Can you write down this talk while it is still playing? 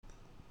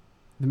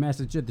the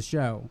message of the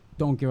show: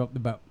 don't give up the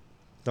boat.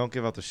 Don't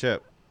give up the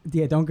ship.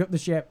 Yeah, don't give up the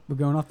ship. We're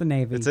going off the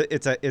Navy.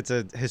 It's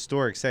a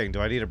historic saying. Do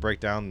I need to break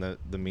down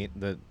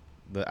the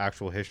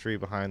actual history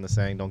behind the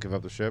saying "Don't give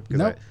up the ship"? Because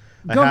Nope.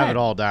 I Go have ahead. it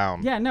all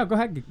down. Yeah, no, go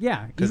ahead.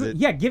 Yeah, 'Cause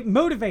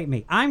motivate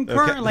me. I'm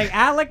currently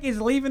Alec is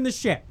leaving the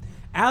ship.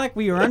 Alec,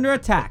 we are under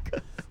attack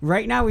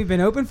right now. We've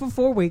been open for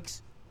 4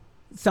 weeks.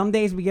 Some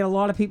days we get a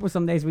lot of people.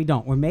 Some days we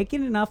don't. We're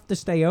making enough to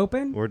stay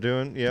open. We're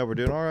doing all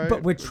right.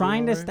 But we're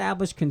trying to doing all right.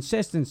 establish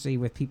consistency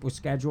with people's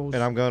schedules.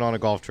 And I'm going on a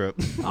golf trip.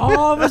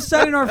 All of a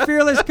sudden, our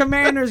fearless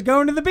commander is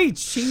going to the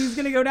beach. He's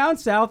going to go down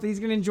south. He's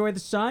going to enjoy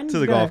the sun. To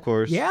the golf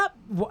course. Yep.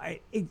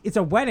 It's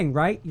a wedding,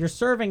 right? You're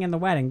serving in the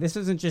wedding. This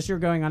isn't just you're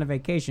going on a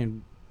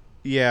vacation.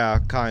 Yeah,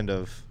 kind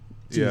of.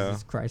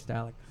 Jesus Christ,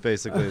 Alec.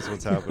 Basically, is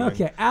what's happening.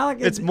 Okay, Alec.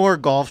 It's more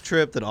golf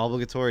trip than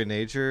obligatory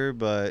nature,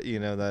 but you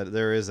know that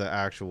there is an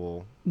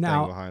actual thing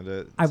behind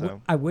it.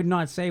 I would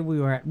not say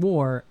we were at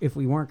war if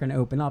we weren't going to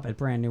open up at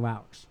brand new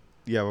hours.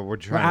 Yeah, but we're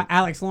trying.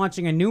 Alex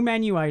launching a new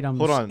menu items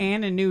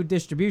and a new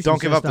distribution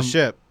Don't give up the system.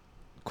 ship.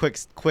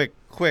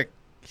 Quick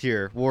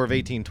here. War of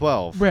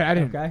 1812. Wait, I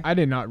didn't. Okay. I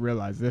did not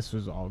realize this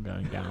was all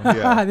going down.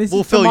 Yeah. This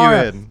we'll is fill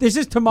tomorrow. you in. This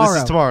is tomorrow.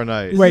 This is tomorrow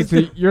night. Wait,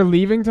 so you're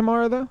leaving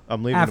tomorrow though?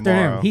 I'm leaving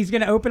Afternoon. tomorrow. He's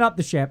going to open up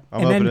the ship.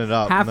 I'm and then opening it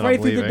up, and then halfway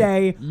I'm through the leaving.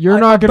 day, You're a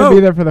not going to boat- be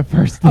there for the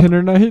first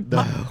dinner night.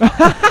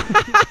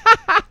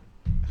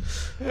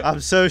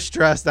 I'm so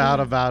stressed out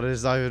about it.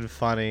 It's not even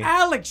funny.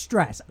 Alex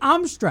stressed.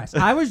 I'm stressed.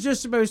 I was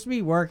just supposed to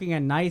be working a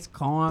nice,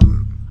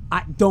 calm.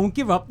 I don't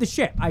give up the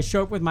ship. I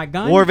show up with my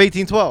gun. War of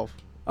 1812.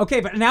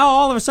 Okay, but now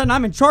all of a sudden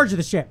I'm in charge of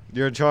the ship,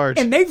 You're in charge.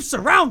 and they've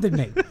surrounded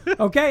me.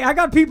 Okay, I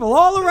got people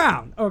all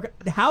around. Okay,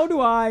 how do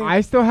I?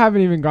 I still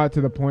haven't even got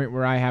to the point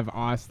where I have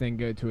Austin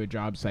go to a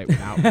job site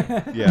without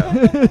me.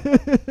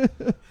 Yeah.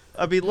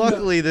 I mean,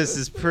 luckily this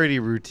is pretty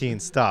routine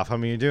stuff. I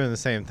mean, you're doing the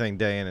same thing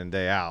day in and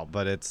day out,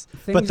 but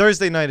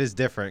Thursday night is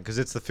different because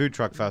it's the food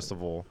truck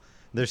festival.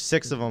 There's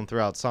 6 of them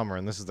throughout summer,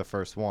 and this is the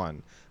first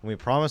one. And we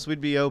promised we'd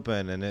be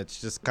open, and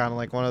it's just kind of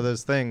like one of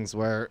those things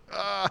where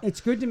it's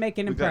good to make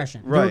an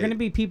impression. There right. are going to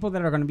be people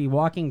that are going to be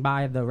walking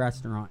by the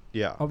restaurant.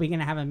 Yeah. Are we going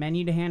to have a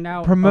menu to hand out?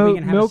 Are we Promote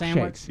going to have a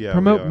sandwich? milkshakes. Yeah,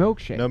 Promote we are.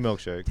 milkshake. No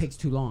milkshake. It takes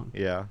too long.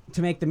 Yeah.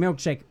 To make the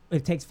milkshake,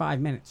 it takes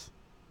 5 minutes.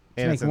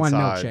 To And make it's one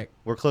inside. milkshake.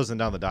 We're closing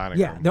down the dining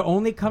Yeah, room. they're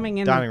only coming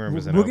in. Dining room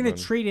isn't We're going to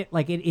open. treat it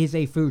like it is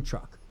a food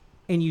truck.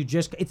 And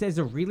it says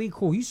a really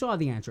cool. You saw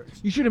the entrance.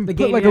 You should have The put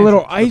gated like a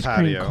little entrance. ice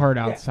cream patio. cart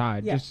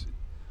outside. yeah. Just,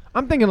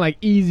 I'm thinking like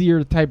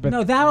easier type of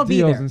No, that'll be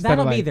deals there. instead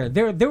That'll of be like,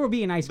 there. There will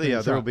be an ice cream.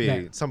 Yeah, there will truck be.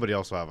 there. Somebody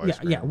else will have ice Yeah,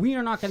 cream. yeah. We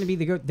are not going to be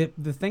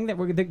the thing that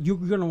you're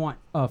going to want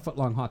a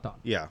foot-long hot dog.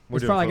 Yeah,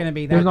 It's probably going to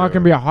be that. There's not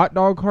going to be a hot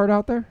dog cart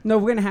out there? No,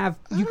 we're going to have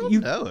I don't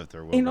know if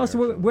there will. And be,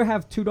 also actually. we'll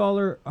have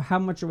 $2. How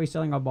much are we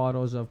selling our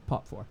bottles of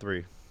pop for?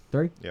 3.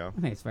 3? Yeah.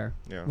 I think it's fair.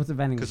 Yeah. What's the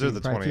vending Because machine?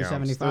 they're the 20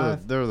 ounce.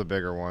 $2.75. They're the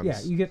bigger ones. Yeah,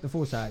 you get the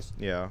full size.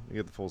 Yeah, you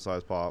get the full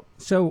size pop.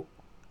 So,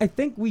 I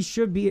think we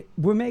should be.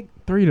 We'll make.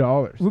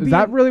 $3. We'll Is be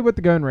that in- really what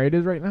the going rate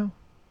is right now?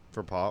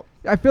 For pop.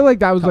 I feel like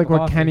that was Cup like of what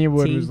coffee,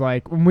 Kennywood tea. was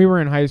like when we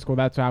were in high school.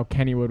 That's how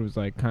Kennywood was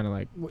like, kind of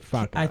like,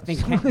 fuck I us. think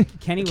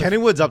Kenny. Was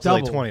Kennywood's up to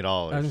like double. $20.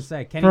 I was gonna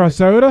say Kenny. For a was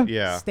soda?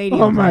 Yeah.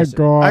 Stadium Oh my prices.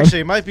 god!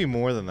 Actually, it might be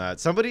more than that.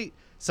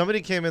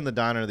 Somebody came in the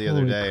diner the other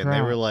Holy day and they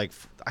crap. were like,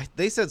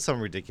 they said some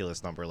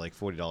ridiculous number, like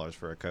 $40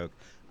 for a Coke.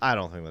 I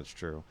don't think that's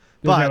true.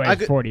 There's no But way I it's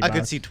could, 40 I could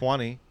bucks. see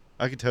 20.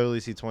 I could totally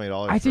see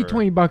 $20. I see for-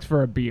 $20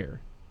 for a beer.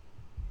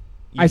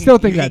 You I can- still you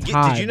think can that's get-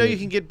 high, Did you know dude. you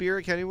can get beer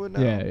at Kennywood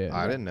now? Yeah, yeah.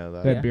 I didn't know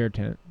that. That Yeah. beer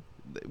tent.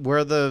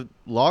 Where the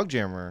log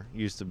jammer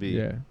used to be.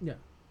 Yeah. Yeah.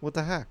 What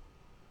the heck?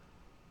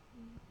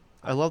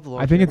 I love the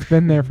log I think jammer. it's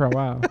been there for a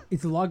while.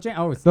 It's a log jam.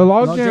 Oh, it's The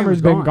log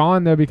jammer's been gone.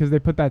 gone though because they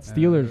put that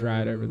Steelers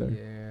ride over there.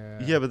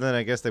 Yeah. Yeah, but then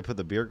I guess they put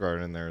the beer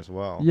garden in there as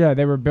well. Yeah,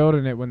 they were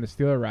building it when the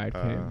Steeler ride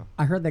Uh, came.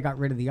 I heard they got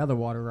rid of the other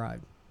water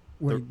ride,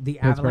 where the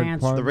Pittsburgh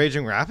Avalanche, Park. The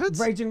Raging Rapids?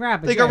 Raging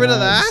Rapids. They got rid of you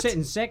that? Sit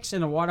in 6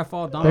 in a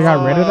waterfall. They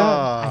got rid of that?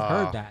 I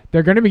heard that.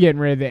 They're going to be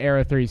getting rid of the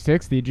Aero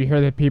 360. Did you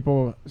hear that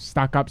people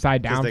stuck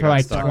upside 'Cause down they for got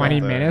like stuck 20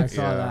 up there. minutes? I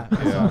saw Yeah, that.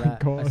 I yeah. saw that.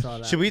 I Gosh. saw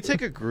that. Should we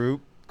take a group,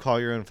 call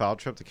your own foul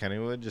trip to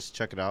Kennywood? Just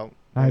check it out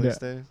I one of do- these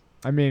days?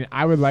 I mean,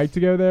 I would like to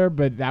go there,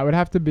 but that would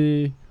have to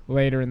be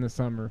later in the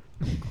summer.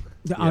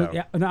 No,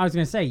 I was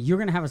gonna say you're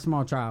gonna have a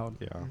small child.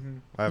 Yeah.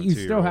 I have You a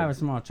still 2-year-old. have a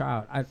small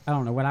child. I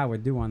don't know what I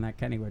would do on that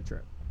Kennywood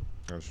trip.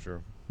 That's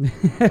true.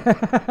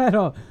 I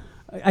don't.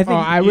 I think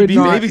I You'd would be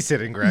not-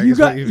 babysitting, Greg. you is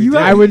what got. you'd be You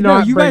doing. got. I would no,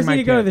 not you bring guys my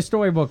need to go to kid. the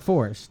Storybook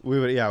Forest. We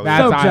would, yeah.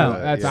 That's Soap Iowa.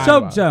 Zone. That's yeah.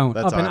 Soap Iowa. Zone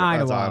That's up in Iowa.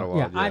 Idlewild. That's Idlewild,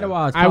 Yeah, yeah.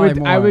 Idlewild is I probably would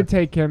more. I would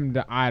take him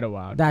to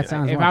Idlewild. That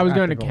sounds If more I was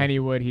going to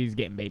practical. Kennywood, he's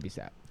getting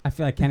babysat. I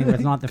feel like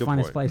Kennywood's not the Good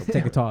funnest point. place to Good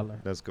take a point. toddler.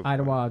 That's a good.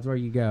 point. Idlewild's where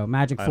you go.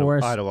 Magic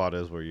Forest. Idlewild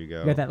is where you go.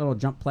 You got that little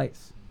jump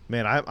place.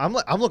 Man,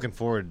 I'm looking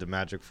forward to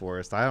Magic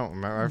Forest. I don't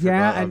remember. I Yeah,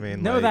 forgot. and I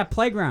mean, no, like, that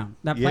playground.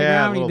 That yeah,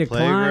 playground you little had to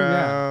climb.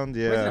 playground,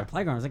 Yeah. Where's yeah. that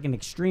playground? It's like an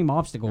extreme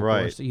obstacle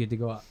Right. course that you had to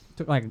go up.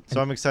 Took like. So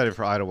I'm excited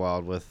for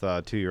Idlewild with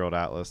 2-year-old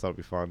Atlas. That'll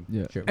be fun.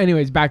 Yeah. True.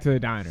 Anyways, back to the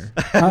diner.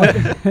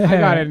 I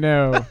gotta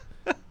know.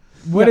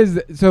 What is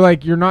it? So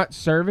like you're not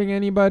serving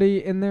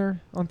anybody in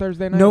there on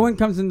Thursday night? No one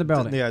comes in the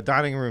building. Yeah,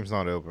 dining room's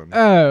not open.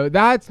 Oh,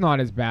 that's not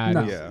as bad.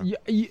 No.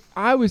 Yeah.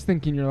 I was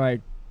thinking you're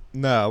like,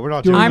 No, we're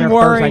not. Doing doing I'm their that.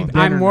 first, worried. like,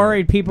 dinner I'm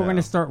worried people are No. going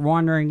to start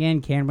wandering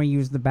in. Can we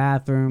use the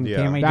bathroom? Yeah.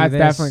 Can we that's do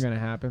this? definitely going to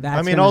happen. That's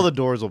I mean, gonna- all the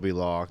doors will be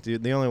locked.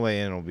 The only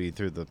way in will be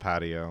through the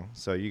patio,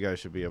 so you guys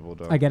should be able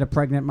to. I get a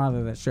pregnant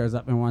mother that shows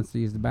up and wants to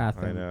use the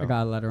bathroom. know. I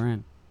gotta let her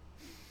in.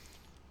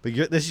 But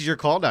this is your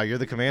call now. You're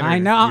the commander. I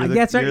know. You're the-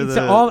 That's right. you're It's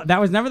the- all,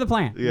 that was never the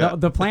plan. Yeah.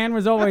 The plan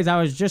was always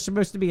I was just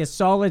supposed to be a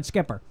solid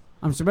skipper.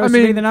 I'm supposed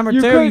to be the number you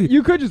 2. Could,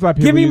 you could just let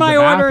people Give me use my the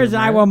bathroom, orders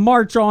and I right? will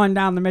march on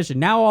down the mission.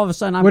 Now all of a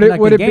sudden I'm Would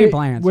conducting it game be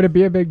plans. Would it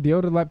be a big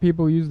deal to let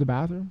people use the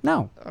bathroom?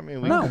 No. I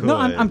mean, we No, could. no,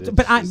 I'm It's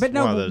but just one of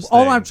no. those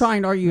All I'm things.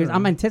 trying to argue is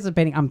I'm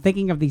anticipating. I'm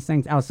thinking of these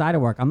things outside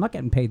of work. I'm not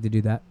getting paid to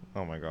do that.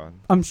 Oh my god.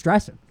 I'm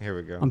stressing. Here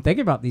we go. I'm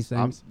thinking about these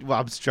things.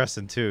 I'm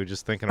stressing too,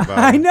 just thinking about.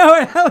 I it.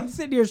 know. I'm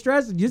sitting here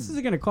stressing. This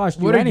isn't going to cost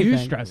you What are anything. you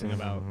stressing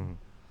about?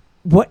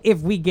 What if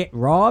we get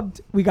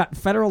robbed? We got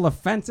federal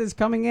offenses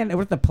coming in.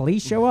 What if the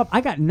police show up? I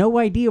got no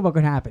idea what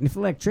could happen. If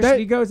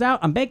electricity goes out,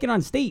 I'm banking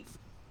on Steve.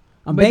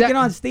 I'm But banking that-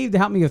 on Steve to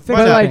help me with My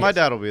fix dad, like- my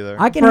dad will be there.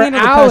 I can For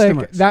handle the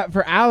Alec, customers.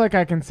 for Alec,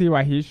 I can see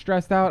why he's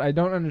stressed out. I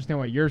don't understand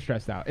why you're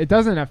stressed out. It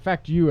doesn't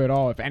affect you at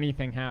all if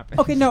anything happens.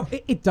 Okay, no,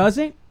 it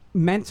doesn't.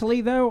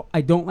 Mentally, though, I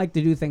don't like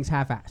to do things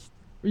half-assed.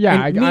 Yeah,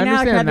 And I me and Alec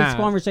understand had this that.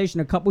 conversation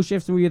a couple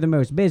shifts when we were the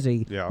most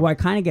busy. Yeah. Where I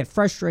kind of get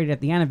frustrated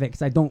at the end of it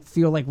because I don't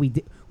feel like we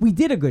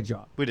did a good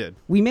job. We did.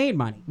 We made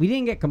money. We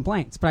didn't get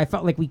complaints, but I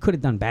felt like we could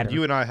have done better.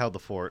 You and I held the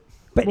fort.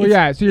 but Well, it's-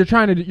 yeah. So you're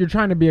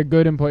trying to be a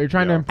good employee. You're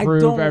trying Yeah. to I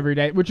improve don't- every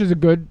day, which is a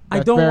good. I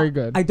That's don't very wa-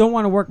 good. I don't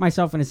want to work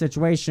myself in a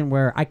situation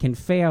where I can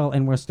fail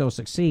and we'll still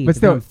succeed. But because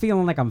still, I'm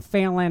feeling like I'm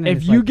failing. And if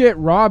it's you like, get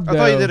robbed, I though,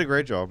 thought you did a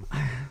great job.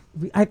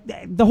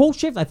 the whole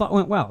shift I thought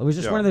went well. It was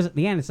just Yeah. one of those at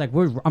the end. It's like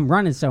I'm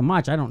running so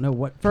much. I don't know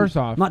what. First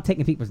off, I'm not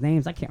taking people's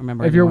names. I can't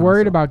remember. if you're anyone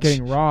worried else. about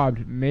getting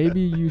robbed,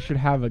 maybe you should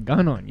have a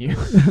gun on you.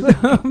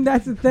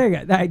 That's the thing.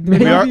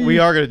 We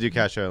are going to do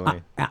cash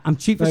only. I'm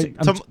cheap for. Like,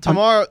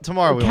 Tomorrow we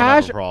won't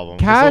have Cash- a problem.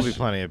 cash- There'll be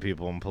plenty of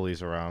people and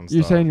police around.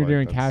 You're stuff saying you're like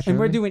doing that's- cash and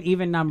we're only? doing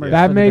even numbers.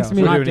 That for the makes bills.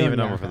 me- We're We're not doing even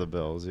the number for the average.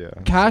 bills. Yeah.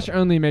 Cash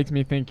only makes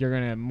me think you're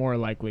gonna more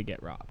likely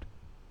get robbed.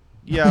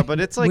 Yeah, but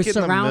it's like We're in the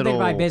surrounded middle.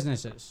 by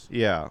businesses.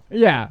 Yeah.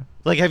 Yeah.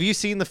 Like, have you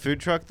seen the food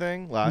truck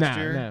thing last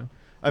year? No.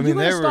 I You mean,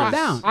 gotta there stop was.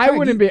 down. I Craig,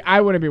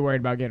 wouldn't be worried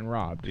about getting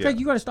robbed. Yeah. Craig,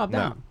 you got to stop No.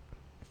 down.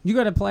 You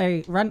got to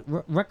play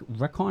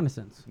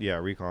reconnaissance. Yeah,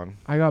 recon.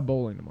 I got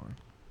bowling tomorrow.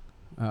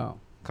 Oh,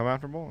 Come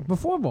after bowling.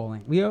 before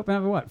bowling, we open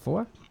at what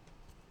 4?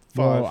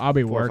 Well, I'll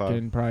be 4 or 5.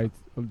 working probably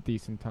a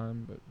decent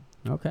time,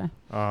 but Okay.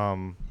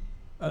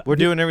 We're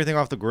doing everything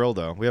off the grill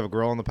though. We have a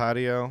grill on the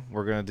patio.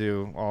 We're gonna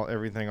do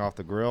everything off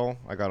the grill.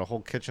 I got a whole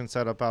kitchen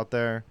set up out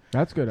there.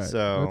 that's good.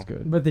 So- That's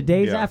good. But the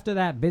days Yeah. after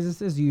that,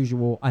 business as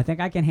usual. I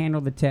think I can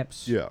handle the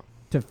tips Yeah.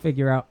 to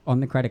figure out on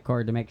the credit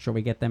card to make sure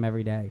we get them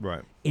every day.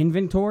 Right.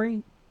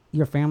 Inventory,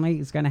 your family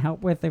is going to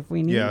help with if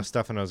we need. Yeah.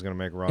 Stefano's gonna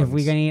make runs. If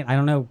we need, I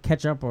don't know,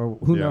 ketchup or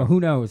Yeah.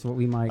 who knows what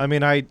we might. I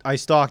mean, I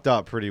stocked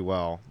up pretty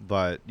well,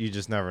 but you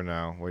just never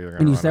know what you're gonna.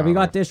 and you run said we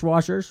out got of.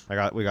 dishwashers.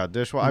 We got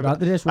dishwasher. We got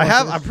the I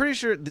have. dishwashers. I'm pretty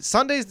sure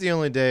Sunday's the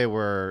only day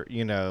where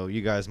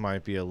you guys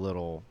might be a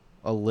little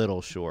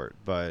short,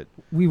 but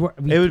We it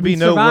would be we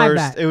no survived worse.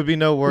 that. It would be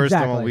no worse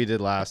than what Exactly. we did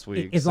last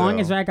week. As long so-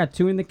 as I got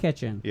 2 in the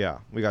kitchen, Yeah,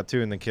 we got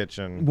 2 in the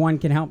kitchen. one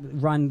can help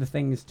run the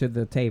things to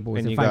the tables.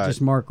 And if you I got-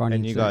 just mark on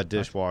and each you got side.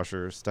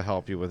 dishwashers to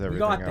help you with We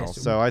got everything this.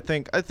 else. So I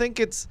think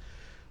it's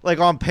like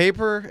on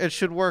paper it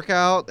should work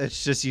out.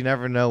 It's just you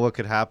never know what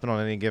could happen on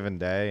any given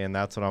day, and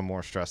that's what I'm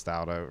more stressed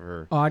out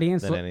over.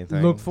 Audience, than look,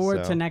 anything, look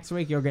forward so. to next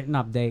week. You'll get an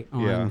update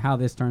on Yeah. how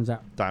this turns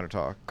out. Diner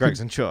talk.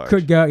 Greg's in charge.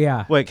 Could go,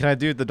 yeah. Wait, can I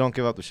do the don't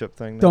give up the ship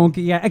thing? now? Don't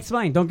yeah.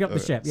 Explain. Don't get up the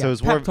Okay. ship. Yeah. So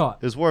it's Pep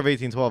talk. War of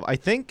 1812. I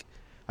think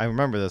I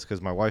remember this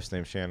because my wife's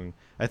name's Shannon.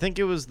 I think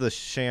it was the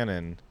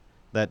Shannon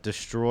that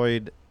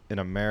destroyed an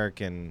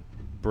American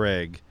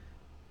brig,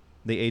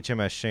 the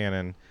HMS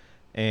Shannon,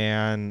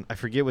 and I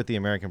forget what the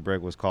American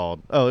brig was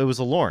called. Oh, it was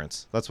the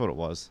Lawrence. That's what it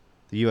was.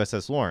 The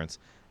USS Lawrence.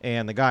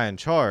 And the guy in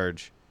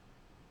charge,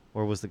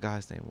 or was the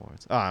guy's name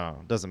Lawrence? Oh, I don't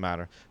know. Doesn't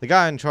matter. The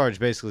guy in charge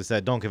basically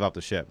said, "Don't give up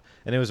the ship,"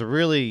 and it was a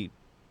really,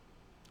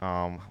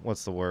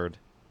 what's the word?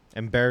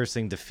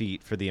 Embarrassing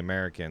defeat for the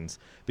Americans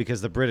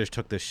because the British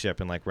took this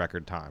ship in like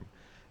record time.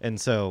 And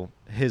so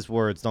his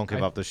words, "Don't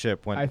give up the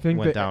ship," I went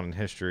think that- down in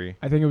history.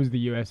 I think it was the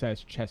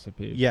USS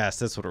Chesapeake. Yes,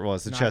 that's what it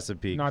was. The Not-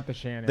 Chesapeake. not the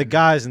Shannon. The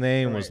guy's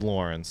name was Right.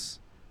 Lawrence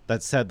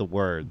that said the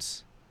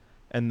words.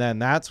 And then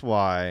that's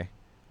why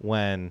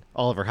when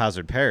Oliver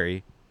Hazard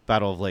Perry,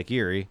 Battle of Lake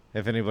Erie,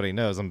 if anybody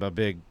knows, I'm a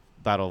big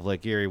Battle of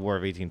Lake Erie, War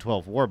of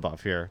 1812 war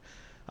buff here.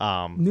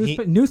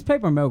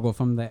 Newspaper mogul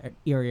from the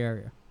Erie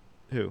area.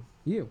 Who?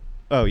 You.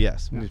 Oh,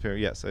 yes. Yeah. Newspaper.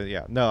 Yes.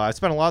 Yeah. No, I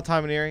spent a lot of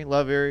time in Erie.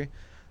 Love Erie.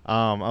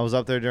 I was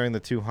up there during the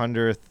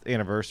 200th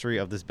anniversary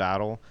of this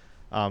battle.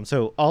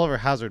 So Oliver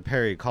Hazard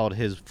Perry called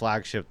his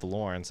flagship the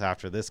Lawrence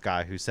after this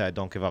guy who said,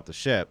 "Don't give up the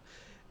ship."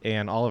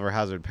 And Oliver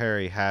Hazard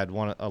Perry had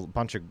a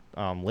bunch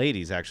of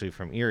ladies actually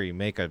from Erie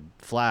make a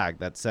flag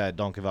that said,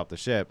 "Don't give up the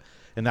ship,"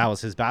 and that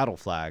was his battle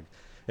flag.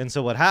 And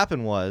so what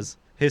happened was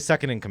his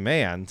second in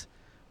command,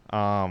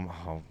 I'm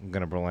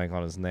gonna blank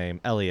on his name.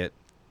 Elliot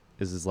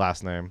is his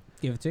last name.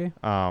 Give it to you.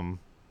 I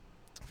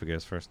forget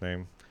his first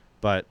name,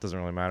 but it doesn't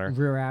really matter.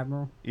 Rear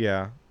Admiral.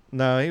 Yeah.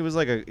 No, he was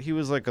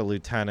like a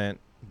lieutenant,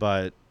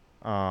 but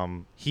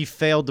he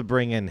failed to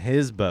bring in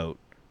his boat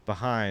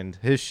behind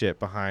his ship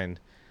behind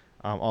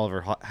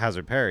Oliver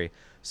Hazard Perry.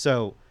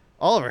 So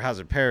Oliver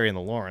Hazard Perry and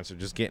the Lawrence are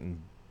just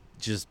getting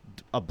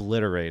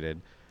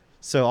obliterated.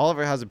 So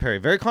Oliver Hazard Perry,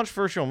 very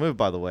controversial move,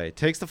 by the way,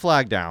 takes the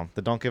flag down,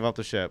 the don't give up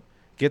the ship,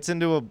 gets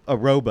into a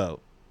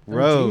rowboat,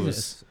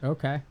 rows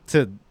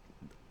to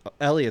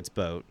Elliot's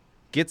boat,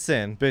 gets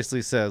in,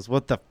 basically says,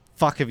 "What the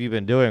fuck have you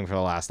been doing for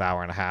the last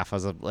hour and a half?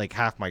 As like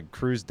half my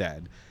crew's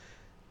dead."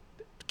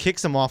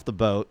 Kicks him off the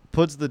boat,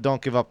 puts the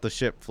don't give up the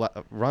ship,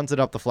 runs it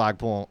up the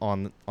flagpole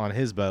on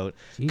his boat,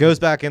 goes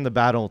back in the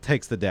battle,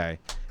 takes the day,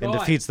 and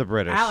defeats the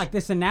British. Alec,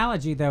 this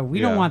analogy, though, we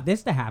don't want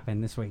this to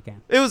happen this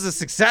weekend. It was a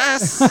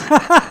success.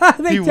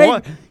 He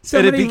won.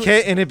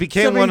 And it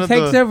became one of the...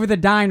 takes over the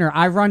diner.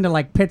 I run to,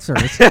 like,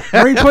 Pizzers,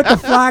 where we put the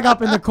flag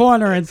up in the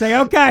corner and say,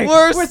 okay,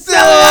 we're selling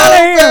out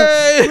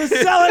of here. We're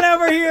selling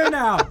over here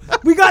now.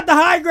 We got the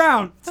high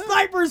ground.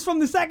 Snipers from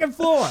the second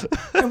floor.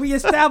 And we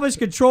established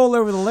control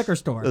over the liquor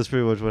store. That's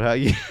pretty much what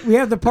happened. We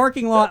have the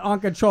parking lot on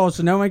control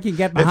so no one can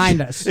get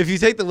behind us. If you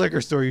take the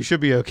liquor store, you should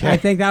be okay. I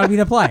think that would be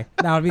the play.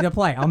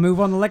 I'll move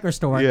on the liquor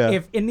store. Yeah.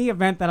 If in the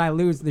event that I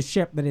lose the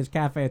ship that is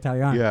Cafe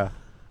Italiano. Yeah.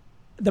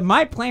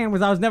 My plan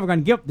was I was never going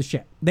to give up the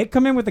ship. They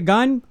come in with a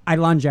gun, I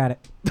lunge at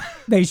it.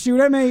 They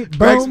shoot at me,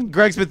 boom.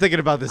 Greg's been thinking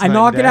about this. I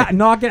knock it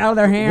out of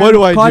their hands. What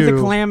do I cause do? a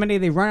calamity.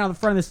 They run out the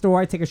front of the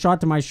store. I take a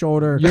shot to my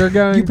shoulder.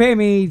 You pay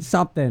me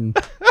something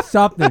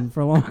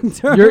for long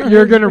term.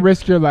 You're gonna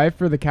risk your life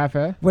for the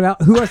cafe. What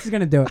else? Who else is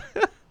going to do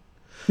it?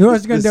 Who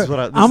else is going to do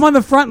it? I'm on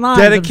the front line.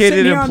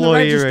 Dedicated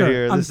employee right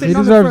here. He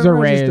deserves a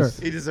raise.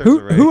 He deserves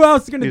a raise. Who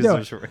else is going to do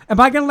it? Am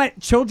I going to let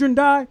children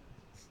die?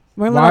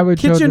 Why would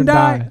children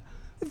die?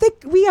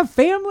 We have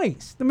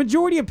families. The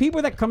majority of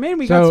people that come in,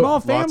 we got small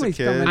families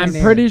coming in. I'm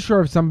pretty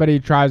sure if somebody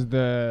tries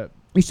to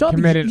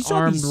commit an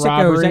armed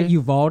robbery at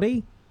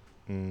Uvalde.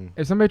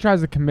 If somebody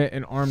tries to commit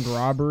an armed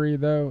robbery,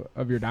 though,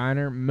 of your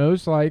diner,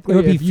 most likely it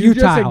would be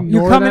futile.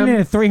 You're coming in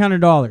at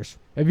 $300.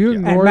 If you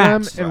ignore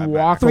them and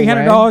walk away,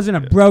 $300 in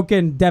a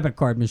broken debit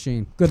card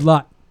machine. Good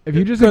luck. If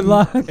you just good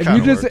luck. If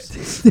you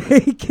just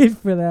take it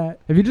for that.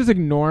 If you just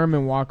ignore them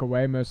and walk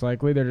away, most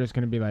likely they're just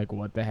going to be like,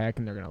 "What the heck?"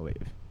 and they're going to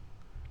leave.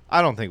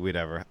 I don't think we'd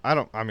ever.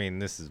 I mean,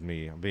 this is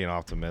me. I'm being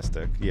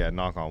optimistic. Yeah,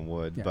 knock on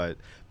wood. Yeah. But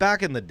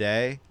back in the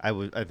day, I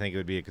think it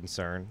would be a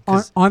concern.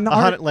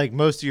 Like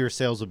most of your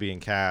sales would be in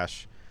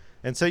cash,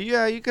 and so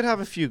you could have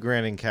a few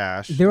grand in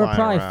cash. There were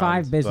probably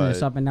 5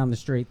 businesses up and down the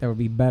street that would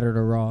be better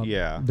to rob.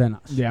 Than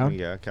us. Yeah.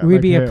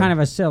 We'd be a kind of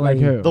a silly.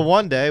 Like the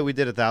one day we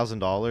did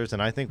 $1,000,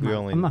 and I think we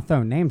only. I'm not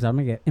throwing names. I'm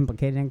gonna get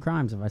implicated in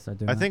crimes if I start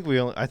doing that.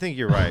 I think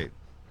you're right.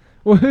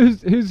 Well,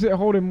 who's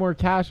holding more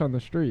cash on the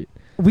street?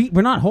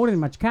 We're not holding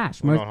much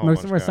cash.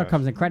 Most of our stuff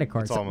comes in credit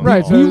cards.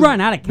 Right, so you run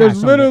out of cash.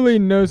 There's literally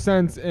no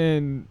sense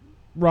in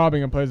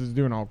robbing a place that's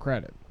doing all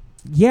credit.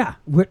 Yeah,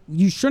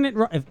 you shouldn't.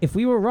 If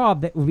we were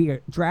robbed, that would be a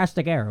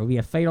drastic error. It would be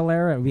a fatal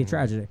error. It would be a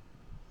tragedy.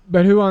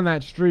 But who on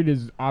that street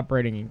is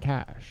operating in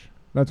cash?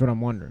 That's what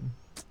I'm wondering.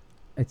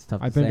 It's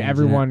tough. I think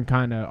everyone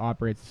kind of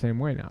operates the same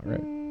way now,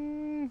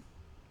 right?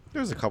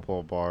 There's a couple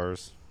of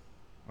bars.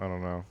 I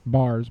don't know.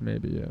 Bars,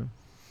 maybe,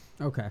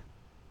 yeah. Okay.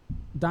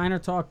 Diner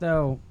talk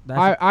though.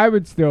 I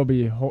would still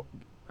be.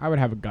 I would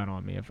have a gun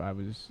on me if I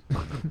was.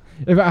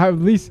 if I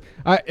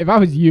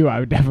was you, I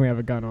would definitely have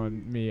a gun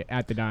on me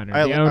at the diner.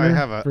 I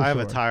have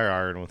a tire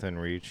iron within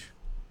reach,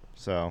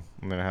 so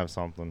I'm gonna have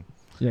something.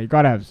 Yeah, you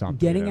gotta have something.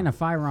 Getting in a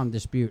firearm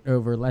dispute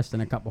over less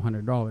than a couple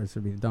 $100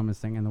 would be the dumbest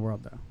thing in the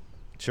world, though.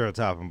 Sure, it's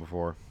happened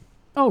before.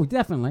 Oh,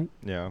 definitely.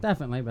 Yeah,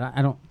 definitely. But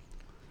I don't.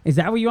 Is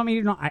that what you want me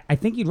to know? I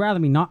think you'd rather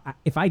me not.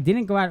 If I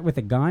didn't go out with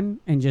a gun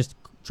and just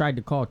tried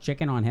to call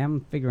chicken on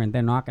him, figuring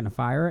they're not going to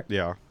fire it.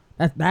 Yeah.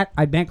 That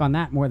I bank on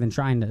that more than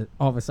trying to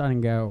all of a sudden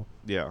go.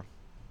 Yeah.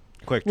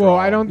 Quick draw. Well,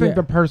 I don't think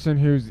the person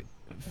who's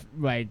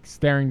like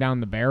staring down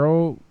the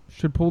barrel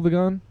should pull the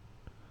gun.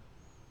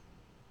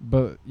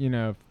 But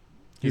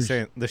he's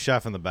saying the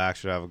chef in the back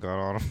should have a gun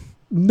on him.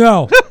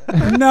 No,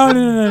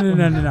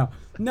 no.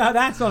 No,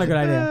 that's not a good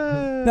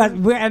idea.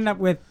 We end up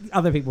with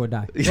other people would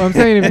die. Well, I'm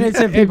saying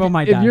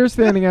if you're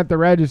standing at the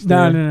register.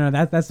 No.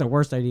 That's the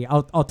worst idea.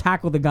 I'll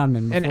tackle the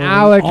gunman. And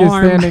Alec is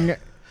standing.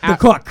 The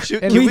cook.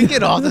 Can we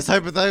get off this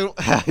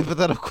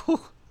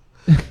hypothetical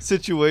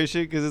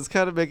situation? Because it's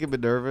kind of making me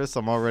nervous.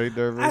 I'm already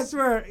nervous. I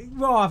swear,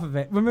 we're off of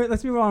it.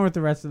 Let's move on with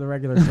the rest of the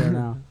regular show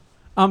now.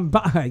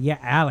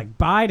 Alec,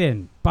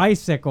 Biden,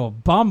 bicycle,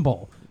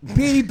 Bumble,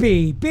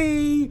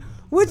 BBB.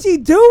 What's he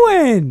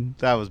doing?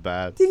 That was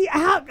bad.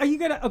 Are you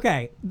gonna?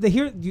 Okay,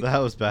 that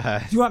was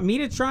bad. Do you want me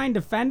to try and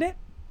defend it?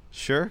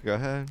 Sure, go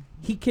ahead.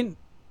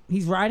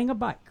 He's riding a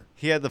bike.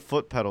 He had the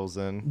foot pedals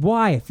in.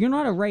 Why? If you're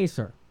not a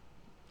racer,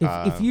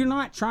 if you're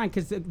not trying,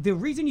 because the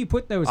reason you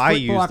put those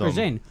foot blockers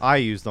in, I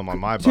use them on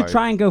my bike to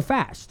try and go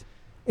fast.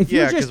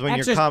 Because when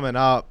you're coming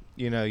up,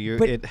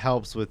 it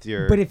helps with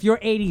your. But if you're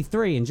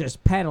 83 and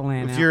just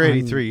pedaling, if you're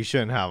 83, you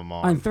shouldn't have them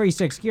on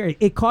 3-6 gear,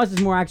 it causes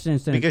more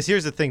accidents than because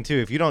here's the thing too: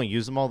 if you don't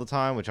use them all the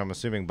time, which I'm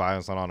assuming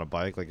Byron's not on a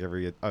bike like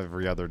every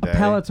other day, a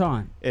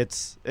Peloton.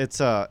 It's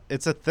a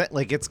thing.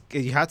 Like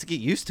you have to get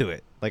used to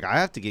it. Like I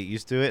have to get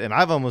used to it, and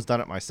I've almost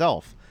done it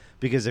myself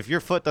because if your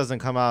foot doesn't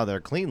come out of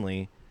there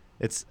cleanly,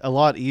 it's a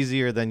lot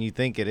easier than you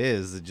think it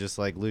is to just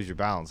like lose your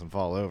balance and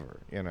fall over.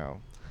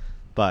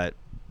 But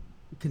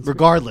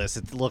regardless,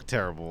 it looked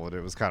terrible and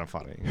it was kind of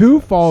funny. Who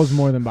falls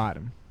more than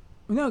Biden?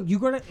 No, you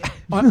got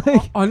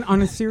to.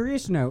 On a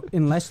serious note,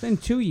 in less than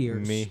 2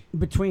 years, Me.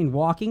 between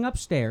walking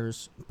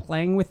upstairs,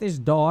 playing with his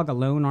dog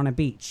alone on a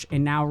beach,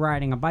 and now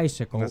riding a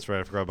bicycle, That's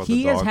right. I forgot about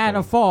he the dog has had thing.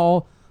 a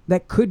fall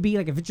that could be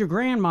like if it's your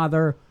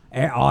grandmother.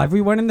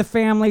 Everyone in the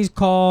family's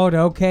called.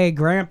 Okay,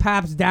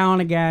 Grandpap's down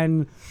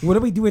again. What do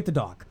we do with the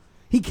dog?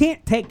 He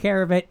can't take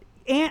care of it.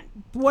 Aunt,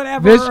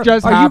 whatever. This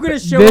just Are you happened. going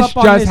to show This up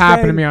on just this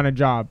happened day? to me on a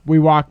job. We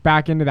walked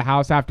back into the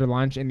house after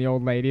lunch, and the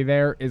old lady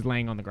there is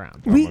laying on the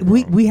ground.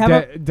 We have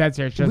a Dead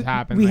serious. Just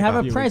happened. we like have a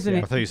few weeks president-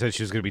 ago. I thought you said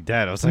she was gonna be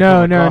dead. I was like, No,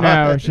 oh my no,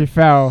 God. no. She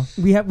fell.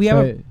 we have a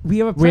president. We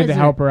had to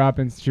help her up,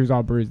 and she was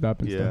all bruised up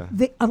and Yeah.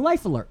 stuff. A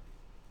life alert.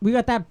 We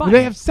got that Well, button.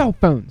 they have cell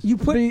phones. You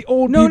put the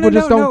old no, people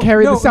just don't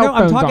carry the cell no,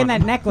 phones I'm talking on that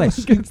them. necklace.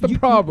 It's the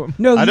problem.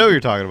 No, I know what you're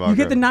talking about. You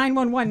get the Greg.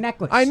 911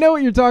 necklace. I know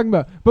what you're talking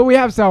about, but we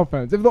have cell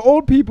phones. If the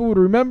old people would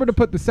remember to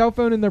put the cell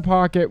phone in their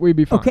pocket, we'd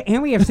be fine. Okay,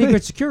 and we have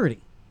secret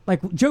security.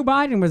 Like Joe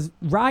Biden was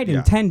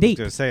riding 10 deep.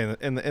 I was gonna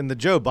say in the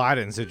Joe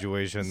Biden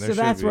situation, there So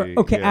should that's be. where.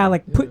 Okay, yeah.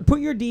 Alec,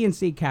 put your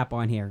DNC cap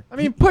on here. I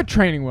mean, put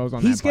training wheels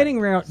on. He's that bike. getting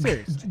railed.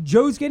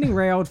 Joe's getting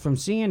railed from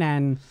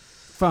CNN,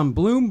 from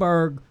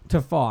Bloomberg to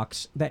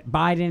Fox that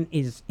Biden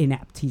is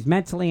inept. He's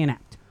mentally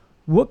inept.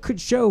 What could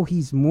show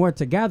he's more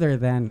together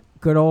than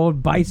good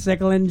old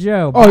bicycling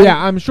Joe? Oh yeah,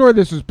 I'm sure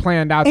this was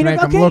planned out to And make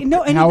him okay, look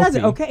no, and healthy. he does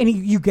it. Okay, and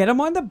you get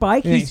him on the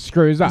bike. And he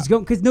screws up. He's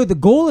going because the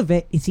goal of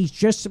it is he's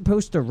just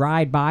supposed to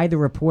ride by the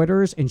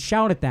reporters and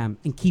shout at them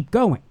and keep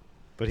going.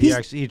 But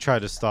he's- he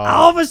tried to stop.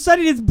 All of a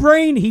sudden, his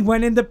brain, he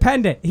went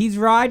independent. He's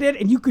riding,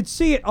 and you could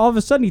see it. All of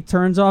a sudden, he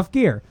turns off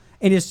gear,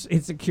 and his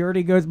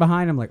security goes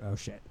behind him like, oh,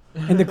 shit.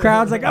 And the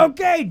crowd's like,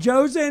 okay,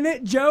 Joe's in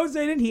it.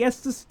 He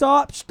has to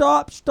stop.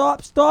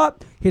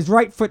 His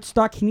right foot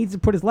stuck. He needs to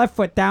put his left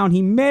foot down.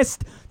 He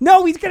missed.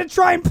 No, he's going to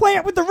try and play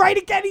it with the right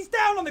again. He's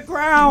down on the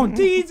ground.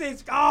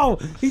 Jesus. Oh,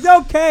 he's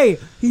okay.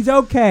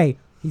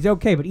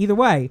 But either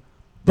way,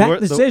 that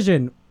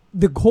decision,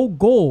 the whole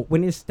goal,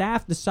 when his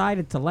staff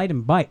decided to let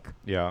him bike,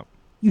 Yeah.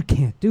 you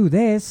can't do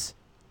this.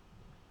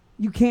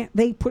 You can't.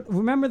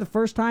 Remember the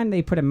first time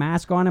they put a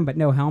mask on him but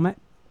no helmet?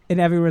 And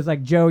everyone was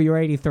like, Joe, you're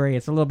 83.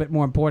 It's a little bit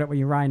more important when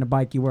you're riding a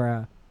bike. You wear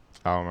a.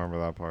 I don't remember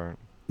that part.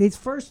 His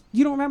first.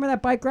 You don't remember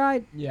that bike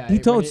ride? Yeah, He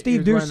told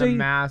Steve he was wearing Ducey the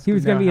mask he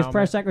was and going to no be his helmet.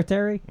 press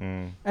secretary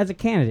as a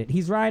candidate.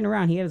 He's riding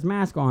around. He had his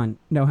mask on,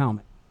 no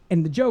helmet.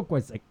 And the joke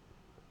was like,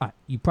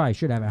 you probably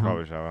should have a helmet.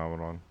 Probably should have a helmet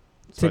on,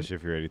 especially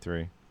if you're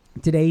 83.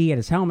 Today he had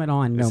his helmet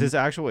on. Is his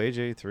actual age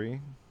 83?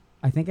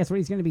 I think that's what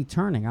he's going to be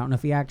turning. I don't know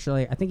if he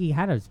actually. I think he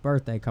had his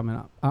birthday coming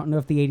up. I don't know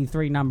if the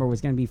 83 number was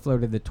going to be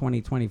floated to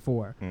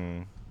 2024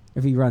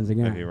 if he runs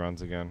again. If he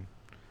runs again.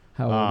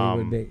 How old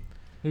he would be.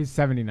 He's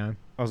 79.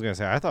 I was gonna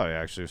say I thought he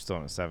actually was still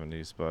in his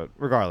 70s, but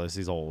regardless,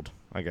 he's old.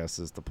 I guess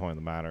is the point of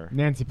the matter.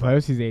 Nancy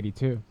Pelosi's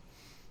 82.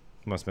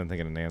 Must have been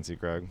thinking of Nancy,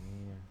 Greg.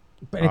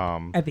 But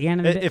at the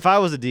end of the day, If I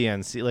was a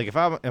DNC, like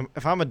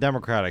if I'm a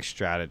Democratic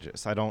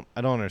strategist, I don't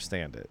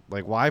understand it.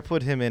 Like, why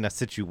put him in a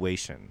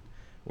situation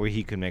where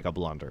he could make a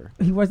blunder?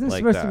 he wasn't like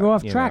supposed that, to go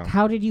off you track. know?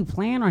 How did you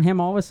plan on him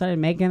all of a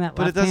sudden making that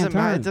But it left-hand doesn't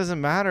matter. turn? It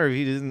doesn't matter if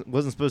he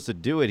wasn't supposed to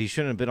do it. He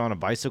shouldn't have been on a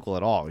bicycle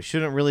at all. He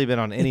shouldn't really been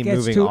on any It gets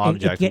moving to-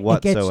 object it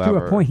whatsoever. gets to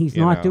a point. He's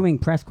you not know? doing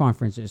press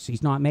conferences.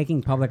 He's not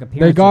making public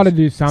appearances. They got to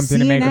do something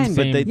to make him CNN. seem.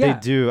 But they Yeah.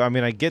 do. I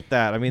mean, I get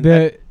that. I mean,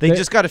 The- they the-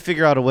 just got to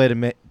figure out a way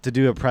to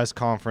do a press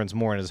conference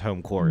more in his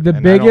home court. The and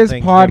I don't biggest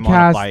think him on a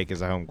podcast- bike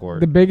is a home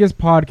court. The biggest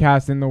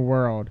podcast in the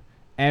world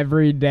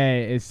every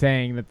day is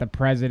saying that the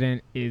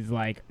president is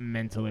like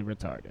mentally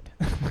retarded.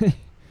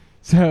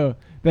 So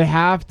they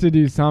have to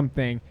do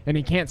something, and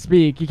he can't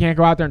speak. He can't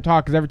go out there and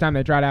talk because every time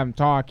they try to have him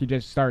talk, he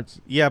just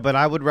starts. Yeah, but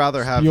I would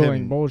rather have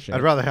spewing him. bullshit.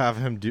 I'd rather have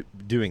him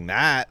doing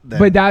that than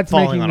But that's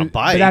falling making on a the,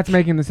 bike. but that's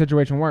making the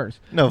situation worse.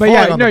 No, but falling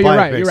yeah, on no, the you're bike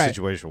right. makes You're the right.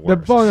 situation The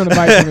worse. falling on the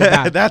bike thing is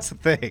bad. That's the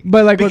thing.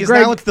 But like what because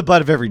Greg, now it's the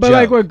butt of every but joke.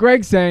 like what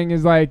Greg's saying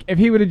is like if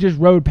he would have just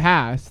rode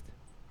past,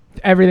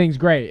 everything's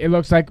great. It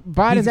looks like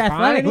Biden's He's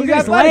athletic. fine. Look He's at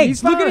his athletic. legs.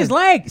 He's Look at fine. his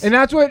legs. And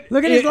that's what.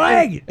 Look at his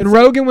leg. And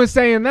Rogan was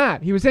saying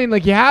that. He was saying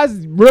like he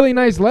has really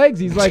nice legs.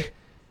 He's like.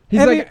 He's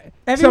Everyone's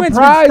been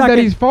surprised stuck that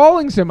in- he's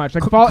falling so much.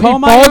 Like he Call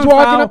falls my walking own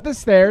foul. up the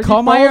stairs.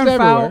 Call he my falls own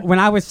everywhere. foul. When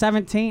I was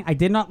 17, I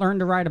did not learn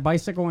to ride a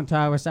bicycle until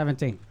I was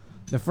 17.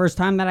 The first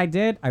time that I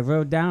did, I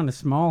rode down a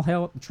small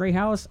hill tree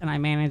house, and I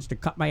managed to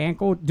cut my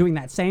ankle doing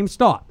that same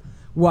stop.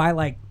 Where I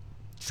like,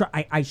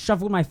 I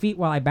shuffled my feet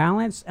while I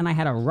balanced, and I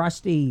had a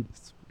rusty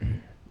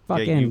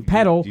fucking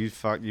pedal You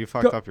fucked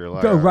up your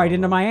leg. go right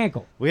into my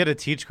ankle. We had to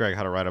teach Greg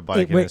how to ride a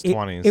bike in his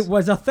 20s. It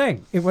was a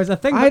thing. It was a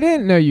thing. I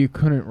didn't know you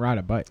couldn't ride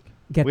a bike.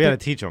 We had to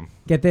teach them.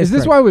 Get this. Is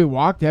this Craig. why we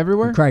walked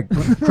everywhere? Craig.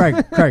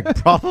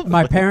 Probably.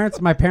 My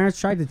parents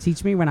tried to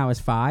teach me when I was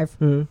 5.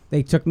 Mhm.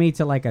 They took me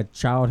to like a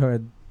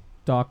childhood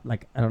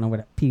like I don't know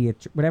what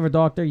whatever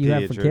doctor you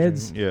have for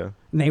kids. Yeah.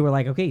 And they were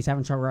like, okay, he's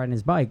having trouble riding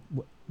his bike.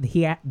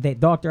 The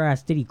doctor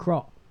asked, did he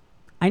crawl?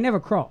 I never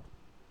crawled.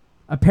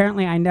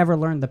 Apparently, I never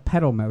learned the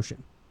pedal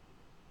motion.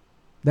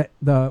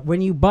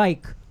 When you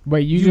bike,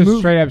 Wait, you You just move-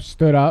 straight up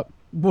stood up?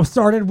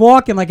 started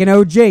walking like an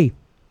OG.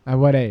 At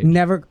what age?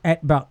 Never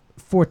at about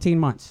 14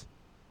 months.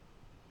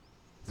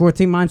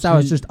 14 months, I So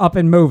was you- just up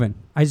and moving.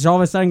 I just all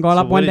of a sudden got So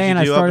up what one did day you and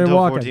I do up started until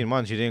walking. 14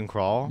 months. You didn't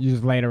crawl. You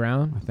just laid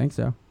around? I think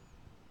so.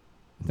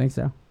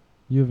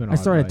 You have an I odd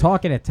started life.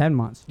 talking at 10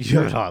 months. You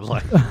have an odd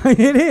life.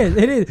 It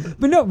is.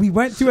 But no, we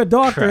went to a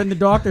doctor and the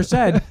doctor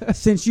said,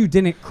 since you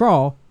didn't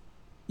crawl,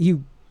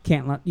 you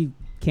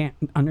can't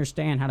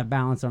understand how to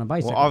balance on a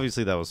bicycle. Well,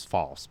 obviously that was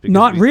false. because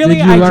Not we- really.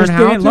 Did you I learn just how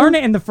didn't to? learn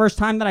it. And the first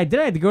time that I did,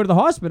 I had to go to the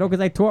hospital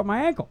because I tore up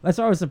my ankle. That's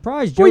why I was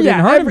surprised. Joe Well, yeah,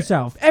 didn't hurt every-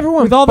 himself.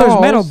 everyone with all those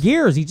falls. metal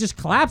gears, he just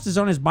collapses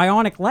on his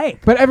bionic leg.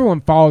 But everyone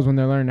falls when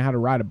they're learning how to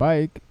ride a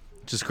bike.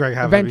 Just Greg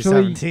happened to be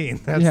Eventually- 17.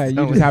 That's Yeah, the you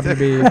only just happen to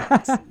be.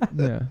 difference.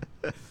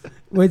 Yeah.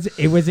 It was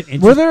an Were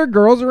interesting. there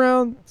girls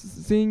around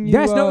seeing you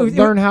Yes, no, it was-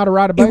 learn how to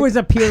ride a bike? It was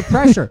a peer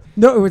pressure.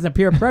 No, it was a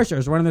peer pressure. It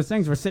was one of those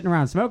things. We're sitting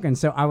around smoking,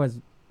 so I was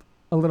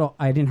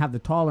I didn't have the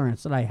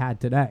tolerance that I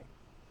had today.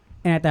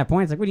 And at that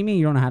point, it's like, what do you mean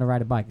you don't know how to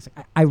ride a bike? It's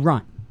like, I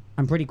run.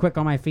 I'm pretty quick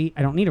on my feet.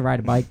 I don't need to ride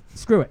a bike.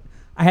 Screw it.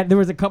 There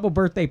was a couple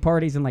birthday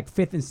parties in like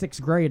 5th and 6th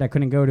grade I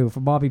couldn't go to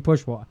for Bobby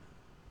Pushwa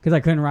because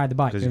I couldn't ride the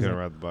bike. Because It you was couldn't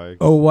like, ride the bike.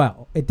 oh,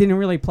 well. It didn't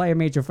really play a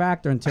major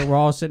factor until we're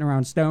all sitting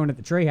around stoned at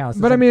the treehouse. It's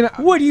But I like,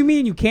 mean, what do you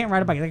mean you can't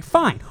ride a bike? Like,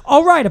 fine.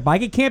 I'll ride a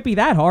bike. It can't be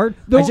that hard.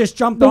 The- I just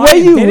jumped the on way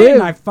it you and did it, live-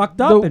 and I fucked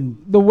up and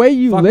the way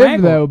you fuck my live,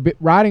 ankle. though,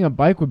 riding a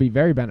bike would be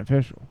very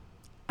beneficial.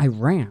 I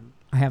ran.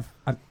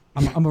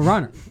 I'm a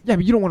runner. Yeah,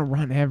 but you don't want to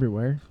run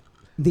everywhere.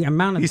 The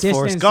amount of He's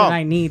Forrest distance Gump. that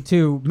I need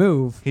to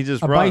move, He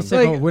just a runs.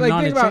 bicycle would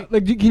not think have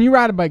about, can you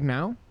ride a bike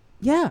now?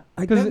 Yeah,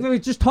 I 'Cause we were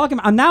just talking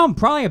about. Now I'm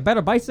probably a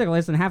better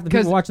bicyclist than half the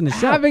Because people watching the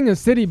show. having a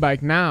city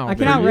bike now, I for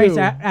can outrace you-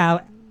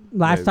 that.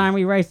 Last Maybe. time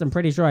we raced, I'm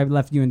pretty sure I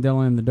left you and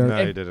Dylan in the dirt. No,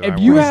 you didn't. if I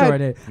you won. I'm had- sure I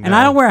did. And No.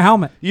 I don't wear a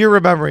helmet. You're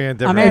remembering it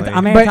I'm differently.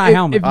 I'm But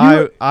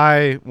anti-helmet.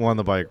 I won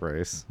the bike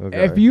race.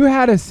 Okay. If you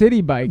had a city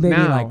bike Maybe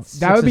now, like 6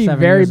 that would or be 7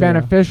 very years ago.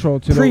 beneficial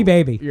to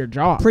Pre-baby. your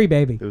job.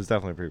 Pre-baby. It was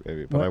definitely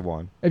pre-baby, but What? I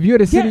won. If you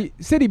had a Yeah.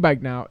 city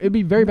bike now, it'd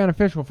be very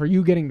beneficial for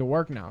you getting to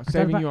work now,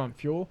 saving about- you on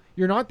fuel.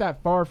 You're not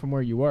that far from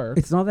where you were.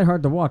 It's not that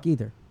hard to walk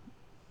either.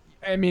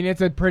 I mean,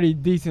 it's a pretty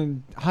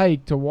decent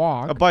hike to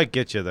walk. A bike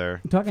gets you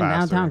there. I'm talking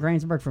faster. downtown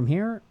Greensburg from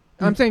here.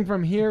 I'm saying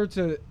from here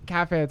to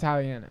Cafe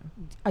Italiana.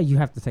 You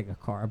have to take a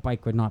car. A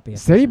bike would not be a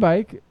City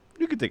bike,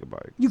 You could take a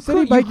bike. You city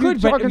could, bike, you you're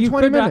could, but talking you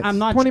 20 could, but minutes. I'm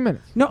not 20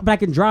 minutes. No, but I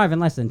can drive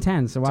in less than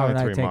 10. So It's why only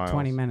would I 3 take miles.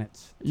 20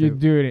 minutes? You to-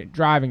 do it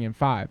driving in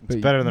 5.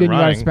 But better than then you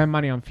gotta running. spend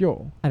money on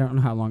fuel. I don't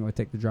know how long it would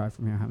take to drive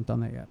from here. I haven't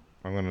done that yet.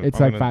 It's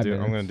like 5 I'm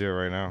minutes. gonna do it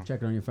right now.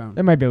 Check it on your phone.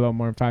 It might be a little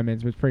more than 5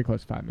 minutes, but it's pretty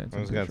close to 5 minutes. I'm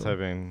just I'm gonna pretty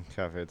type in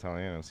Cafe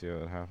Italiano and see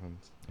what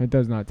happens. sure. It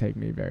does not take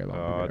me very long.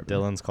 to get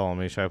over. Dylan's calling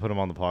me. Should I put him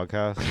on the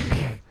podcast?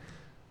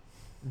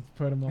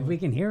 Put him If on. we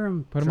can hear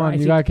him, Put him try- on. is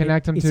You he- gotta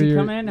connect him is to he your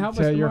coming in to help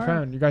us your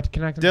tomorrow? phone. You got to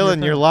connect him. to your Dylan,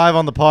 phone. you're live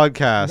on the You gotta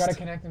podcast.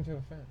 connect him to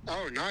a phone.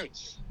 Oh,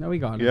 nice. No, we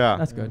got him. Yeah.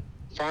 That's good.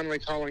 Finally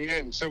calling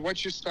in. So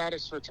what's your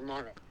status for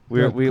tomorrow?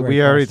 We Good- we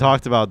great already question.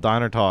 talked about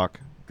Diner Talk.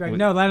 Great. We-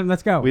 No,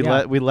 let's go. We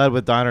Yeah. led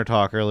with Diner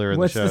Talk earlier in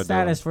What's the show. the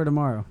status for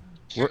tomorrow?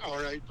 We're-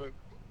 All right, but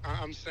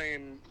I'm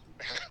saying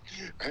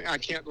I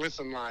can't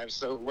listen live.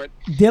 So what?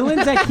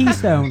 Dylan's at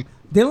Keystone.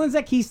 Dylan's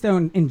at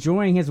Keystone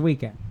enjoying his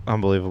weekend. Dylan.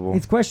 Unbelievable.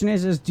 His question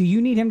is do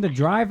you need him to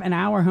drive an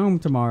hour home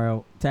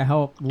tomorrow to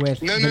help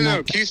with No, the no, no.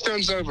 night-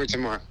 Keystone's over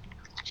tomorrow.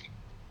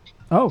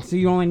 Oh, so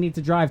you only need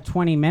to drive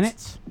 20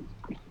 minutes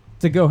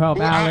to go help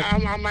Well, Alec?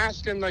 I'm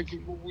asking, like,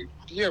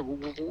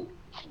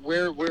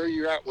 where are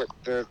you at with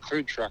the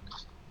food truck?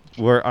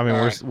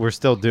 We're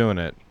still doing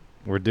it.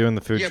 We're doing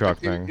the food yeah, truck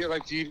but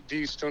thing. do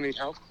you still need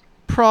help?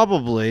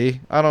 Probably.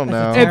 I don't know.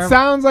 That's It Terrible.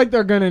 sounds like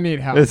they're gonna need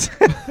help. It's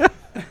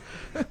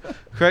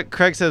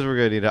Craig says we're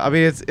gonna need it. I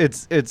mean,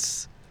 it's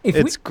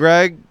If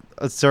Greg,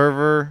 a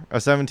server, a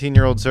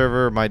 17-year-old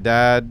server, my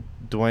dad,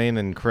 Dwayne,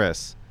 and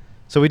Chris.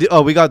 So we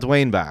got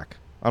Dwayne back.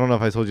 I don't know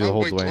if I told you the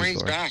whole wait, Dwayne Dwayne's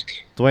story. back.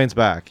 Dwayne's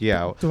back.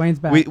 Yeah. Dwayne's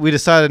back. We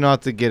decided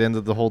not to get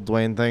into the whole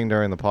Dwayne thing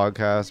during the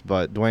podcast,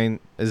 but Dwayne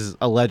is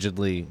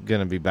allegedly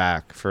gonna be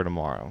back for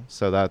tomorrow.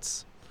 So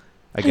that's,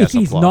 I guess, if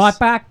he's a plus. not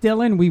back,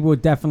 Dylan, we will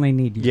definitely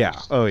need you. Yeah.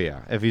 Oh yeah.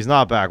 If he's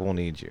not back, we'll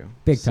need you.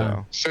 Big So-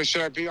 time. So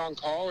should I be on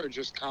call or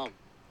just come?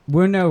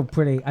 We're no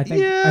pretty. I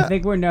think. Yeah. I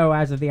think we're no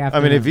as of the I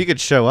afternoon. mean, if you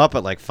could show up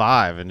at like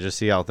 5 and just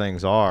see how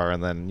things are,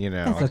 and then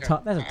that's Okay.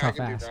 that's a I tough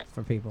can do ask that.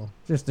 for people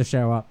just to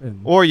show up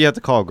and. or you have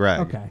to call Greg.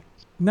 Okay.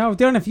 No,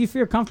 Dylan, if you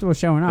feel comfortable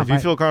showing up, If you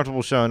feel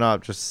comfortable showing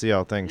up, just to see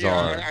how things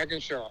Yeah, are. I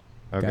can show up.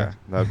 Okay, Okay.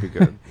 that'd be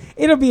good.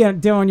 it'll be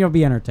Dylan. You'll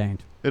be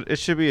entertained. It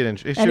should be it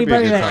should be a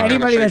Anybody good that time.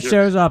 anybody that Figure.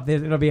 shows up,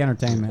 it'll be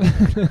entertainment.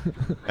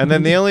 And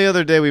then the only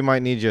other day we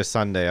might need you is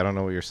Sunday. I don't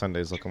know what your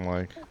Sunday's looking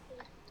like.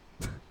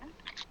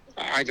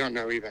 I don't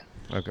know either.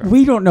 Okay.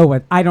 We don't know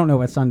what I don't know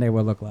what Sunday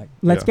will look like.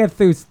 Let's Yeah. get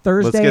through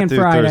Thursday Let's get and through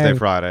Friday. Thursday,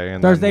 Friday,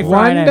 and Thursday, then we'll-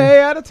 Friday. One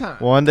day at a time.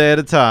 One day at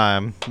a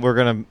time. We're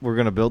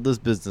gonna build this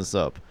business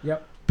up.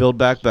 Yep. Build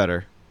back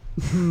better.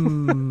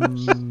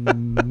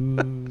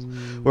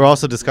 We're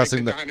also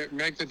discussing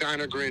Make the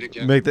diner great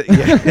again. Make the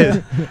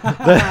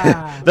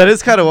that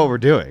is kind of what we're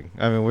doing.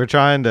 I mean, we're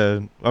trying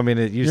to. I mean,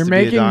 it used You're to be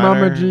a making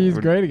diner. Mama G's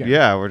We're- great again.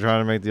 Yeah, we're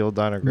trying to make the old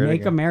diner great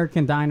Make again.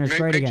 American diners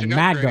great Make again.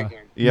 Jeanette great MAGA. again.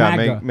 Yeah,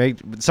 MAGA. make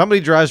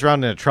somebody drives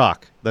around in a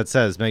truck that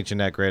says "Make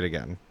Jeanette Great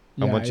Again."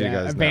 I Yeah, want you yeah,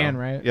 guys a know. van,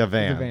 right? Yeah, It's a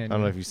van. van, I don't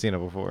know yeah. if you've seen it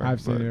before.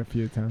 I've seen but it a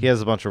few times. He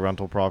has a bunch of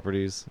rental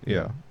properties.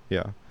 Yeah,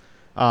 Yeah.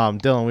 yeah.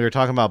 Dylan, we were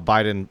talking about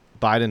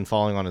Biden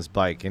falling on his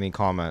bike. Any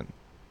comment?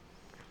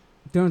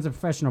 Dylan's a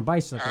professional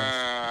bicyclist.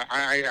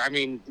 I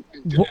mean,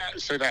 Wh-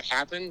 so that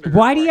happened. or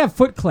Why do what? you have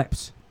foot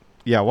clips?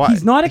 Yeah, why?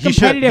 He's not a he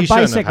competitive shouldn't have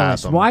had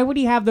bicyclist. them. Why would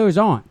he have those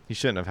on? He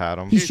shouldn't have had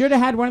them. He should have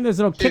had one of those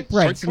little kick Foot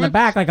brakes in the clips?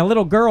 back, like a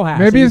little girl has.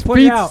 Maybe and you his put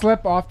it feet out.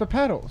 slip off the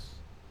pedals.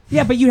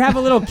 Yeah, but you'd have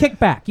a little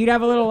kickback. You'd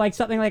have a little like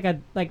something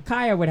like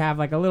Kaya would have,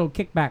 like a little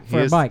kickback for He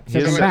a is- bike. he So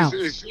it is- can So bounce.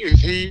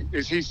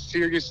 is he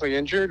seriously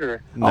injured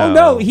or? Oh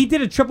no, he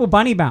did a triple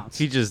bunny bounce.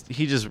 He just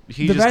The just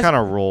rest- kind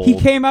of rolled. He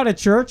came out of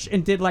church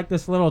and did like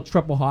this little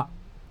triple hop.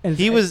 And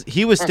He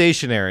was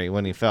stationary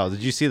when he fell.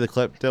 Did you see the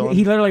clip, Dylan?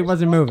 He literally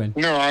wasn't moving.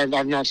 No,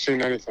 I've not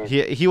seen anything.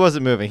 He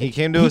wasn't moving. He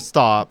came to a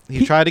stop.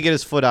 He tried to get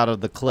his foot out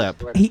of the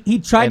clip. He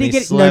tried And to he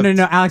get slipped.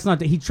 no, Alex, not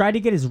that. He tried to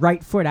get his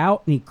right foot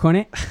out and he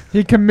couldn't.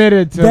 He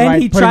committed to Then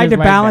like, he putting tried his to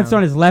leg balance down.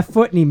 on his left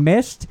foot and he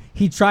missed.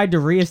 He tried to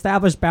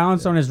reestablish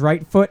balance on his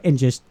right foot and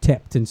just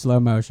tipped in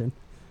slow motion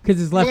because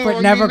his left Well, foot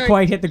I never mean,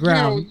 quite hit the you know,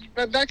 ground.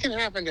 but that can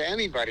happen to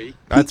anybody.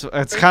 That's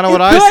kind of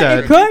what It I could, said.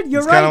 It could. You're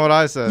It's right. kind of what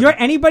I said.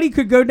 Anybody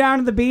could go down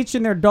to the beach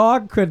and their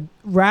dog could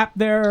wrap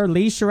their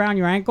leash around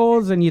your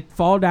ankles and you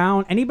fall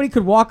down. Anybody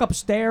could walk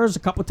upstairs a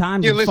couple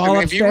times Yeah, and listen, fall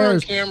if you were on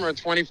upstairs. camera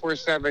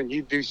 24/7,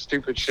 you'd do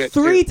stupid shit.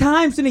 Three too.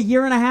 times in a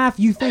year and a half,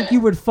 you think you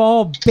would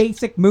fall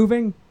basic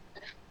moving?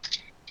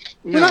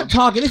 We're No. not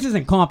talking. This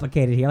isn't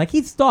complicated here. Like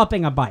he's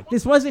stopping a bike.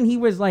 This wasn't. He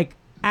was like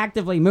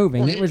actively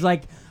moving. It was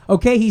like,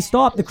 okay, he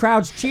stopped. The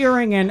crowd's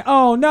cheering, and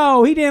oh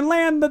no, he didn't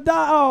land the.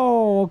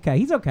 Oh, okay,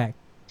 he's okay.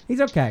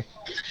 He's okay.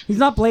 He's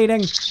not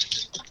bleeding.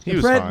 He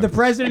was fine. The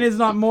president is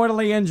not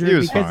mortally injured He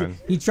was because fine.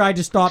 he tried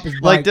to stop his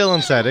Like bike.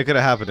 Dylan said, it could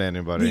have happened to The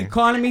anybody.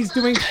 economy's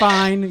doing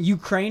fine.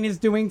 Ukraine is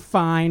doing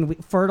fine.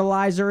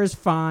 Fertilizer is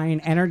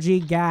fine.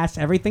 Energy, gas,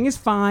 everything is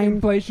fine.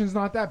 Inflation's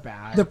not that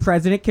bad. The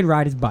president can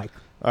ride his bike.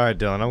 All right,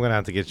 Dylan, I'm gonna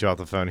have to get you off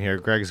the phone here.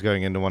 Greg's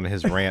going into one of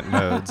his rant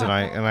modes, and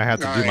I have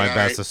to do my All best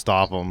right. to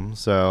stop him.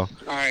 So,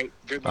 All right,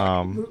 good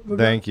luck.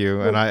 thank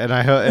you,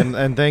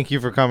 and thank you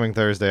for coming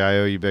Thursday. I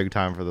owe you big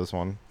time for this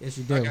one. Yes,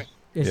 you do. Okay.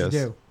 Yes, you Yes.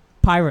 do.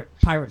 Pirate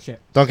ship.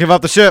 Don't give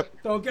up the ship.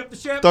 Don't get the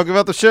ship. Don't give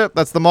up the ship.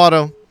 That's the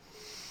motto.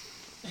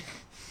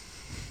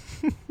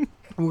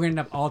 We're gonna end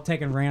up all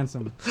taking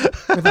ransom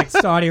with like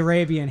Saudi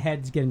Arabian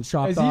heads getting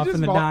chopped is he off just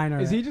in the diner.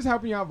 Is he just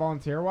helping you out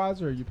volunteer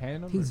wise, or are you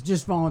paying him? He's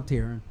just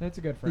volunteering. That's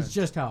a good friend. He's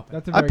just helping.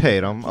 That's a I very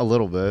paid good him a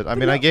little bit. I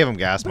mean, I gave him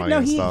gas But money no,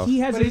 and he stuff.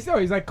 has But a,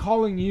 he's like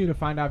calling you to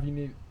find out if you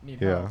need Yeah.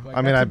 help. Like,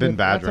 I mean, that's a I've been good-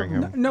 that's a badgering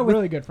him. No, with-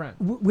 really good friend.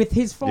 with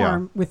his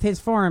farm. With his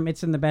farm,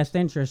 it's in the best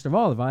interest of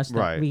all of us that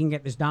Right. we can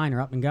get this diner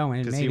up and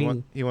going. And Because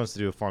maybe he wants to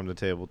do a farm to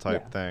table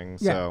type Yeah. thing.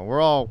 Yeah. So we're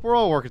all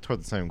working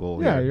toward the same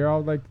goal Yeah, here. you're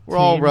all like We're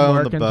all team rowing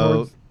the working boat.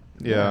 towards-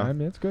 Yeah. I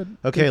mean, it's good.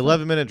 Okay, Good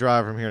 11-minute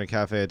drive from here to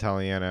Cafe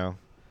Italiano.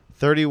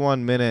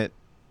 31-minute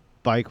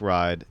bike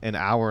ride, an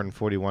hour and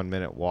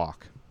 41-minute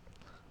walk.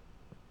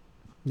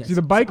 yes, See,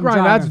 the bike I'm ride,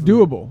 driving that's from-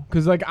 doable.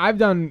 Because, like, I've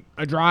done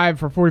a drive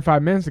for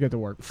 45 minutes to get to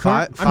work.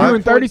 Five- I'm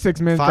doing five-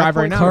 36 minutes drive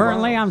right now.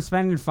 Currently, I'm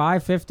spending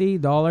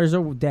 $550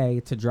 a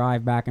day to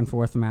drive back and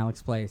forth from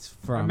Alex Place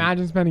from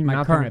Imagine spending my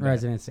nothing current a day.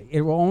 residency.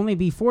 It will only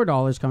be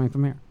 $4 coming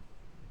from here,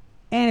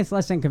 and it's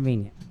less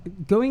inconvenient.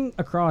 Going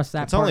across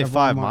that. It's part only of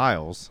 5 Walmart-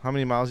 miles. How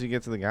many miles do you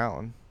get to the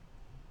gallon?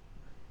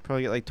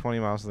 Probably get like 20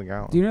 miles to the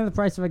gallon. Do you know the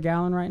price of a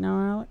gallon right now,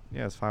 Alec?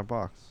 Yeah, it's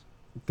 $5.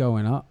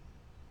 Going up.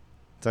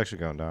 It's actually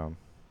going down.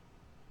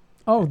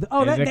 Oh, Is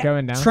it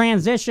going down?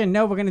 Transition.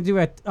 No, we're going to do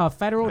a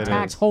federal It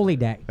tax is. holy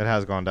day. It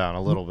has gone down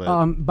a little bit.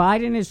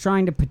 Biden is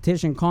trying to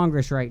petition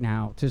Congress right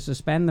now to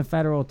suspend the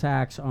federal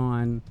tax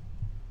on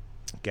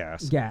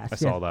gas. gas. I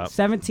saw that.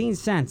 17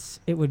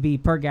 cents it would be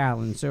per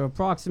gallon. So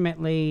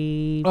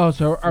approximately. Oh,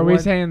 so are we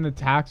four- saying the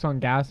tax on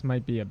gas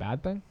might be a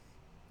bad thing?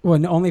 Well,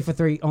 no, only for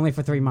 3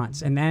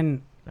 months, and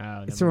then Oh,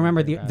 never so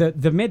remember mind, the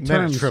Then it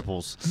midterms.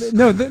 triples.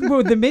 No, the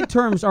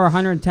midterms are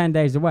 110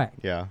 days away.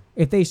 Yeah.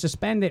 If they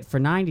suspend it for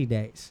 90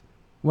 days,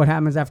 what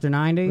happens after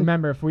 90?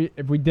 Remember, if we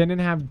didn't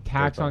have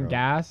tax back on up.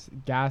 gas,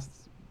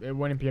 it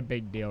wouldn't be a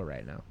big deal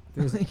right now.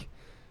 There's-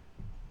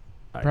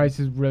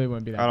 Prices really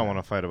wouldn't be that. I don't bad.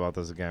 want to fight about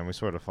this again. We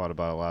sort of fought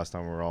about it last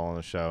time we were all on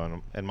the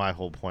show, and my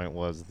whole point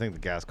was I think the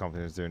gas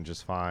company is doing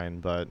just fine,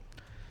 but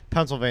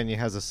Pennsylvania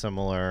has a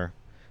similar,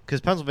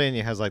 because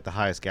Pennsylvania has like the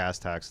highest gas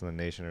tax in the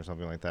nation or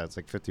something like that. It's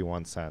like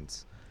 51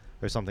 cents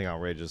or something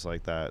outrageous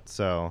like that.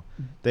 So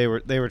they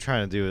were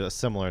trying to do a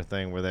similar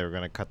thing where they were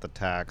going to cut the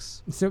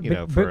tax, So,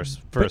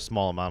 for a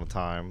small amount of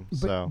time. But,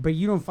 So but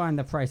you don't find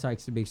the price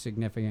hikes to be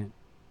significant.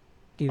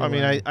 Either I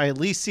mean, way. I at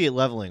least see it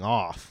leveling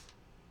off.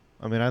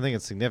 I mean, I think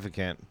it's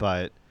significant,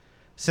 but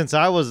since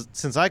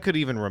I could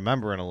even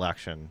remember an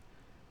election,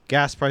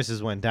 gas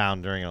prices went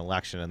down during an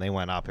election and they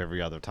went up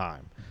every other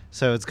time.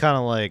 So it's kind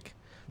of like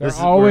They're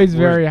always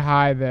very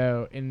high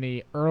though in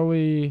the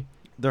early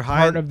they're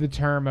high part of the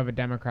term of a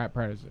Democrat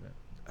president.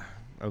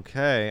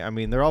 Okay, I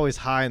mean they're always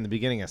high in the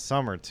beginning of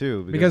summer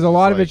too, Because a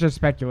lot of it's just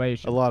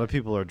speculation. a lot of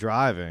people are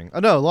driving. Oh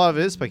no, a lot of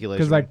it is speculation.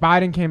 Because like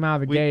Biden came out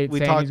of the We- gate we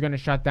saying talked- he's going to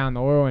shut down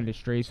the oil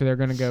industry, so they're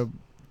going to go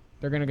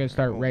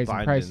start raising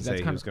Biden prices. didn't say That's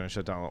he kind was going to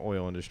shut down the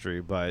oil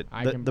industry, but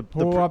I the, can the,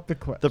 pull the, up the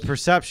clips. the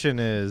perception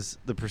is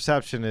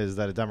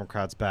that a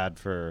Democrat's bad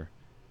for,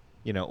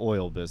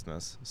 oil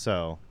business.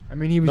 So I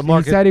mean, he the was.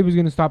 market- He said he was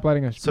going to stop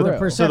letting us so drill. the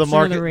perception so the of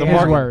market the the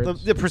reality. market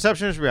Words. the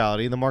perception is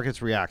reality. The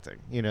market's reacting.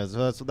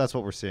 So that's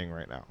what we're seeing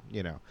right now.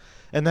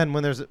 And then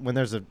when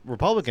there's a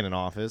Republican in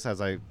office, as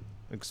I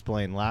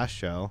explained last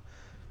show,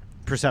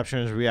 perception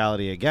is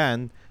reality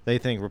again. They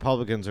think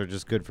Republicans are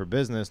just good for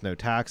business, no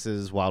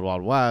taxes, wild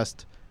wild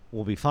west,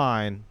 we'll be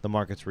fine. The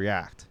markets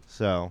react.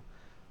 So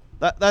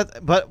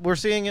but we're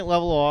seeing it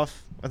level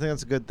off. I think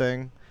that's a good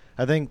thing.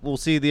 I think we'll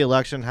see the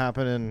election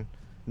happen in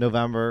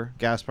November.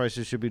 Gas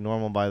prices should be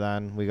normal by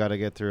then. We got to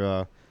get through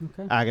a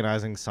Okay.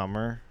 agonizing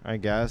summer, I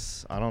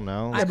guess. I don't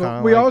know. Yeah, It's but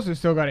kinda we like- also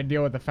still got to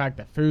deal with the fact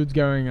that food's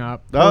going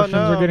up. Oh, Portions no,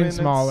 are I getting mean,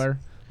 smaller.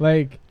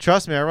 Like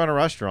Trust me, I run a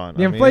restaurant.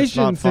 the I mean, it's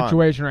inflation not fun.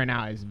 situation right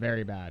now is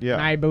very bad. Yeah.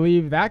 And I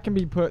believe that can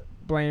be put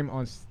blame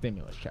on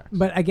stimulus checks.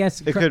 But I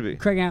guess It could be.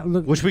 Craig,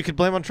 look, Which we could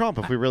blame on Trump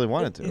if we really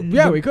wanted to.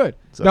 yeah, we could.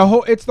 So- The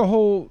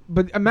whole.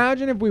 But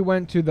imagine if we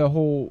went to the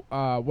whole.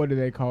 What do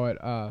they call it?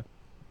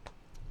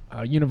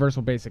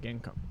 Universal basic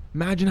income.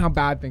 Imagine how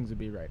bad things would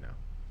be right now.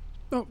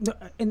 no,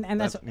 and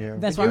that's yeah.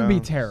 that's It would why be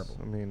terrible.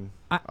 I mean,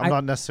 I- I'm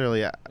not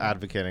necessarily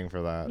advocating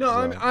for that. No,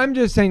 so. I'm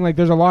just saying like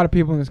there's a lot of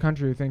people in this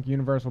country who think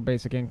universal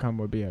basic income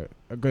would be a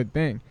good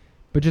thing.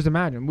 But just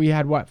imagine we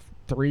had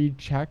 3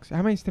 checks.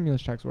 How many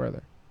stimulus checks were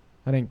there?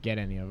 I didn't get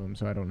any of them,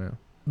 so I don't know.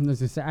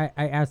 I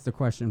asked the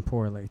question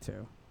poorly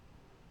too.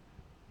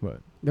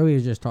 What? No, he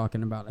was just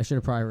talking about. I should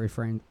have probably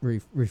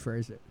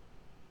rephrased it.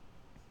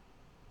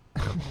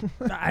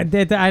 I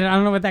did. I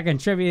don't know what that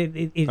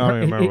contributed. I don't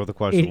even remember what the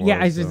question was. Yeah,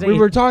 I was just so. We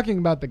were talking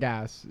about the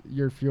gas,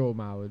 your fuel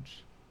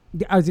mileage.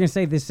 I was gonna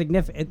say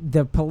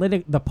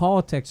the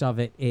politics of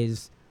it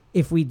is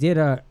if we did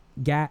a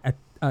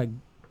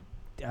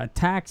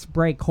tax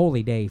break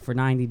holy day for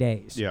 90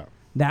 days. Yeah.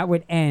 That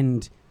would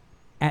end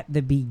at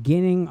the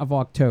beginning of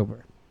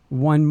October,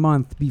 1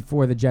 month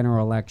before the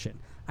general election.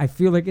 I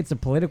feel like it's a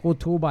political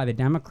tool by the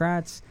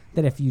Democrats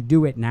that if you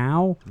do it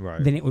now,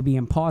 Right. then it would be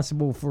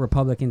impossible for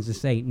Republicans to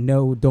say,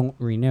 no, don't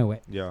renew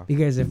it. Yeah.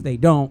 Because if they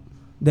don't,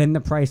 then the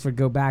price would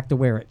go back to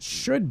where it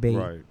should be.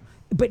 Right.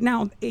 But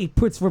now it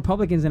puts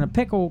Republicans in a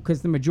pickle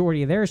because the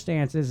majority of their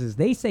stances is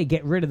they say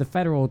get rid of the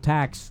federal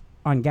tax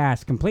on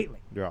gas completely.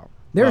 Yeah.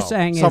 They're Well,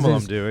 saying some of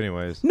is- them do,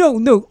 anyways.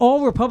 No,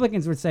 all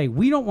Republicans would say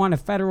we don't want a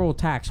federal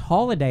tax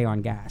holiday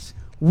on gas.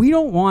 We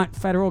don't want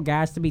federal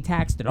gas to be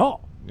taxed at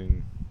all.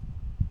 Mm.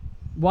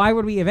 Why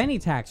would we have any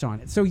tax on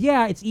it? So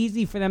yeah, it's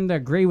easy for them to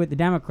agree with the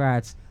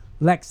Democrats.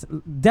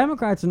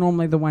 Democrats are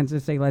normally the ones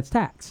that say let's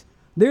tax.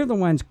 They're the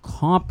ones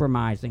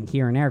compromising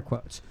here in air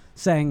quotes,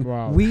 saying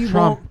Well, we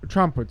won't.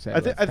 Trump would say.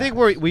 I think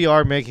we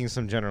are making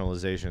some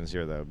generalizations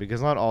here, though,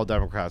 because not all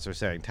Democrats are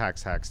saying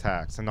tax, tax,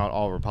 tax, and not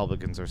all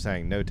Republicans are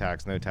saying no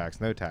tax, no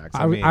tax, no tax.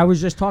 I was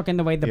just talking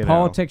the way the you know.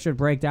 politics would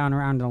break down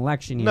around an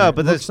election year. No, It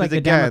but looks that's- like the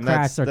again,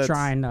 Democrats that's- are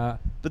trying to.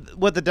 But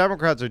what the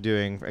Democrats are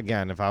doing,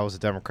 again, if I was a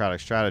Democratic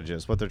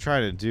strategist, what they're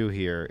trying to do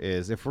here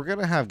is if we're going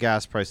to have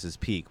gas prices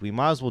peak, we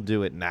might as well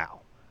do it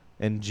now,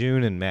 in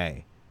June and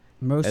May.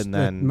 And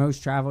then-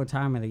 most travel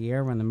time of the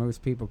year when the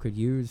most people could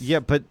use. Yeah,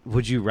 but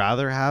would you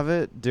rather have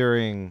it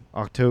during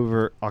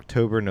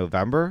October,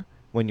 November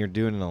when you're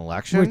doing an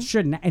election? Which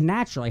should it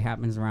naturally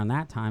happens around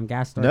that time.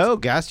 Gas starts. No,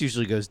 gas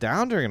usually goes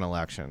down during an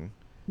election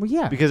Well,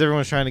 yeah. because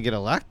everyone's trying to get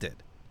elected.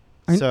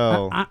 And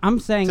So I'm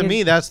saying to it's-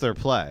 me, that's their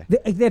play.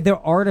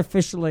 they're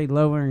artificially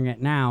lowering it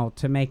now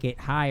to make it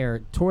higher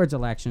towards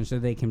elections, so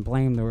they can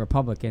blame the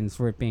Republicans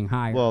for it being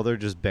higher. Well, they're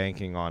just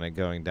banking on it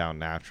going down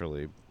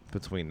naturally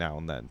between now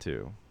and then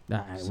too.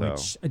 so-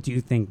 Which do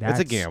you think that's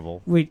It's a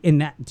gamble.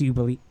 Do you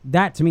believe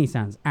that? To me,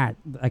 sounds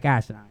like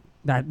asinine.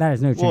 That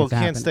has no chance. Well, it to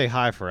can't happen. stay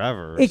high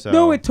forever.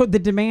 The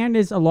demand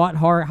is a lot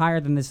higher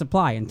than the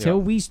supply. Until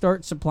Yeah. we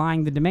start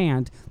supplying the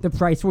demand, the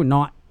price will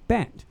not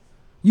bend.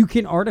 You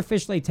can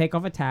artificially take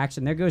off a tax,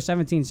 and there goes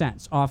 17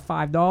 cents off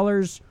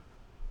 $5.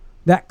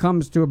 That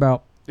comes to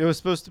about It was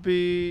supposed to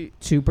be.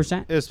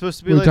 2%. It was supposed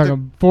to be We're like the,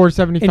 talking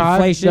 475.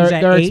 Inflation's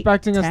at They're 8,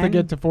 expecting us to 10.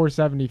 get to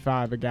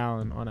 475 a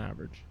gallon on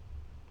average.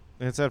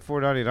 it's at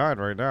 $4.99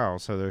 right now,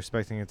 so they're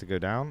expecting it to go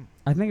down.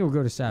 I think it will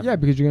go to 7. Yeah,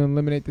 because you're going to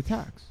eliminate the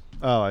tax.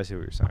 Oh, I see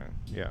what you're saying.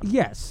 Yeah.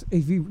 Yes,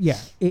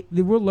 it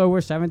will lower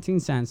 17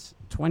 cents,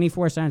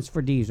 24 cents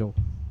for diesel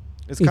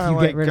It's if kind you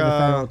of get like rid of the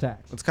federal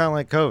tax. it's kind of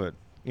like COVID.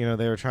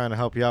 they were trying to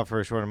help you out for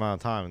a short amount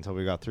of time until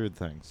we got through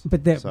things.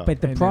 But the So-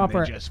 And proper.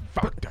 then they just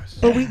fucked us.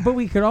 But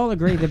we could all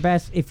agree the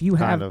best if you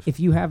Kind have of. if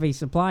you have a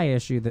supply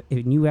issue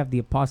and you have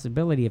the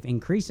possibility of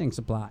increasing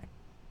supply,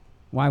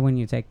 why wouldn't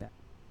you take that?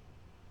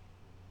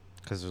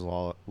 Because there's a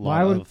lot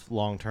Why would- of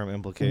long-term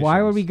implications.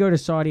 Why would we go to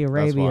Saudi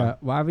Arabia? why.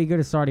 Why would we go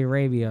to Saudi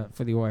Arabia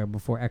for the oil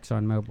before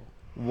ExxonMobil?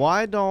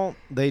 Why don't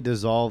they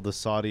dissolve the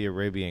Saudi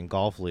Arabian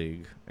Golf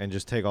League and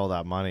just take all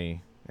that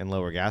money and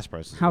lower gas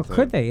prices? How with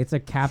could it? they? It's a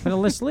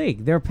capitalist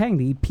league. They're paying.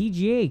 The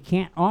PGA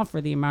can't offer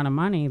the amount of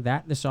money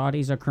that the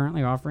Saudis are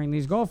currently offering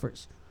these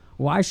golfers.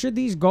 Why should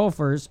these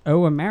golfers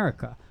owe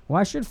America?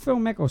 Why should Phil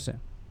Mickelson?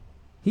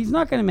 He's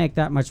not going to make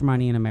that much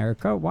money in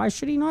America. Why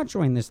should he not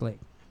join this league?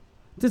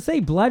 To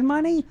say blood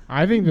money?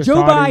 I think the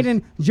Joe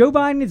Saudis-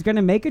 Biden is going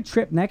to make a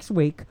trip next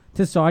week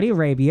to Saudi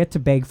Arabia to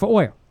beg for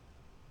oil.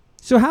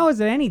 So how is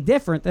it any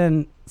different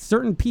than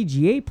certain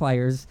PGA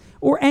players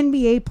or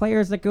NBA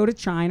players that go to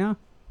China?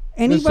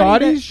 The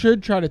Anybody Saudis that-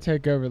 should try to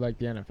take over like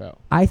the NFL.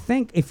 I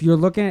think if you're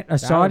looking at a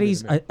That would be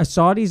Saudis the a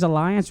Saudis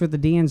alliance with the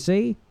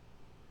DNC,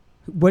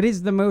 what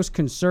is the most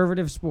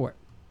conservative sport?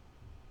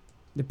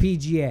 The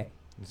PGA. I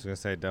was gonna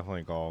say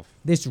definitely golf.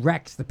 This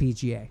wrecks the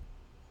PGA.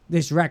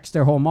 This wrecks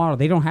their whole model.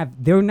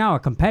 They're now a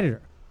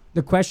competitor.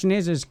 The question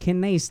is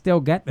can they still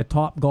get the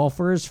top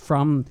golfers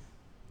from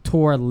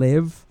Tour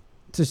Live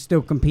to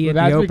still compete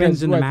Well, at the that's Opens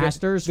because and the what,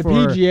 Masters the for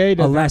PGA a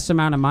doesn't- less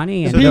amount of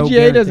money? The And no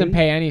PGA doesn't guarantee?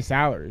 pay any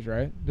salaries,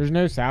 right? There's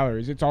no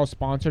salaries. It's all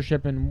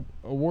sponsorship and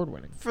award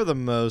winning. For the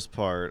most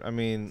part, I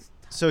mean,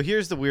 so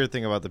here's the weird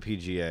thing about the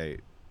PGA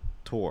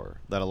Tour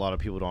that a lot of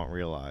people don't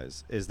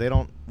realize is they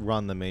don't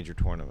run the major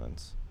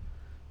tournaments.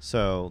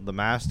 So the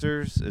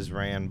Masters is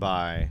ran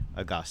by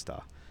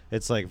Augusta.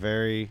 It's like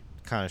very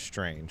kind of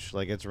strange.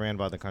 Like it's ran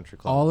by the country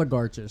club.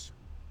 Oligarchs.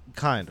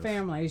 kind of.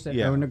 Families that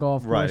Yeah, own the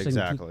golf course right, and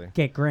exactly.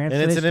 get grants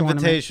And for it's this an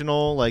tournament.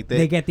 invitational. Like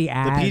They get the the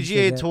ads.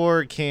 PGA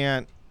Tour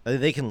can't.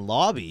 They can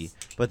lobby,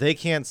 but they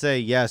can't say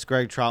yes.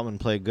 Greg Troutman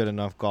played good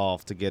enough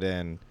golf to get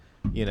in.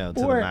 To the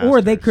Masters.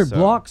 Or they could So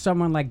block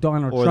someone like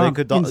Donald Or they Trump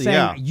could and say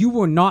yeah. you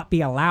will not be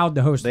allowed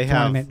to host They the have-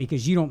 tournament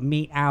because you don't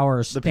meet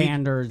our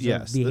standards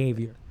yes, of the-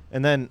 behavior.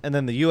 And then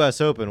the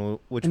U.S. Open,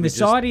 which And we the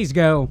just Saudis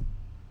go,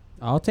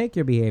 I'll take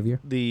your behavior.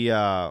 the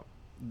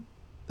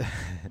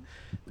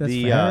That's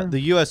fair. the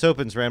U.S.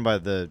 Open's ran by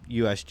the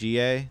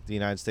USGA, the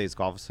United States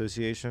Golf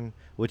Association,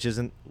 which is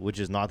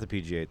not the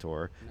PGA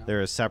Tour. No.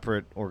 They're a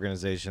separate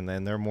organization,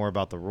 and they're more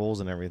about the rules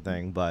and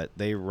everything. But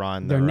they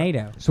run. They're their-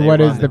 NATO. So They what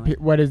is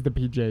run. the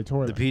PGA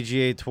Tour? The then?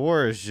 PGA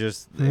Tour is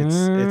just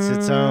it's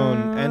its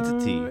own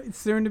entity. It's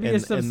soon to be And- a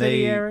and they-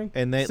 subsidiary.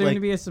 and they, soon like-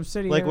 to be a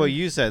subsidiary. Like what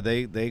you said,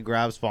 they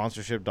grab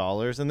sponsorship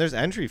dollars, and there's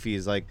entry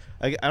fees. Like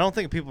I don't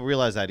think people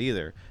realize that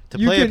either. To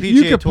You play could, a PGA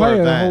you could Tour play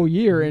the event, whole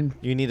year and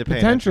you need to pay an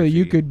potentially entry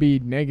you fee. could be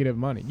negative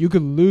money. You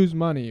could lose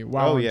money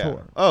while Oh on yeah.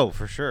 tour. Oh,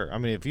 for sure. I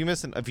mean, if you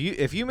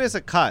miss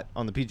a cut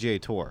on the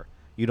PGA Tour,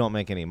 you don't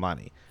make any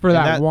money For And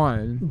that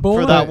one.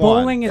 bowling, that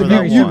one, bowling is for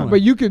very that similar. one.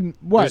 But you could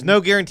what? There's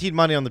no guaranteed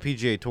money on the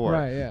PGA Tour,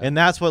 Right, yeah. and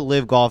that's what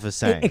Live Golf is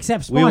saying.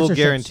 Except we will sponsorships.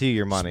 guarantee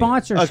your money,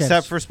 Sponsorships.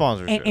 except for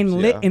sponsorships.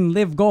 and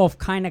Live Golf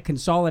kind of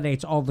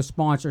consolidates all the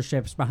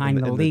sponsorships behind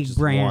And- the and league just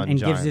brand one and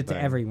gives giant it to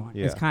thing. everyone.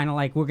 It's Yeah. kind of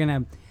like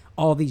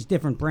all these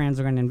different brands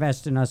are going to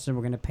invest in us and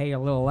we're going to pay a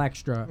little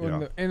extra.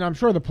 Yeah. And I'm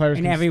sure the players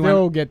And can everyone-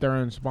 still get their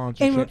own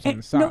sponsorships on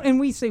the side. and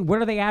we say,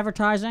 what are they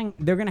advertising?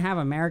 They're going to have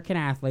American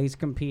athletes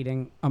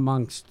competing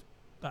amongst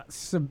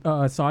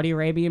Saudi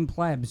Arabian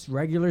plebs,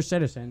 regular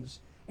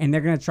citizens, and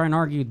they're going to try and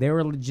argue they're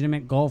a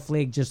legitimate golf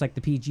league just like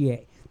the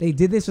PGA. They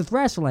did this with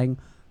wrestling.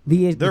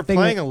 They're the thing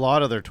playing that- a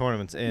lot of their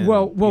tournaments in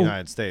Well, the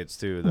United States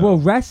too. Though. well,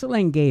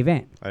 wrestling gave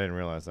in. I didn't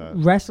realize that.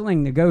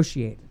 Wrestling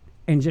negotiated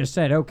and just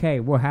said, okay,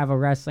 we'll have a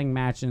wrestling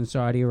match in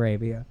Saudi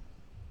Arabia.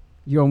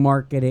 You'll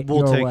market it.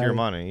 We'll your take way. your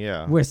money.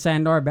 Yeah. We'll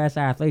send our best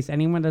athletes.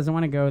 Anyone doesn't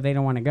want to go, they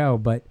don't want to go.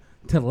 But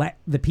to let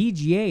the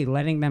PGA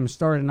letting them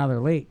start another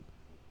league.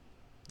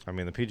 I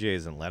mean, the PGA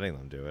isn't letting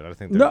them do it. I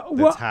think No, that's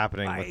well,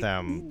 happening with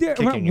them They're-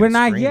 kicking we're and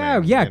not, screaming,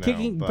 yeah, you know,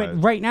 kicking.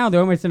 But right now,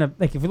 they're almost in a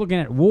if you're looking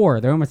at war,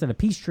 they're almost at a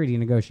peace treaty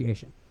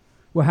negotiation.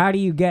 Well, how do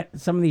you get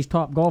some of these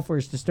top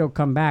golfers to still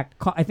come back?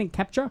 I think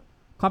Koepka,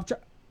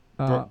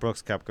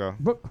 Brooks Koepka.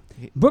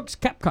 Brooks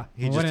Koepka.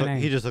 He What just a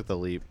name. took the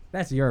leap.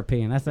 That's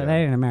European. That Yeah.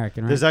 ain't an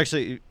American, right? There's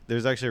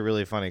actually a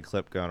really funny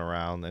clip going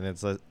around, and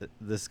it's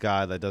this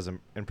guy that does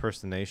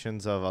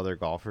impersonations of other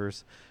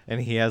golfers,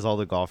 and he has all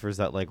the golfers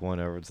that like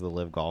went over to the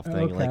Live Golf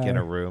thing, like in Okay.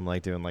 a room,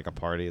 like doing like a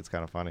party. It's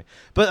kind of funny,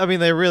 but I mean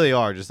they really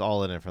are just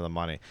all in it for the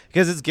money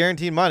because it's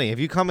guaranteed money. If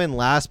you come in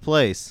last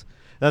place.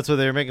 That's what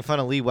they were making fun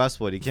of Lee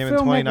Westwood. He came in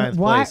Phil 29th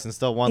Why- place and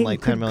still won like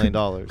 $10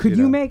 million. Could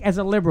you know? make, as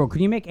a liberal, could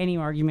you make any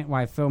argument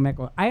why Phil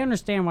Mickelson? I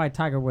understand why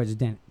Tiger Woods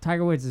didn't.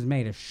 Tiger Woods has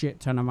made a shit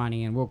ton of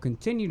money and will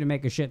continue to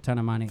make a shit ton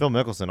of money. Phil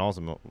Mickelson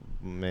also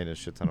made a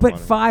shit ton of But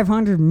money.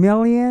 500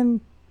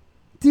 million?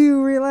 Do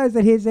you realize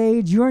at his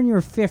age, you're in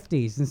your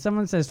 50s, and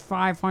someone says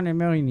 500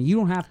 million, you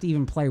don't have to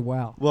even play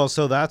well. Well,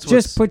 so that's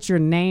Just put your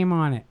name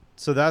on it.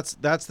 So that's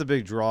the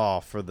big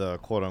draw for the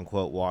quote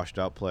unquote washed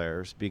up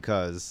players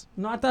because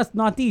Not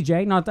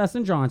DJ, not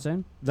Dustin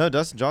Johnson. no,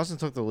 Dustin Johnson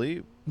took the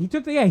lead. He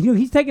took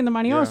he's taking the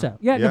money Yeah. also.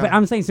 Yeah, no, Yeah. but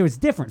I'm saying so it's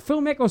different.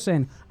 Phil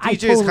Mickelson, I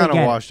DJ's totally kind of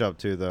get it. washed up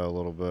too, though, a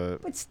little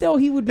bit. But still,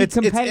 he would be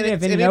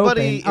competitive in an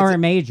open or a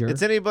major.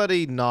 It's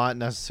anybody not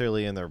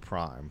necessarily in their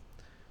prime.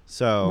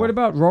 So What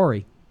about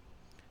Rory?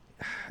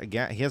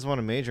 again, he hasn't won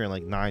a major in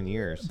like 9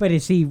 years. But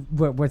is he?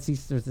 What's the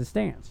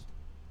stance?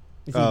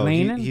 Is he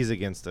leaning? He's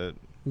against it.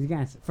 He's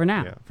against it for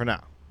now. Yeah, for now.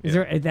 Is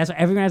Yeah. there? That's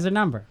everyone has a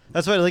number.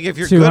 That's why, like, if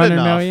you're 200 good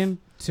enough, million,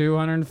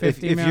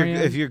 250 if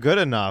million. you're good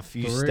enough,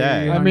 you Three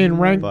stay. I mean,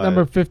 ranked But-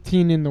 number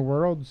 15 in the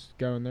world's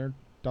going there.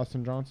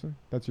 Dustin Johnson.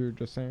 That's what you were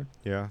just saying.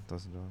 Yeah,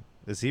 doesn't do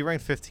it. Is he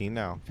ranked 15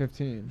 now?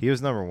 15. He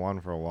was number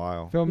 1 for a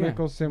while. Phil Yeah.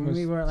 Mickelson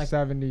We was were like-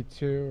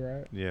 72,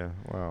 right? Yeah,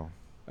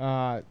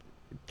 wow.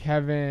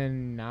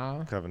 Kevin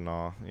Na, Kevin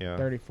Na, yeah.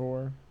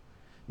 34.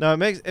 No,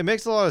 it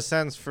makes a lot of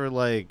sense for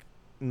like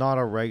not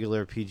a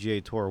regular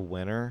PGA Tour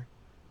winner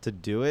to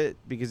do it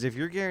because if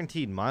you're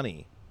guaranteed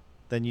money,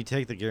 then you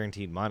take the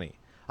guaranteed money.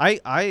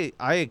 I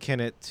akin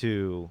it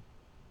to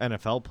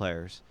NFL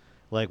players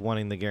like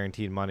wanting the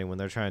guaranteed money when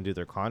they're trying to do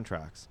their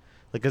contracts.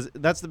 Like, 'cause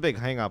that's the big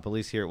hang up, at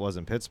least here it was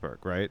in Pittsburgh,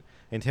 right?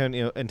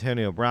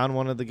 Antonio Brown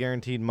wanted the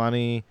guaranteed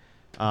money.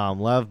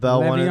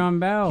 Le'Veon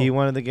Bell he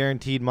wanted the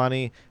guaranteed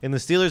money, and the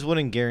Steelers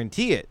wouldn't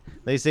guarantee it.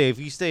 They say if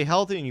you stay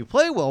healthy and you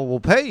play well, we'll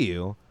pay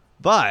you.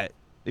 But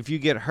if you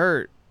get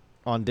hurt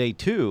on day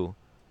 2,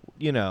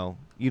 you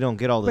don't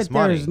get all this but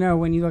money. there's no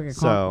when you look at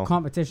So-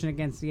 competition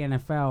against the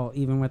NFL,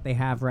 even what they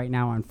have right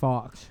now on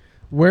Fox.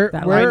 Where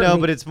That I Where- know,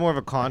 but it's more of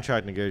a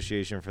contract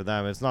negotiation for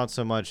them. It's not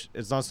so much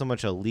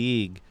a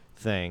league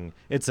thing.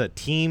 It's a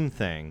team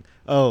thing.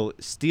 Oh,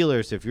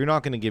 Steelers, if you're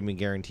not going to give me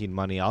guaranteed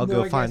money, I'll No,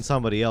 go I find guess-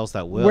 somebody else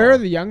that will. Where are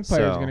the young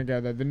players So- going to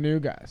go? The new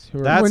guys who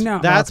are That's Well, no.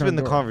 that's knocking been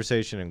the on doors.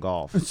 conversation in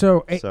golf.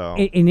 So, So-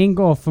 in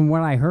golf, from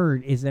what I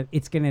heard, is that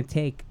it's going to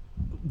take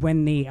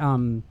when the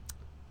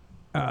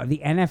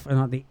NFL,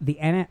 not the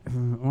I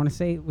want to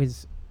say it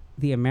was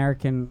the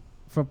American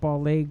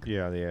Football League.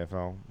 Yeah, the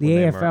AFL. The When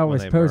they AFL when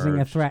was they posing a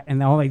merged. threat,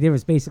 and all they did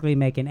was basically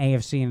make an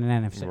AFC and an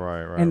NFC.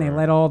 Right, right. And they right.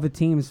 let all the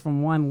teams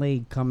from one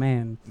league come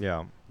in.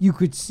 Yeah, You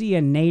could see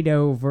a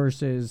NATO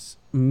versus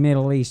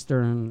Middle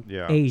Eastern,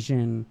 Yeah.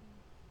 Asian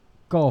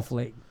golf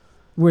league,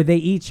 where they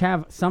each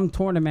have some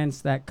tournaments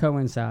that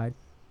coincide,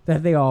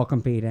 that they all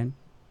compete in.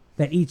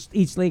 That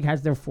each league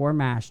has their 4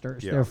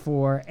 masters. Yeah.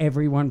 Therefore,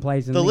 everyone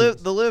plays in the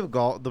leagues. live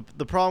golf.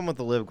 The problem with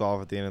the live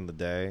golf at the end of the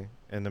day,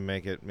 and to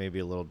make it maybe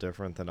a little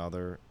different than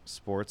other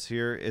sports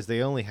here, is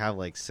they only have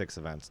like 6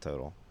 events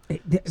total.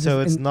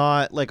 So it's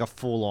not like a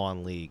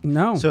full-on league.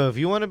 no. So if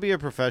you want to be a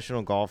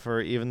professional golfer,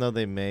 even though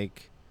they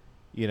make,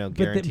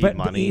 guaranteed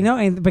money,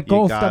 but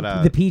golf,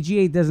 gotta- the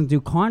PGA doesn't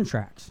do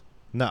contracts.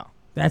 no.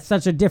 That's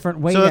such a different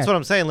way. So that's what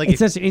I'm saying. Like,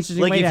 it's if, such an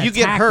interesting like way if to you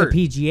get attack hurt,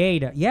 the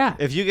PGA.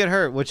 if you get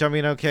hurt, which I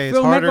mean, okay, it's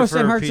Phil harder for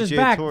Mickelson a hurts his PGA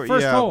back. Tour.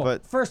 First Yeah, hole.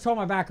 but First hole,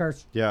 my back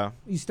hurts. yeah,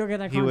 You still get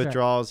that he contract.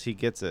 withdraws, he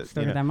gets it.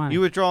 Still get that money.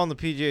 You withdraw on the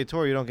PGA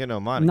Tour, you don't get no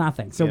money.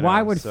 Nothing. So you why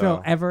know, would so-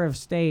 Phil ever have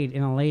stayed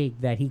in a league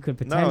that he could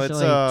No,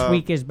 potentially it's,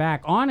 tweak his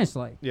back?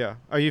 Honestly, Yeah.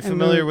 Are you And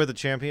familiar really- with the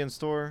Champions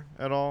Tour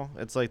at all?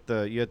 It's like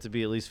you have to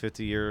be at least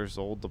 50 years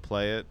old to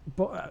play it.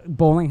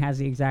 bowling has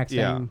the exact same.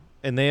 Yeah.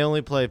 And they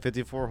only play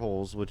 54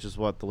 holes, which is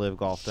what the live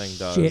golf thing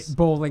does. Shit,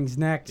 bowling's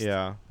next.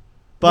 Yeah. They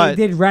But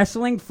did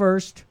wrestling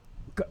first,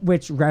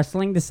 which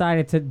wrestling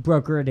decided to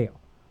broker a deal.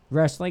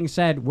 Wrestling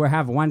said, we'll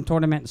have one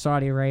tournament in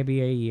Saudi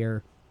Arabia a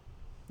year.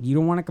 You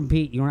don't want to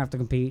compete. You don't have to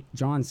compete.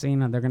 John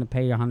Cena, they're going to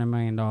pay you $100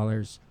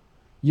 million.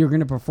 You're going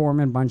to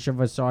perform in a bunch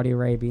of us Saudi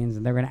Arabians,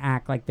 and they're going to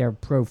act like they're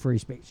pro free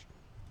speech.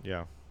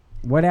 yeah.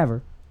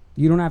 Whatever.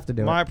 You don't have to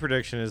do My it.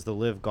 prediction is the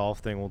live golf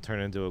thing will turn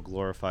into a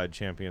glorified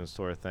Champions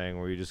Tour thing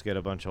where you just get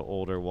a bunch of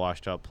older,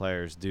 washed up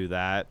players do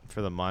that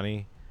for the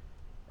money.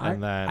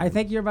 And then I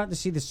think you're about to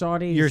see the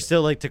Saudis. you're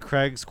still, like to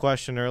Craig's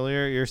question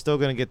earlier, you're still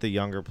going to get the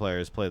younger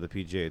players play the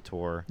PGA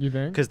Tour. You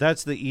think? Because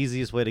that's the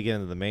easiest way to get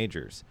into the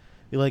majors.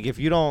 Like, if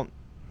you don't,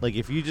 like,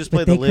 if you just play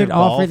but the they live could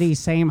golf. offer these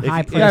same if- high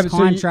yeah, price but so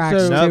you-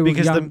 contracts so- No, to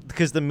because young,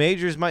 the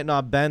majors might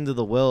not bend to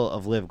the will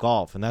of live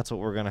golf, and that's what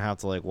we're gonna have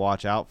to like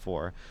watch out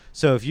for.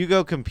 So if you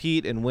go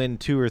compete and win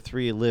 2 or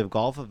 3 live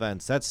golf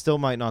events, that still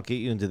might not get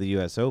you into the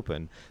U.S.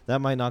 Open.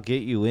 That might not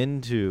get you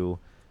into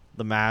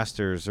the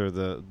Masters or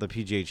the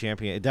PGA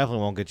Champion. It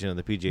definitely won't get you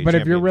into the PGA. But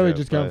if you're really Championship,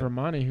 just going but- for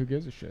money, who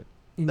gives a shit?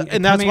 and that's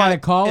coming out why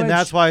of college, and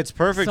that's why it's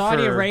perfect.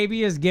 Saudi for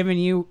Arabia is giving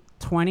you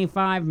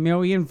 $25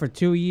 million for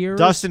 2 years.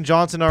 Dustin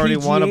Johnson already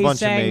won a PGA bunch of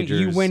saying majors.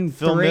 you win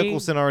Phil 3.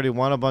 Mickelson already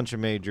won a bunch of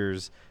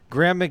majors.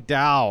 Graham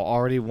McDowell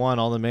already won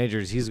all the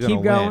majors. He's gonna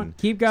Keep going. win.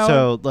 Keep going.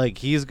 So like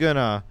he's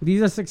gonna.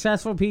 These are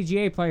successful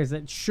PGA players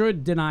that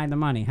should deny the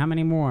money. How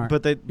many more?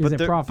 But is it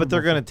they're profitable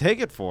going to take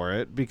it for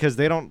it because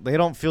they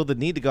don't feel the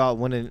need to go out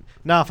and win it.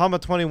 Now, if I'm a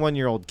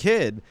 21-year-old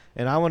kid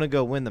and I want to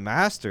go win the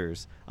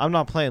Masters, I'm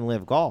not playing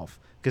live golf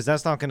because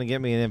that's not going to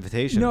get me an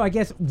invitation. No, I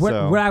guess what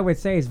So- what I would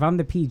say is if I'm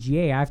the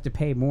PGA, I have to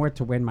pay more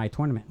to win my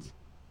tournaments.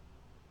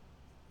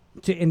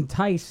 to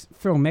entice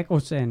Phil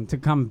Mickelson to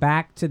come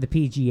back to the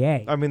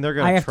PGA. I mean, they're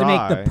gonna. I have to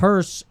make the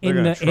purse They're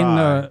in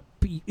gonna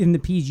the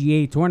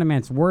PGA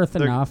tournaments worth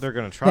enough. They're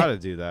going to try to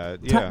do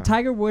that. Yeah.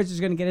 Tiger Woods is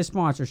going to get his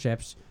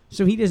sponsorships,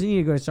 so he doesn't need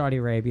to go to Saudi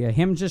Arabia.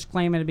 Him just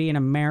claiming to be an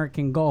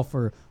American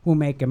golfer will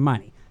make him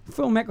money.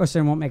 Phil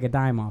Mickelson won't make a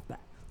dime off that.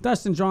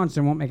 Dustin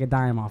Johnson won't make a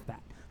dime off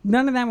that.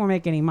 None of them will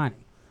make any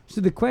money. So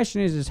the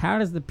question is how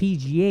does the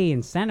PGA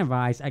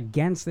incentivize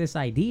against this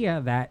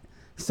idea that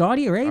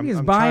Saudi Arabia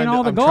is buying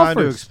all the golfers? I'm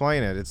trying to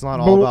explain it. It's not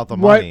all about the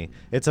money.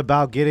 It's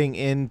about getting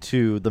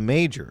into the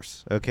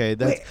majors. Okay,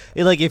 that's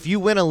like if you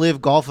win a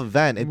live golf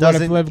event, it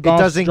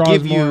doesn't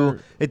give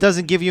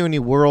you any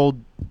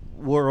world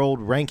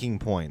ranking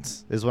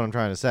points. Is what I'm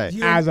trying to say.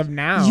 As of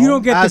now, you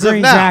don't get the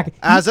green jacket.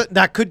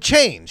 That could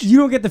change. You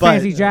don't get the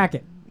fancy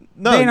jacket.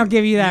 No, they don't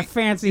give you that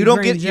fancy. You don't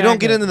green get. jacket. You don't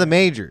get into the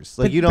majors.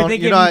 Like But they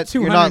You're not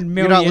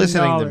 $200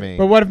 listening to me.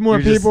 But what if more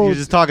people? You're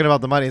just talking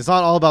about the money. It's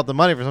not all about the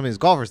money for some of these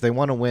golfers. They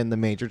want to win the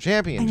major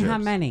championships. And how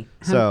many?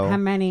 So how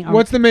many?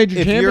 What's the major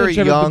if you're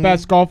championship if the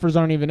best golfers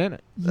aren't even in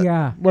it?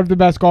 Yeah. What if the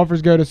best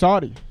golfers go to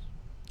Saudi?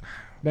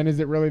 Then is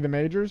it really the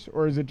majors,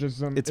 or is it just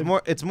some?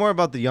 It's more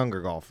about the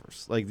younger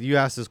golfers. Like you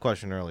asked this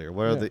question earlier.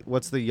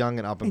 What's the young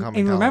and up and coming?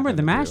 And remember, talent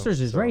the gonna Masters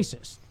do? is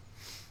racist.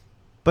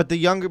 But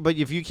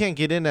if you can't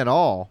get in at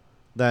all,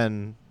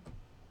 then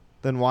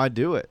why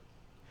do it?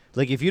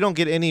 Like if you don't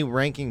get any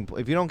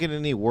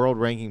world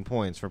ranking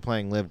points for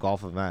playing live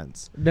golf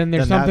events, then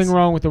there's something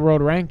wrong with the world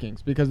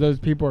rankings because those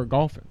people are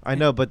golfing. I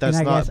know, but that's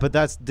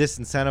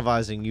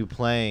disincentivizing you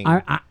playing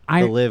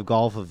the live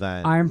golf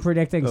event. I'm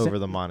predicting over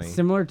the money,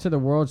 similar to the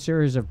World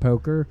Series of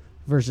Poker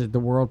versus the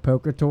World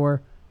Poker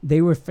Tour. They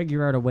would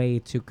figure out a way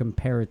to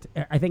compare it.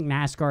 I think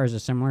NASCAR is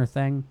a similar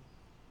thing.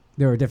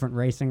 There are different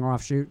racing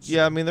offshoots.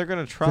 Yeah, I mean they're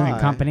gonna try. Different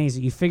companies.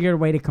 You figure a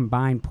way to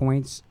combine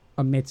points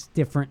amidst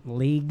different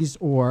leagues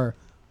or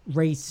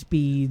race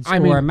speeds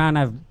or amount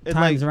of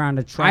times around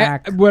the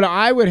track. What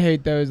I would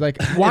hate though is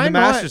like why the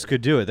not? Masters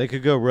could do it. They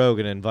could go rogue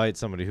and invite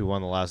somebody who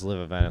won the last live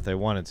event if they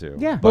wanted to.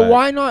 Yeah, but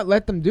why not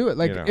let them do it?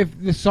 Like if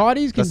the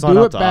Saudis can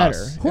do it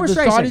better, horse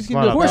racing.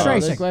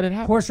 Let it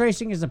happen. Horse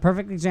racing is the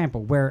perfect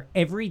example where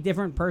every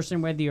different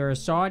person, whether you're a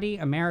Saudi,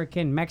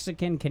 American,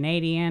 Mexican,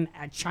 Canadian,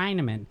 a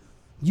Chinaman,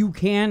 you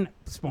can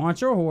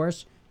sponsor a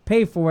horse,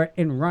 pay for it,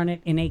 and run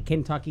it in a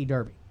Kentucky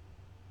Derby.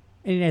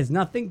 And it has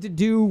nothing to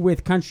do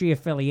with country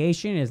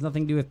affiliation. It has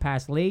nothing to do with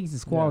past leagues.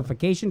 It's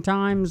qualification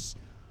times.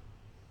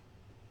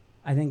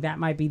 I think that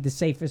might be the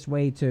safest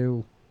way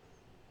to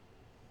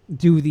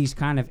do these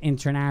kind of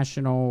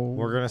international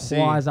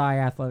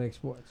quasi-athletic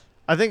sports.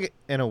 I think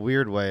in a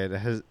weird way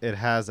it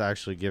has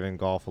actually given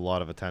golf a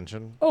lot of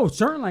attention. Oh,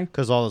 certainly.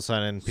 Because all of a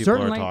sudden people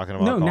are talking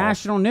about golf.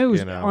 National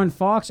news on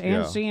Fox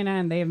and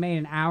CNN, they have made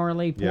an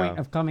hourly point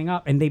of coming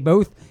up, and they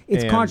both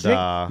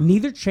contradictory.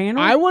 Neither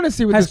channel. I want to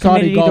see what the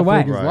Saudi golf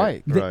league is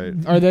like.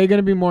 Are they going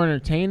to be more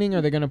entertaining?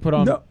 Are they going to put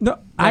on? No.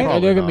 Are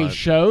there going to be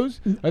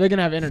shows? Are they going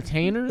to have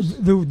entertainers?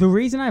 The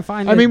reason I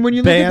find when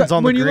you look at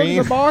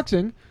the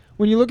boxing.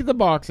 When you look at the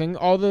boxing,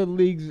 all the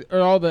leagues or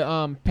all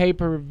the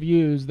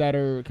pay-per-views that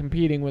are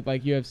competing with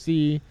like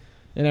UFC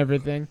and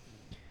everything,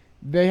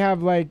 they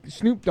have like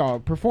Snoop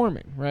Dogg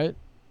performing, right?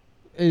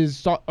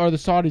 Are the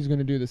Saudis going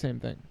to do the same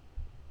thing?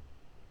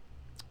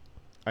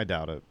 I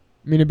doubt it.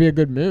 I mean, it'd be a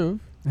good move.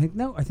 I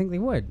think they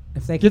would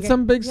if they get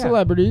some big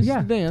celebrities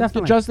to dance.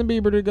 Definitely. Get Justin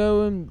Bieber to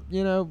go and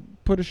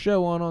put a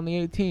show on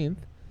the 18th.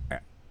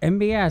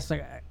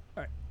 MBS,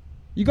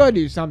 you gotta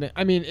do something.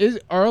 I mean,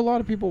 are a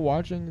lot of people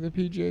watching the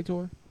PGA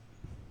Tour?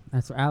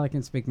 That's where Alec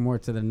can speak more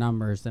to the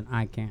numbers than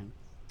I can.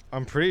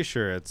 I'm pretty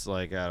sure it's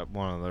like at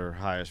one of their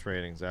highest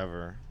ratings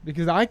ever.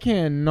 Because I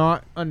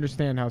cannot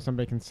understand how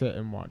somebody can sit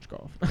and watch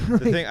golf. The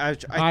thing I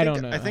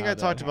don't know. I think I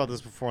talked about this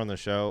before on the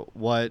show.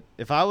 What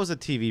if I was a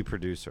TV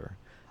producer?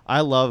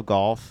 I love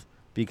golf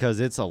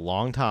because it's a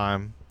long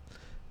time,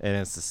 and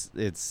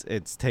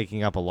it's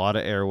taking up a lot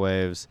of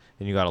airwaves,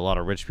 and you got a lot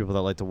of rich people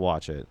that like to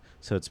watch it.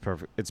 So it's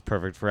perfect. It's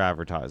perfect for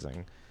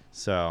advertising.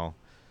 So.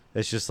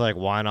 It's just like,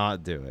 why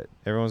not do it?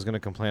 Everyone's going to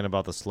complain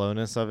about the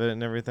slowness of it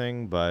and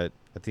everything, but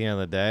at the end of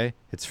the day,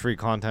 it's free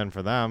content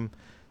for them.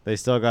 They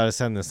still got to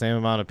send the same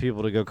amount of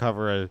people to go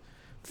cover a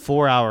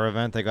 4-hour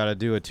event. They got to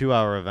do a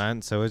 2-hour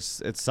event, so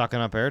it's sucking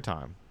up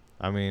airtime.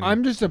 I mean,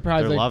 I'm just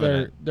surprised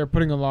they're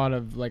putting a lot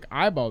of like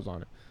eyeballs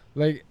on it.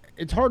 Like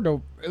it's hard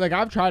to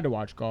I've tried to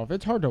watch golf.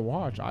 It's hard to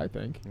watch, I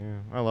think. Yeah,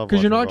 I love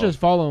because you're not just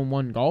following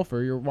one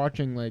golfer. You're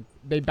watching like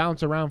they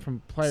bounce around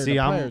from player to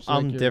player.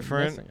 I'm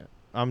different.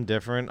 I'm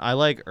different. I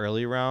like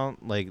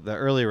the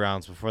early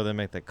rounds before they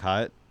make the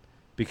cut,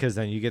 because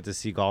then you get to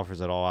see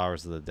golfers at all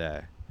hours of the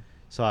day.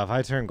 So if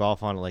I turn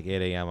golf on at like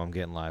 8 a.m., I'm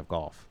getting live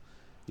golf.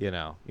 You're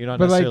not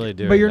necessarily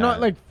doing. But you're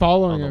not like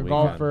following a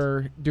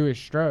golfer do his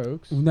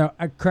strokes. No,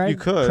 Craig. You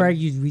could. Craig,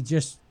 we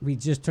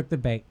just took the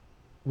bait.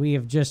 We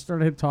have just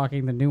started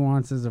talking the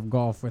nuances of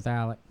golf with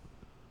Alec.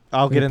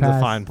 I'll get into the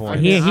pass. fine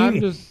points. He- I'm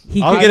just,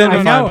 I'll could- get into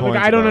I fine know. points.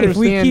 Like, I don't about it. If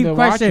we understand keep the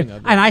questioning, watching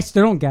of it. and I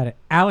still don't get it.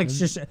 Alex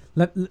just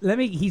let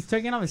me. He's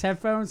taking off his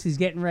headphones. He's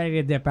getting ready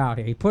to dip out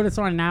here. He put us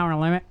on an hour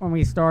limit when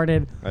we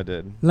started. I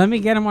did. Let me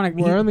get him on a.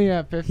 We're only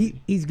at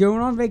 50. He's going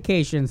on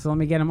vacation, so let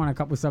me get him on a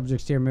couple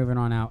subjects here. Moving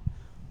on out.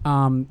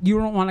 You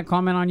don't want to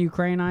comment on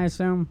Ukraine, I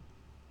assume.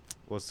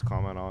 What's the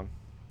comment on?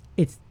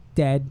 It's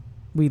dead.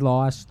 We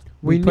lost.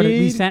 We We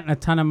need- sent a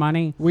ton of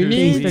money. We Who's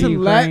need we? to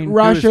let Ukraine.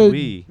 Russia. Who's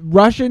we?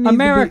 Russia needs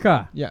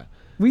America. To be, yeah.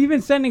 We've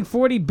been sending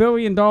 $40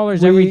 billion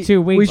every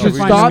 2 weeks. we to should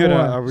find stop- a war.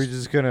 Are we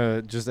just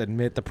gonna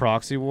admit the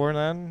proxy war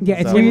then? Yeah,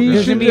 Is it's that gonna- what We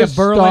there's should be a just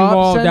Berlin stop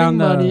Wall sending down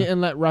the- money and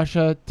let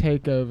Russia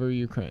take over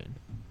Ukraine.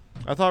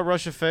 I thought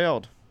Russia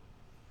failed.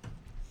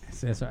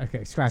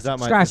 Okay, scratch Is that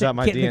my- scratch is that it.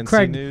 my Get the DNC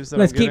Craig, news that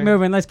let's I'm keep getting?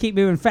 moving. Let's keep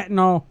moving.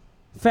 Fentanyl,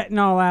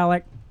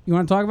 Alec. You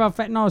want to talk about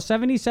fentanyl?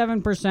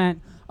 77%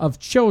 of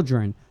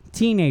children,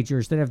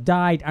 teenagers that have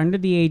died under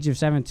the age of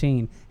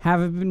 17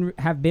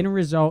 have been a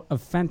result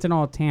of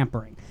fentanyl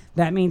tampering.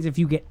 That means if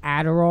you get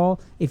Adderall,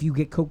 if you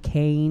get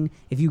cocaine,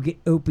 if you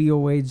get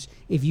opioids,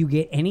 if you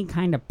get any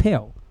kind of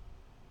pill,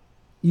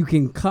 you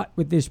can cut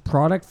with this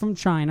product from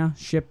China,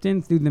 shipped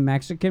in through the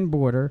Mexican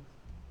border,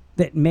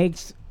 that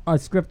makes a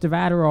script of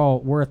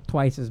Adderall worth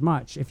twice as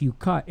much. If you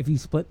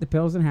split the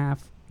pills in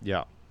half,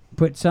 Yeah.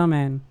 put some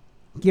in,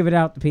 give it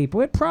out to people,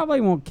 it probably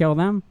won't kill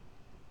them.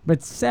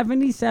 But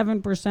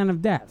 77%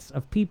 of deaths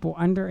of people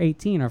under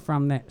 18 are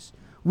from this.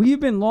 We've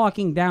been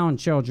locking down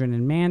children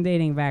and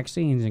mandating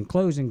vaccines and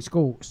closing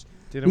schools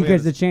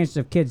because the chances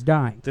of kids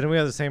dying. Didn't we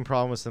have the same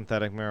problem with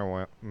synthetic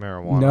marijuana?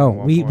 No, at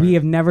one we point?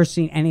 have never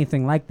seen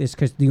anything like this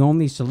because the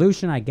only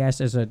solution, I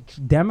guess, as a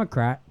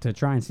Democrat to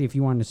try and see if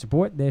you want to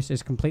support this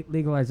is complete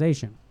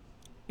legalization.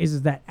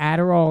 Is that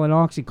Adderall and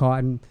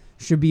OxyContin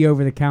should be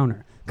over the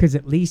counter because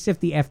at least if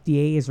the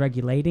FDA is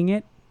regulating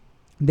it,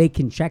 they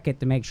can check it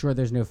to make sure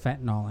there's no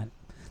fentanyl in it.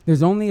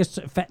 There's only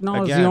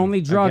fentanyl is the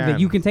only drug that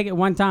you can take it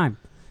one time.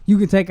 You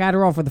can take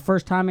Adderall for the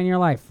first time in your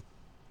life.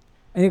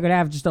 And it could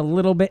have just a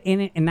little bit in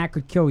it, and that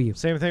could kill you.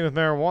 Same thing with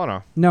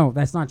marijuana. No,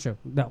 that's not true.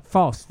 No,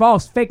 false,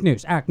 fake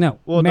news. No.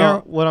 Well,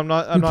 no, what I'm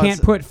not. You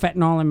can't put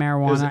fentanyl in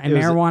marijuana, and it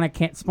was marijuana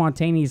can't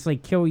spontaneously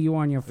kill you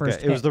on your first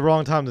Okay, it was hit. the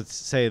wrong time to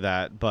say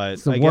that, but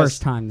It's the I worst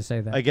guess, time to say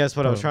that. I guess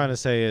what I was Totally. trying to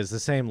say is the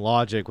same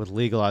logic with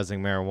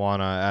legalizing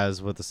marijuana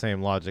as with the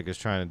same logic is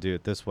trying to do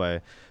it this way,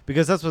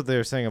 because that's what they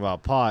were saying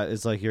about pot.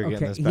 Is like you're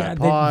getting this bad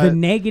pot. the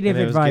negative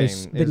and it was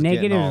advice, getting- it was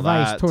getting all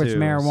that towards too,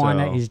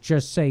 marijuana so- is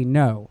just say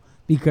no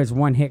because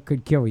one hit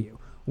could kill you.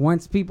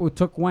 Once people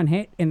took one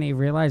hit and they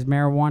realized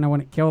marijuana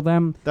wouldn't kill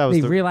them,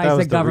 they realized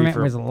the government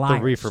was lying.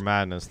 The reefer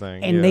madness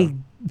thing, and yeah. they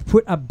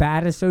put a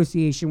bad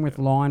association with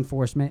law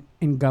enforcement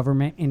and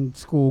government and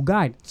school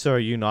guidance. So are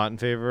you not in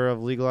favor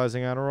of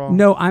legalizing Adderall?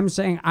 No, I'm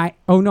saying I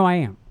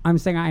am. I'm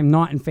saying I am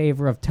not in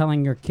favor of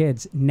telling your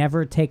kids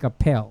never take a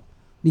pill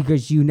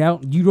because you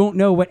don't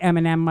know what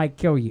M&M might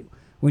kill you.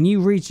 When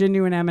you reach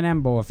into an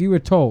M&M bowl, if you were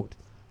told,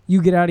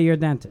 you get out of your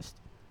dentist,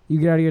 you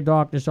get out of your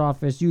doctor's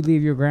office, you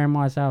leave your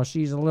grandma's house,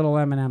 she's a little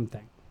M&M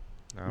thing.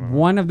 I don't know.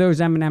 One of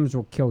those M&Ms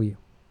will kill you.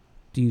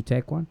 Do you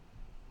take one?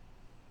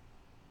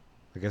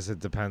 I guess it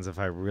depends if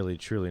I really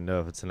truly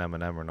know if it's an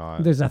M&M or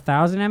not. There's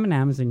 1,000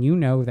 M&Ms, and you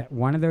know that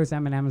one of those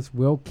M&Ms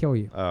will kill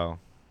you. Oh,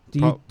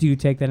 Do you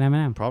take that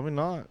M&M? probably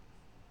not.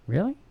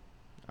 Really?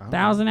 I don't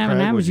 1,000 know. Craig,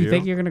 M&Ms? would You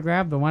think you're gonna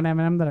grab the one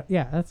M&M that?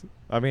 Yeah, that's.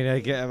 I mean,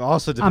 it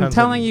also depends. I'm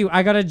telling you,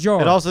 I got a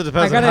jar. It also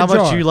depends I on got how a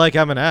much jar. you like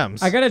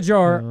M&Ms. I got a I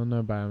jar. don't know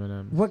about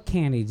M&M. What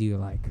candy do you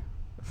like?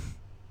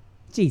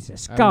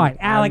 Jesus, I- God,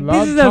 I Alec,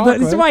 love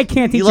this is why I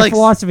can't He teach a likes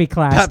philosophy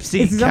class.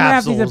 Pepsi It's 'cause I'm gonna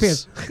have these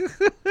capsules.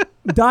 appears.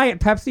 Diet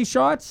Pepsi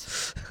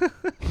shots.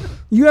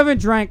 You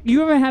haven't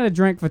had a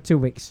drink for 2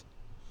 weeks.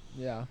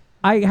 Yeah.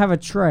 I have a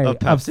tray Of of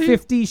Pepsi?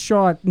 50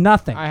 shot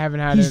nothing. I haven't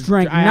had He's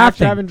drank I nothing.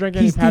 actually haven't drank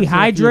any He's Pepsi in a few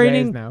dehydrating.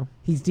 days now.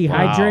 He's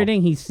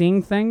dehydrating. He's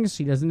seeing things.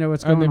 He doesn't know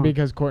what's going Only on.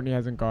 because Courtney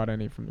hasn't got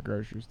any from the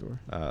grocery store.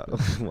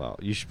 Well,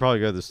 you should probably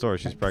go to the store.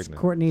 She's pregnant.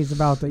 Courtney's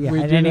about to. Yeah, we,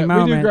 at do any we do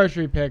moment.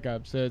 grocery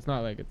pickup, so it's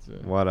not like it's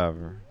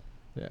Whatever.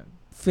 yeah.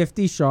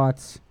 50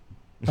 shots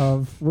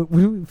of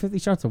 50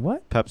 shots of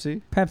what?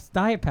 Pepsi?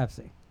 Diet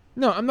Pepsi.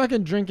 No, I'm not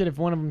gonna drink it if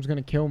one of them's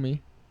gonna kill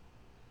me.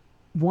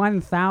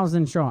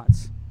 1,000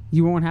 shots.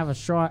 You won't have a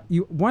shot.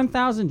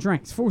 1,000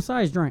 drinks, full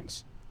size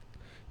drinks.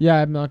 Yeah,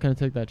 I'm not gonna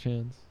take that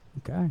chance.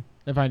 Okay.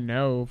 If I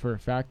know for a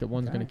fact that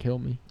one's Okay. gonna kill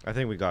me. I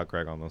think we got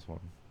Greg on this one.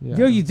 Yeah.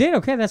 Yo, you did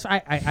okay. That's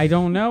I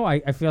don't know. I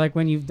feel like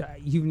when you've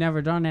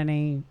never done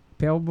any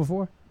pill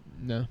before.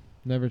 No,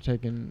 never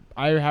taken.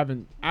 I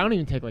don't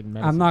even take like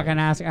medicine. I'm not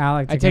gonna ask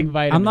Alec. I take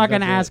vitamins. I'm not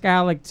gonna that's ask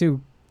Alec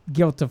to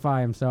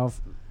guiltify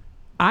himself.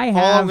 I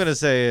have. All I'm going to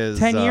say is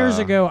 10 years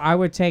ago, I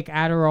would take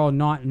Adderall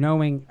not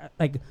knowing.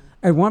 Like,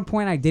 at one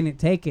point, I didn't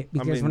take it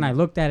because when I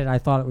looked at it, I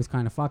thought it was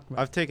kind of fucked with.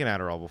 I've taken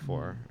Adderall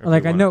before.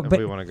 Like, I know, if but-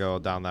 we want to go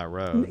down that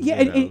road.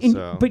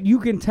 Yeah, but you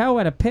can tell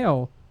at a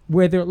pill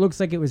whether it looks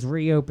like it was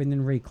reopened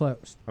and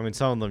reclosed. I mean,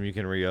 some of them you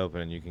can reopen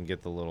and you can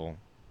get the little.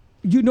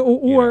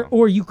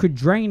 Or you could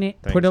drain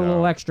it, put Things a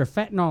little out. extra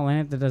fentanyl in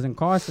it that doesn't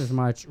cost as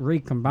much, Make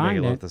recombine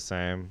it look it. the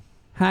same.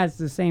 has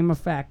the same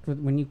effect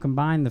when you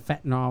combine the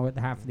fentanyl with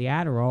half of the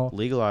Adderall.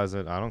 Legalize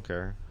it. I don't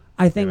care.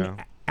 I think know.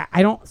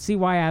 I don't see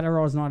why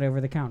Adderall is not over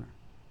the counter.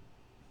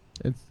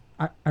 It's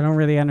I don't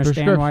really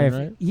understand why.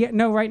 Prescription, right? Yeah,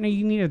 no, right now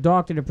you need a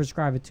doctor to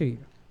prescribe it to you.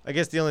 I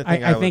guess the only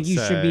thing I would think you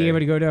should be say- able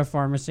to go to a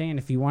pharmacy, and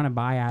if you want to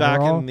buy back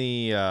Adderall, in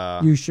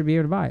the you should be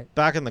able to buy it.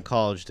 back in the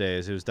college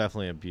days, it was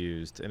definitely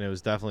abused, and it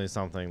was definitely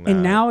something that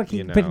And now it can,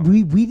 you know, but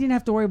we didn't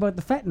have to worry about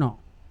the fentanyl.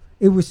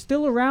 It was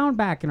still around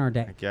back in our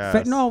day. I guess.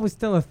 Fentanyl was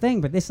still a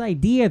thing, but this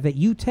idea that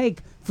you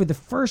take for the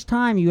first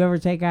time you ever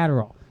take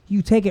Adderall,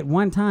 you take it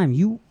one time,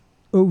 you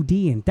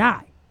OD and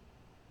die.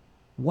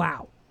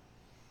 Wow.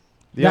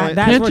 the only-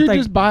 that's Can't what, you like-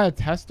 just buy a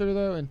tester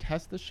though and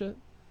test the shit?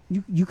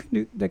 You can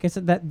do, like I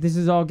said, that this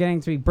is all getting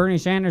to be. Bernie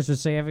Sanders would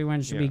say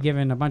everyone should be Yeah.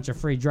 given a bunch of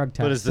free drug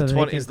tests. But is the so that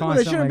 20 they can is the- Well,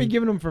 they shouldn't be constantly-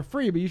 giving them for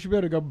free, but you should be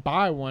able to go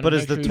buy one. But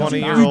and is make the sure you don't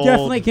 20-year-old die. You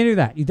definitely can do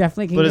that. You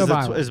definitely can But go is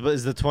buy the one.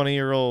 is the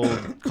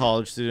 20-year-old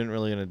college student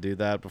really going to do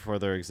that before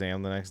their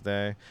exam the next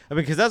day? I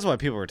mean, because that's why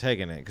people were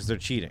taking it, because they're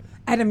cheating.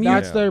 At a mu-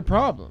 That's Yeah. their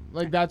problem.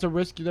 Like that's a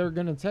risk they're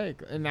gonna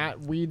take, and that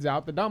weeds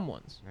out the dumb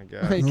ones. I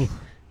guess. Like,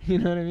 you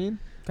know what I mean?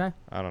 Okay.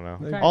 I don't know.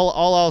 Okay.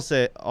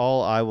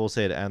 All I will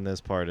say to end this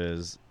part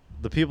is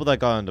the people that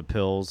got into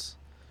pills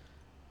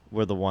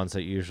were the ones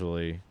that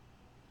usually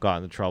got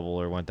into trouble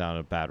or went down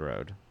a bad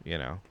road. You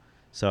know,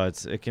 so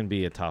it can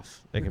be a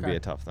tough Okay.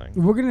 tough thing.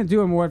 We're gonna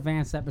do a more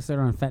advanced episode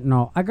on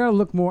fentanyl. I gotta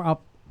look more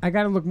up. I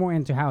gotta look more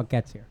into how it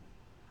gets here.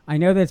 I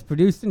know that it's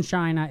produced in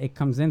China. It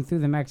comes in through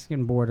the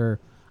Mexican border.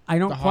 I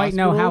don't The quite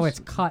know how hospitals? it's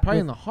cut. Probably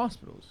with- in the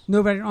hospitals.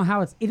 no, but I don't know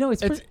how it's. You know,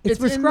 it's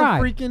prescribed. in the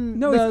freaking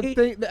No,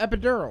 the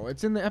epidural.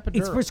 It's in the epidural.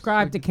 It's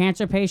prescribed to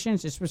cancer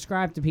patients. It's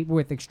prescribed to people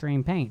with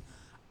extreme pain.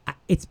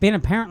 It's been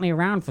apparently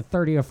around for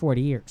 30 or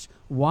 40 years.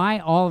 Why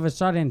all of a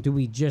sudden do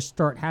we just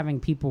start having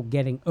people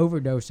getting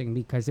overdosing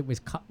because it was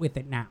cut with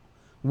it now?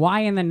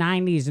 Why in the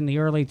 90s and the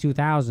early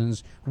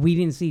 2000s we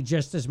didn't see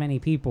just as many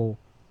people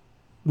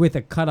with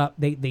a cut up?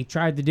 They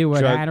tried to do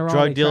what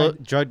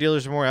Adderall. Drug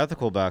dealers were more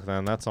ethical back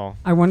then. That's all.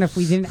 I wonder if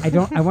we didn't.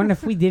 I wonder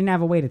if we didn't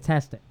have a way to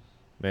test it.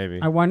 Maybe.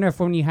 I wonder if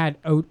when you had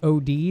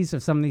ODs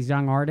of some of these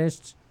young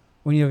artists,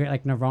 when you look at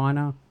like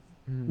Nirvana,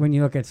 when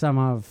you look at some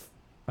of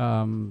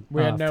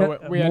We had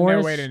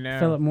no way to know.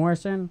 Philip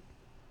Morrison,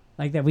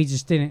 like that, we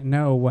just didn't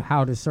know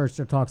how to search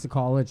their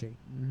toxicology.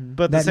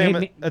 But the That same made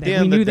me- at that the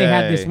end we of the knew day, they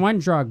had this one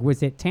drug.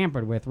 Was it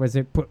tampered with? Was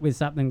it put with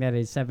something that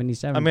is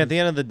 77? I mean, at the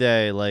end of the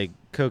day, like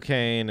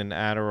cocaine and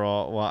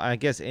Adderall. Well, I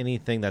guess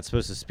anything that's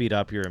supposed to speed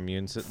up your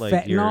immune system,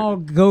 like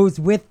fentanyl goes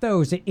with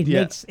those. It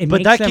yeah. makes it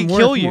but makes that them can worth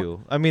kill more-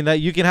 you. I mean, that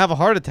you can have a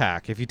heart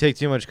attack if you take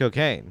too much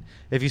cocaine.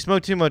 If you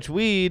smoke too much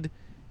weed,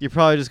 you're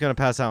probably just gonna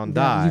pass out and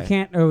No, die. You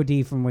can't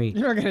OD from weed.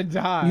 You're not gonna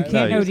die. You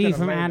can't you're just OD gonna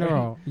from lay there.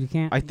 Adderall. You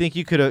can't. I think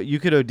you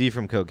could OD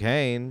from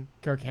cocaine.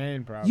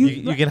 Cocaine, probably.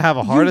 You can have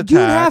a heart attack. You'd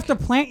have to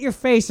plant your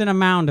face in a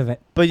mound of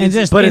it, But and it's-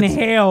 just but it's-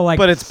 inhale like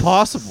but it's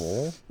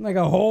possible. like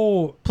a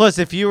whole. Plus,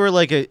 if you were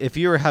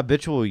a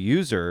habitual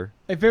user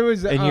if it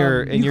was and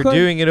you're you could-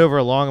 doing it over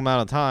a long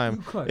amount of time,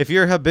 You could. if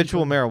you're a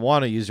habitual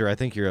marijuana user, I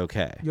think you're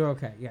okay. You're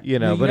okay. Yeah. You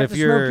know, you but have if to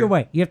you're- smoke your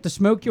weight, you have to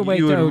smoke your weight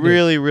you to would OD.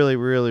 really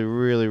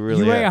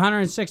You weigh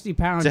 160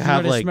 pounds. to You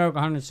have, have like- smoke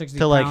 160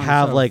 to like pounds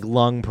have of- like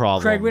lung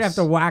problems. Craig would have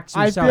to wax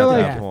I himself feel to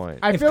like that death. point.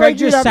 I If feel Craig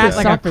like you'd just have sat to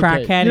like a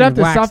suffocate. crackhead You'd have and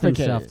to waxed suffocate.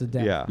 himself to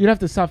death. Yeah. You'd have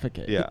to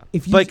suffocate. Yeah.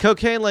 If you But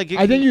cocaine, like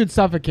I think you'd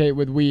suffocate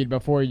with weed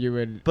before you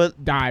would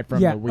But die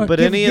from yeah, the weed. But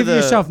give, any of give the-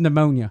 yourself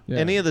pneumonia. Yeah.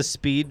 any of the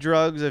speed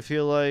drugs, I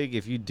feel like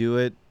if you do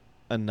it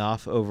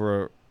enough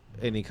over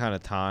any kind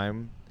of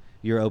time,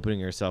 you're opening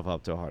yourself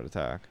up to a heart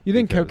attack. You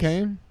think because-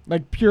 cocaine?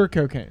 Like pure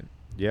cocaine?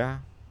 Yeah.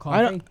 Coffee.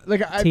 I don't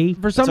like. Tea?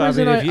 For some So,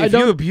 reason, I mean, I if you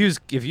don't.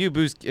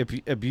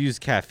 abuse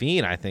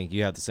caffeine, I think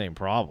you have the same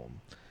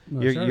problem.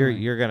 Most You're certainly.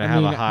 you're gonna I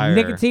have mean, a higher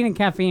Nicotine and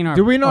caffeine are,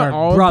 Do we not are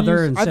all brother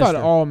abuse? and I sister. thought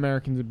all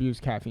Americans abuse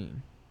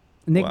caffeine.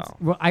 Wow.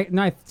 Well,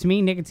 to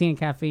me, nicotine and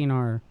caffeine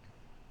are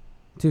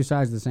two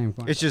sides of the same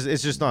coin. It's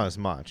just not as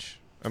much.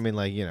 I mean,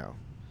 like, you know.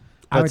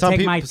 I But would some take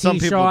peop- my some tea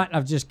people- shot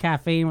of just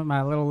caffeine with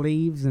my little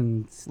leaves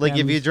and Like if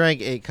you stems.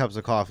 drank 8 cups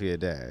of coffee a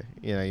day,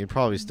 you know, you'd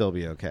probably still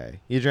be okay.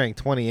 You drank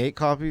 28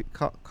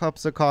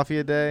 cups of coffee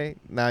a day,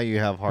 now you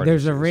have heart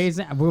There's a issues.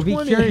 reason. We'll be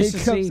 28 curious to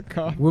cups see. of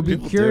coffee. We'll be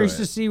People do curious it.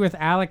 to see with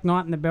Alec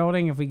not in the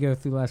building if we go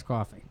through less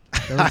coffee.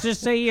 So let's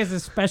just say he has a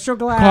special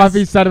glass.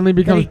 Coffee suddenly that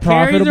becomes he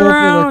carries profitable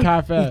around. for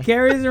the He cafe.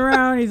 carries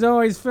around. He's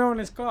always filling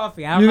his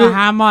coffee. I don't You know think-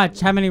 how much,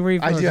 how many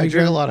refills. I he drink a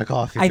drinks. lot of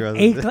coffee. I, throughout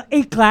the eight, day. gla-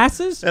 8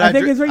 glasses. And I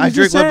think is what you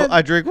just said.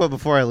 I drink one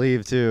before I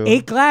leave too.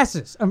 8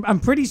 glasses. I'm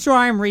pretty sure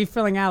I'm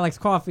refilling Alex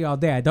coffee all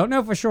day. I don't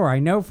know for sure. I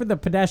know for the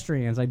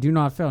pedestrians, I do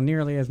not fill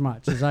nearly as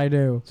much as I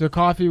do. So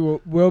coffee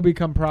will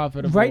become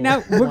profitable. Right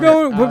now, we're once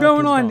going Alec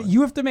is on. gone.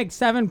 You have to make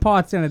 7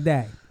 pots in a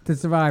day to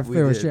survive We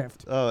through a did.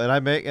 shift. Oh,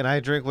 and I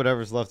drink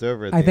whatever's left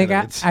over. At I the think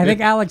end of it, I too.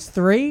 think Alex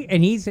 3,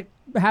 and he's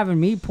having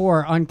me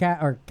pour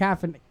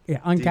uncaffeinated.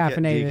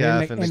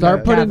 Decaffeinated.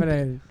 Start putting-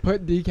 caffeinated.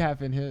 Put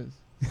decaf in his.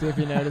 See if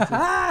he notices.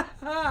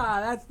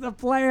 That's the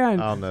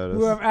plan. I'll notice.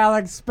 We have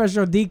Alex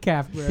special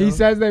decaf, bro. He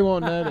says they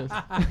won't notice.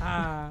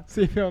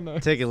 See if he'll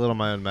notice. Take a little of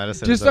my own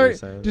medicine. Just is that what you're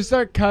start, saying? just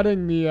start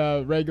cutting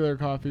the regular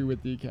coffee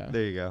with decaf.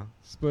 There you go.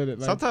 Split it.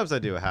 Like, Sometimes I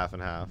do a half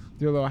and half.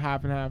 do a little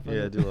half and half.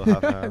 Yeah, do a little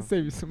half and half.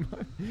 Save you some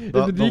money.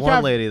 The, Is the one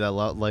decaf- lady that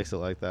likes it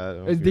like that. I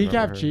don't know Is if you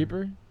remember decaf her.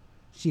 cheaper?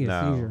 She had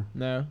a No. seizure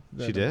No.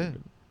 She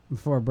did.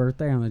 before her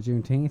birthday on the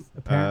Juneteenth.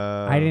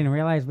 Apparently, I didn't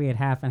realize we had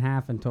half and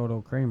half in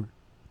total creamer.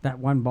 That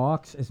one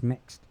box is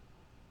mixed.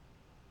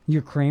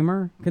 Your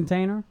creamer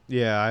container?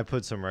 Yeah, I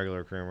put some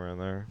regular creamer in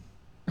there.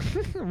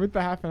 With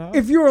the half and half?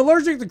 If you're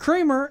allergic to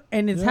creamer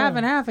and it's half Yeah.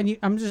 and half, and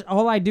I'm just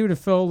all I do to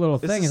fill a little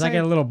It's thing the is I same.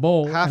 get a little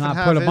bowl Half and and I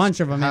half put a is- bunch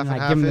of them in half and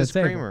and I give them half the is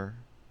table. creamer.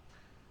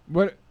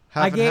 What?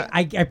 Half I and gave ha-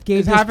 I gave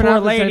Is this half and poor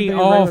half the same lady thing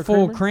as all regular full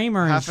creamer?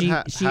 creamer and half and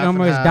ha- she half and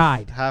almost half-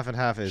 died. Half and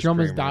half is She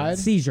almost creamer. died?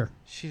 Seizure.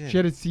 She didn't. She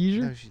had a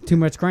seizure? No, she Too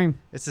much cream.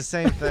 It's the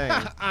same thing.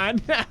 I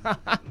know.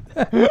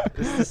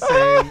 It's the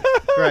same.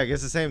 Greg,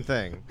 it's the same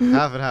thing.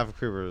 Half and half of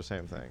creamer is the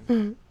same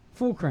thing.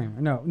 Full creamer.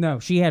 No.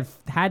 She had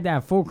to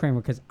have full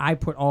creamer because I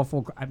put all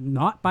full.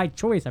 Not by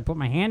choice. I put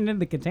my hand in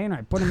the container.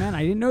 I put them in.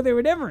 I didn't know they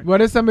were different.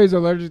 What if somebody's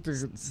allergic to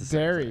the same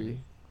dairy?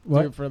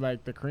 What? Do it for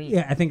like the cream.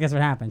 Yeah, I think that's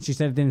what happened. She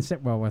said it didn't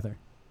sit well with her.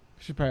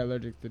 She's probably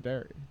allergic to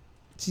dairy.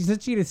 She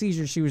said she had a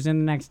seizure. She was in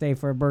the next day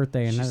for her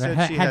birthday and She said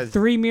had, she had has-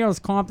 3 meals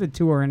comped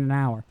to her in an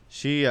hour.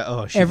 She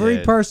Every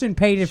did. person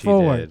paid it She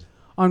forward. did.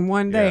 On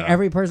one day, Yeah.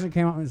 every person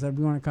came up and said,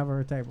 "We want to cover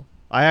her table."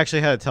 I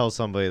actually had to tell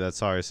somebody that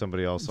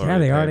somebody else Yeah,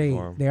 already they paid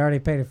for 'em. they already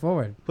paid it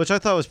forward. Which I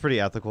thought was pretty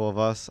ethical of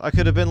us. I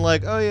could have been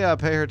like, oh yeah,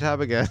 pay her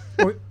tab again.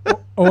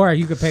 Or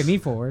you could pay me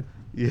forward.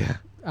 Yeah.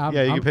 I'm,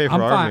 Yeah, you I'm, can pay for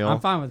I'm our fine. meal. I'm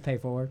fine with pay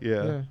forward.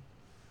 Yeah.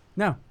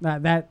 No,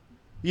 that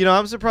You know,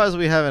 I'm surprised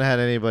we haven't had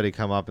anybody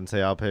come up and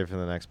say I'll pay for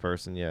the next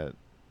person yet.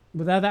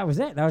 but that was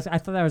it. I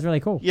thought that was really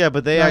cool. Yeah,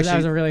 but they That was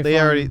actually a really they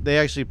fun- they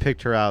actually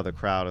picked her out of the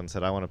crowd and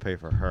said I want to pay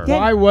for her. Yeah.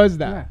 Why was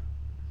that? Yeah.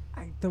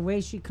 The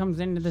way she comes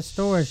into the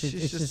store, She's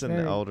it's just an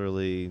very,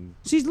 elderly.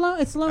 She's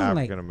it's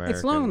lonely. African-American.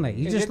 It's lonely.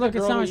 You Is just it look the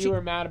at girl someone. that you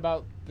were mad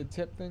about the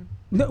tip thing?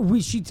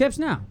 She tips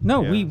now.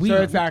 No, Yeah. we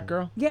So it's that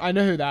girl? Yeah. I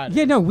know who that is.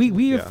 Yeah, no, we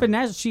Yeah. have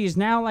finessed. She is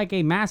now like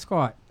a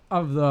mascot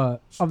of the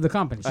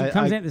company. She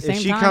comes in at the same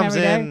if she time comes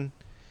every day. in,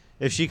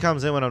 if she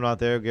comes in when I'm not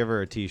there, give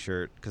her a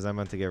T-shirt because I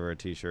meant to give her a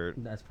T-shirt.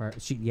 That's part.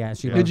 She yeah.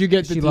 She Yeah. loves, Did you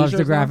get the She loves the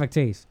t-shirts now? graphic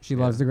tees. She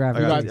loves the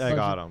graphic. I tees. got, I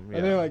got them.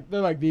 Yeah.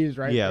 They're like these,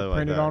 right? Yeah, Like they're like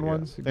printed that, on yeah.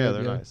 ones. Yeah, Good,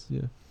 they're nice.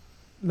 Yeah.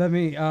 Let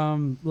me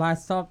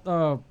last up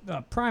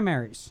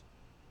primaries.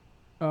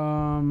 They're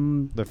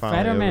finally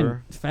Fetterman.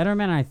 over.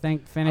 Fetterman, I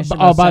think finished.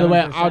 Oh, by the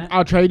way, 7%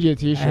 I'll trade you a ahead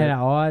T-shirt. of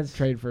Oz.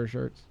 Trade for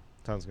shirts.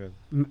 Sounds good.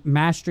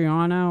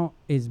 Mastriano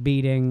is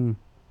beating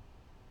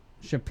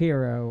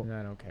Shapiro.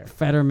 I don't care.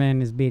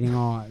 Fetterman is beating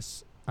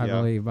Oz, I Yeah.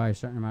 believe, by a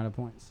certain amount of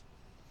points.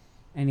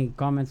 Any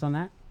comments on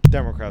that?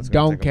 Democrats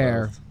gonna Don't take 'em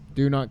care. both.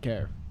 Do not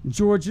care.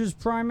 Georgia's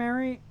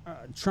primary,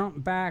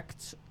 Trump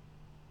backed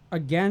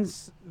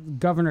against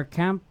Governor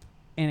Kemp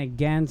and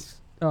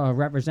against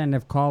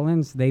Representative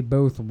Collins. They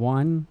both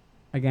won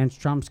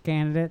against Trump's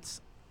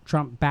candidates.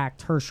 Trump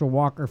backed Herschel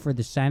Walker for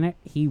the Senate.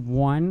 He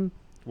won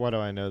Why do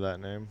I know that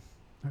name?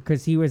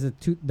 because he was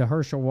the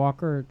Herschel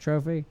Walker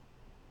Trophy,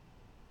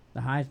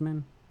 the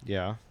Heisman.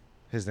 Yeah,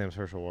 his name's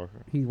Herschel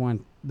Walker. He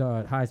won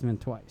the Heisman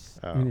twice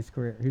in his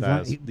career. He's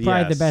That's- probably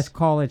the yes. best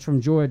college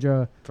from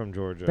Georgia, From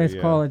Georgia. best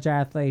yeah. college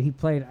athlete. He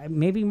played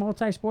maybe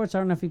multi-sports. I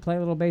don't know if he played a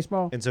little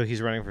baseball. And so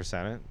he's running for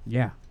Senate.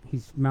 Yeah,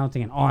 he's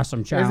mounting an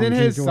awesome challenge. Isn't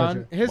his in son?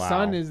 Georgia. His Wow.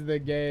 son is the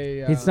gay.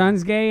 His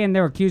son's gay, and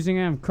they're accusing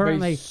him but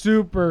currently. he's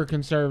super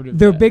conservative.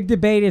 Their gay. big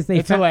debate is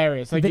It's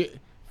hilarious. Like, they- you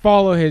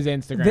follow his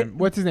Instagram. they-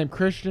 What's his name?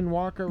 Christian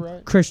Walker,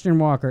 right? Christian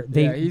Walker.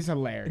 Yeah, he's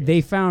hilarious.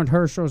 They found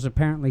Herschel's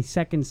apparently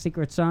second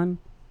secret son,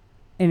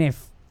 and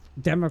if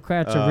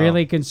Democrats are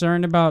really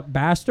concerned about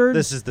bastards,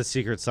 This is the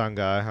secret son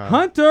guy, huh?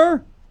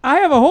 Hunter. I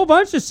have a whole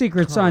bunch of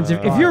secret sons.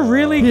 If you're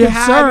really He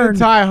had to concerned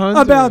tie Hunter.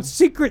 about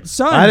secret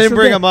sons, I didn't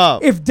bring that him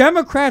up. If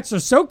Democrats are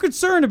so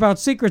concerned about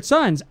secret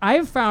sons, I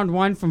have found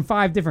one from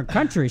 5 different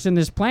countries in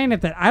this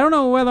planet that I don't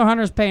know whether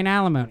Hunter's paying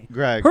alimony.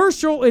 Greg.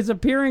 Herschel is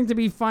appearing to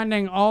be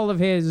funding all of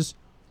his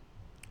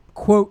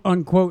quote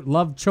unquote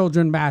love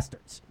children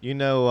bastards. You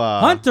know,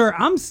 Hunter,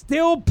 I'm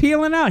still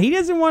peeling out. He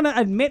doesn't want to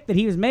admit that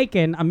he was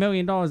making $1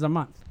 million a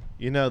month.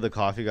 you know the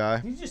coffee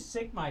guy. You just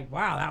sick my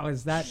wow.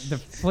 That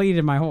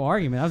depleted my whole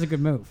argument. That was a good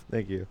move.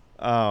 Thank you.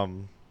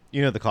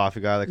 You know the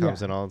coffee guy that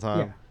comes Yeah. in all the time.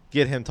 Yeah.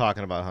 Get him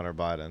talking about Hunter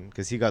Biden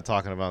because he got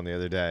talking about him the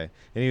other day,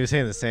 and he was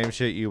saying the same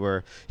shit you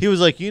were. He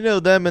was like, you know,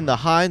 them and the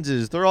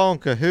Hineses, they're all in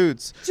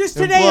cahoots. Just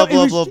and today, blah it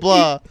blah was- blah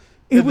blah.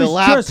 it and the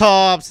was just-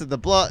 laptops and the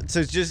blah.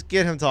 So just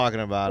get him talking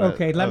about it.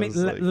 Okay, I let me was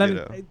let, like, let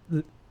you me.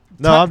 know.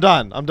 No, I'm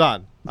done.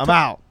 I'm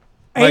out.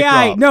 Mic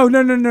AI. drop.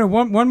 No.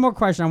 One more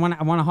question. I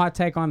want a hot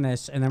take on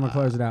this, and then we'll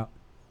close it out.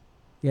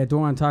 Yeah,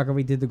 Duran Tucker.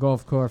 We did the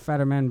golf course.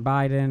 Fetterman,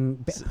 Biden.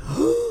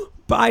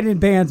 Biden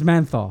bans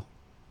menthol.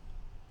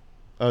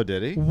 Oh,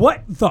 did he?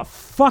 What the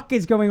fuck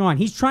is going on?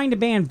 He's trying to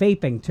ban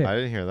vaping too. I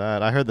didn't hear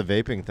that. I heard the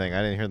vaping thing.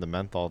 I didn't hear the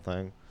menthol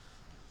thing.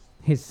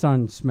 His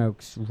son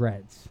smokes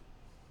Reds.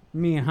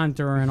 Me and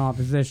Hunter are in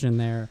opposition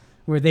there.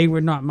 where they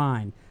would not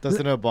mind.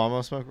 Doesn't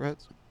Obama smoke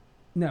Reds?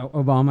 No,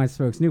 Obama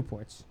smokes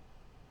Newports.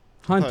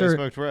 I thought he Hunter,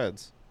 smoked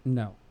Reds.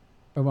 no.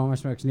 Obama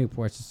smokes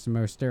Newports. It's the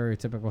most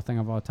stereotypical thing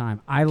of all time.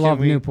 I love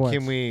Newports.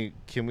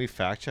 Can we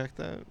fact check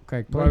that?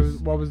 Craig, What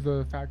please. was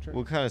the factor?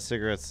 What kind of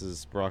cigarettes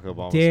does Barack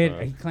Obama He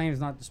smoke?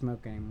 claims not to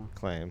smoke anymore.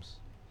 Claims.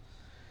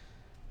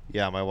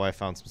 Yeah, my wife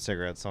found some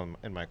cigarettes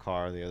in my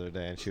car the other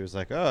day, and she was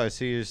like, "Oh, I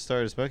see you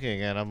started smoking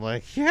again." I'm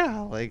like, "Yeah,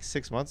 like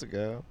 6 months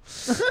ago."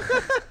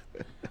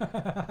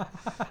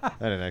 I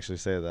didn't actually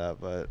say that,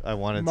 but I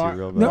wanted to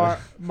real bad.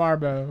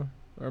 Marbo.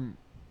 Or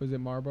was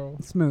it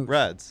Marbo? Smooth.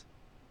 Reds.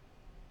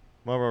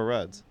 Marlboro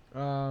Reds.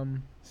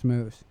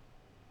 Smooth.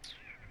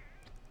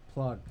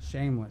 Plug.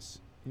 Shameless.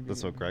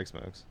 That's what Greg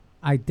smokes.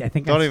 I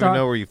think Don't I even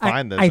know where you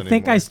find this I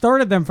think I anymore.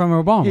 started them from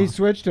Obama. He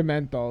switched to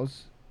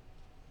menthols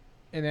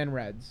and then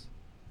Reds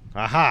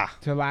Aha!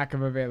 to lack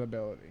of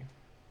availability.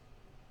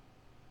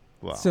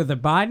 Wow. So the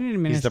Biden He's the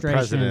administration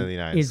president of the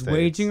United is States.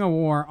 waging a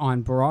war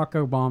on Barack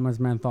Obama's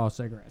menthol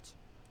cigarettes.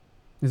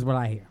 Is what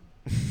I hear.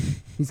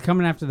 He's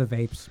coming after the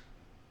vapes.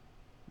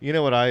 You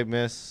know what I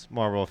miss?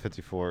 Marlboro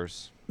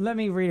 54s. Let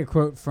me read a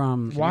quote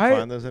from Can Why? you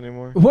find those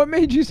anymore? What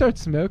made you start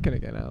smoking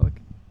again, Alec?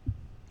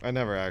 I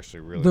never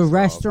actually really the stopped.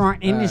 restaurant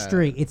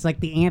industry. It's like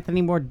the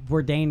Anthony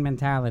Bourdain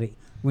mentality.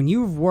 When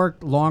you've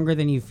worked longer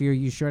than you feel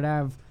you should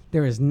have,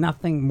 there is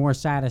nothing more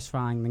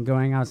satisfying than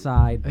going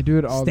outside, I do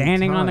it all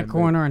standing the time. on the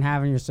corner and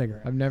having your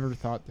cigarette. I've never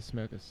thought to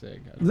smoke a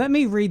cig. Let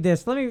me read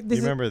this. This You is,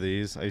 remember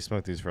these? I used to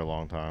smoke these for a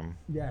long time.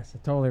 Yes, I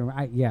totally.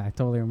 I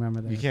totally remember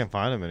this. You can't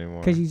find them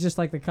anymore. Because you just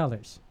like the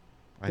colors.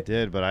 I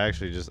did, but I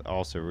actually just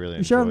also really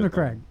You show them enjoyed to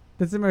Craig.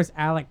 That's the most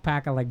Alec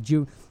pack of like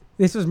Jew.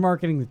 This was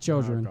marketing to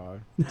children.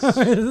 Oh,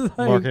 God. It's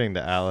like- Marketing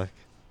to Alec.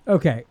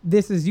 Okay,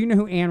 this is. You know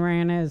who Ayn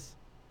Rand is?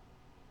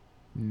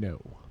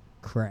 No.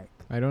 Craig.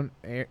 I don't.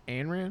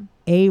 Ayn Rand?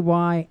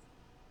 AYNDRAND.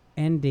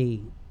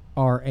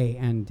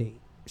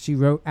 She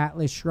wrote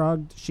Atlas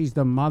Shrugged. She's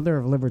the mother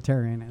of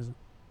libertarianism.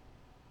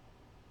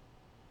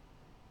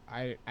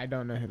 I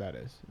don't know who that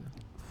is.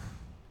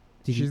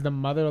 Did you- She's the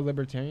mother of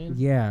libertarians?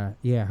 Yeah.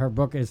 Her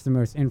book is the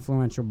most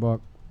influential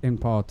book in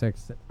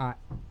politics.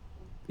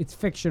 It's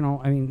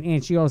fictional. I mean,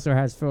 and she also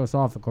has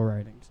philosophical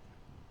writings.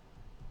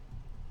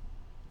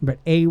 But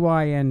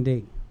AYND.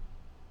 It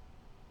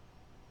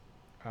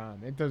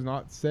does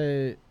not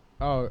say.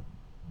 Oh,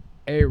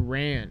 A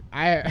Rand.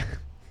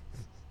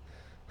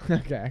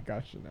 Okay, I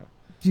got you now.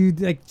 Dude,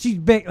 like she's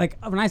big. Like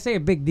when I say a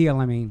big deal,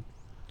 I mean,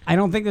 I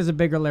don't think there's a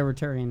bigger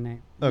libertarian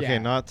name. Okay, Yeah.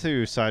 not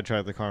to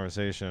sidetrack the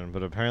conversation,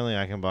 but apparently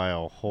I can buy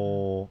a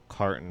whole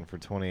carton for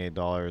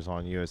 $28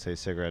 on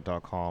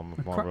USAcigarette.com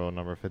of Marlboro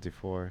number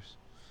 54s.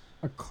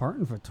 A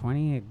carton for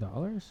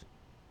 $28?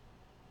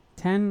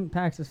 10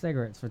 packs of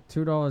cigarettes for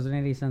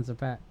 $2.80 a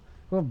pack.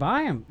 Well,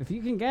 buy them if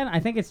you can get 'em. I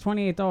think it's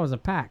 $28 a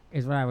pack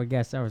is what I would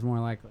guess. That was more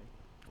likely.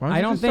 I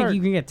don't think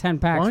you can get 10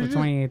 packs why for don't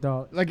you just-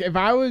 $28. Like, if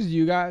I was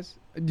you guys,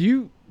 do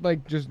you,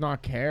 like, just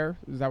not care?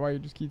 Is that why you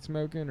just keep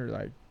smoking? Or,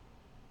 like,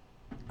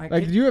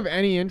 do you have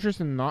any interest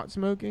in not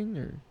smoking?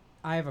 Or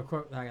I have a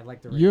quote that I'd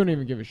like to read. you don't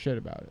even give a shit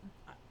about it?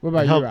 What about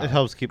It, you, help, Alex? it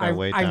helps keep my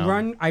weight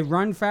down. I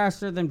run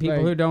faster than people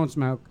Like- who don't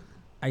smoke.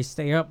 I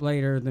stay up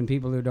later than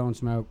people who don't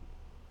smoke.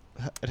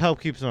 It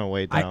helps keep my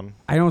weight down.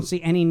 I don't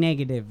see any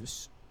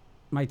negatives.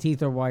 My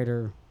teeth are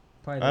whiter.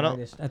 Probably I the don't-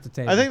 whitest at the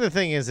table. I think the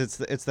thing is,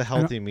 it's the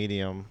healthy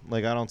medium.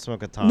 Like, I don't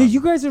smoke a ton. No, you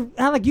guys are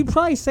Alec. You'd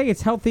probably say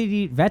it's healthy to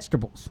eat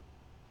vegetables.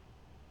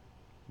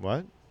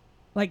 What?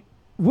 Like,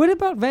 what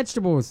about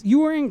vegetables? You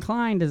were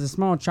inclined as a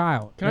small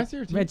child. Can I that see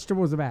your teeth?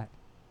 Vegetables are bad.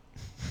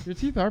 Your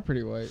teeth are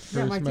pretty white.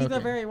 Yeah, for my teeth smoking. are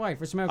very white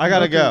for smoking. I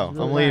gotta Okay, go. it's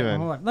I'm really bad. leaving.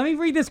 Hold on. Let me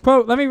read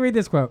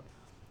this quote.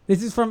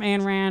 This is from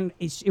Ayn Rand.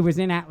 It was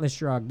in Atlas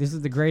Shrugged. This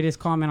is the greatest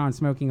comment on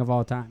smoking of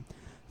all time.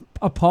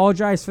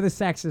 Apologize for the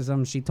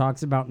sexism. She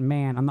talks about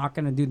man. I'm not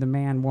going to do the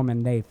man,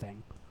 woman, they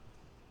thing.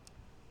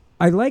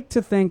 I like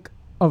to think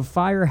of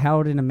fire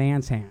held in a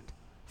man's hand.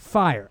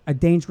 Fire, a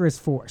dangerous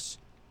force,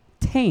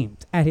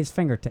 tamed at his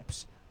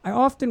fingertips. I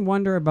often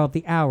wonder about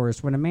the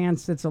hours when a man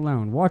sits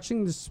alone,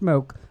 watching the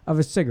smoke of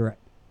a cigarette,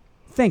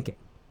 thinking,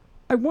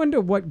 I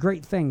wonder what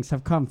great things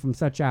have come from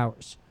such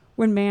hours.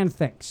 When man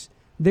thinks,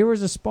 there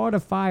is a spot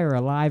of fire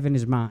alive in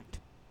his mind,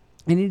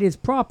 and it is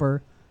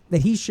proper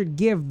that he should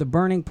give the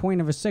burning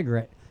point of a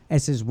cigarette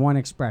as his one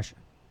expression.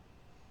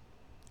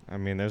 I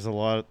mean, there's a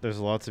lot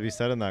to be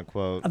said in that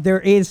quote. There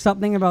is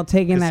something about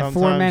taking 'Cause that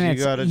 4 sometimes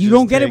minutes. You You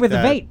don't get it take with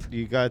that, a vape.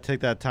 You gotta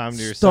take that time to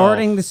yourself.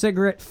 Starting the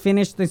cigarette,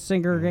 finish the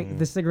cigarette,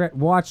 the cigarette,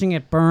 watching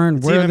it burn,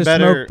 It's where even the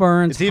better- smoke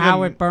burns, it's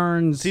how even- it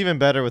burns. It's even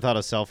better without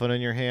a cell phone in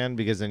your hand,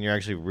 because then you're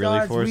actually really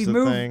Guys, forced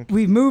to think.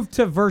 we've moved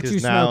to virtue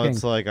 'Cause now smoking.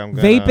 it's like I'm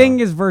gonna, Vaping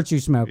is virtue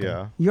smoking.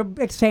 Yeah. You're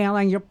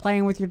exhaling. You're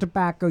playing with your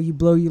tobacco. You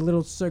blow your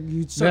little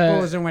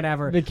circles and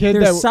whatever. the kid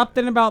There's that-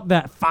 something about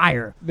that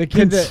fire. The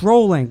kid that-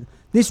 controlling.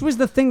 This was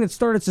the thing that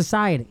started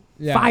society.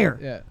 Yeah, Fire.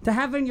 yeah. To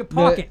have it in your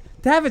pocket.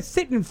 To have it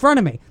sitting in front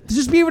of me. To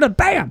just be able to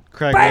bam.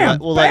 Craig, bam,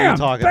 we'll let bam, you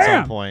talk bam. at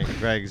some point.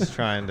 Greg's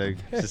trying to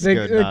just The,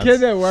 go the nuts. kid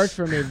that works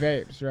for me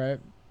vapes, right?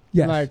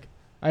 Yes. Like,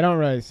 I don't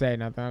really say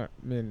nothing. I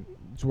mean,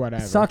 it's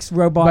whatever. Sucks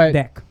robot But-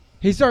 dick.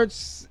 he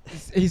starts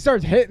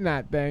hitting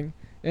that thing,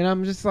 and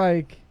I'm just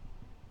like,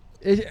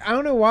 I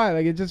don't know why.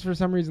 Like, it just for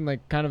some reason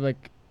like kind of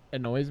like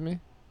annoys me.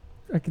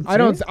 I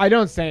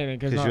don't say anything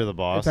because you're the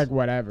boss. It's like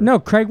whatever. No,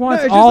 Craig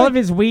wants it's all just of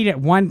his weed at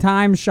one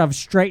time shoved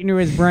straight into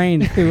his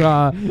brain through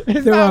a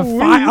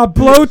not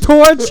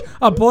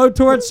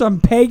blowtorch,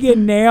 some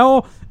pagan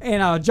nail,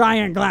 and a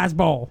giant glass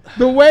bowl.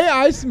 The way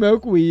I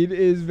smoke weed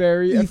is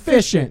very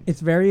efficient.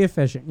 It's very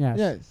efficient. Yes.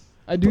 Yes,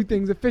 I do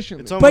things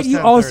efficiently. It's almost But you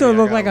 10:30, also I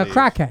look gotta like a leave.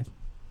 crackhead.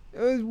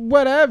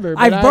 Whatever.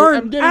 But I've burned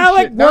I'm getting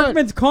Alec shit done.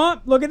 Workman's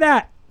comp. Look at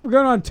that. We're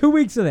going on 2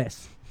 weeks of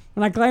this.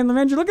 And I claim the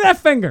venture. Look at that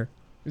finger.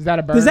 Is that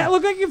a burn? Does that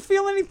look like you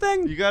feel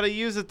anything? You gotta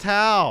use a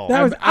towel.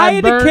 That was, I I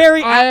had to burned-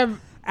 carry. I have.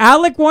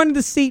 Alec wanted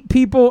to seat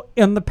people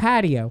in the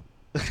patio.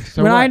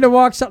 So When I what? had to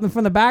walk something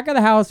from the back of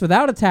the house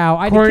without a towel,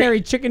 I had to Corey-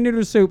 carry chicken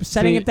noodle soup,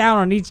 setting See, it down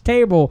on each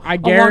table I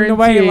along the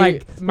way,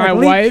 guarantee my like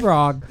wife-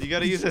 leapfrog. You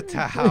gotta use a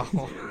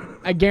towel.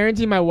 I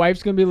guarantee my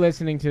wife's gonna be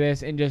listening to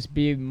this and just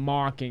be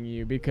mocking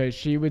you because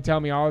she would tell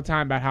me all the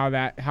time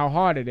about how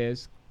hard it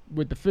is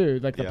with the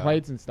food, like the Yeah,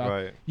 plates and stuff.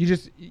 right.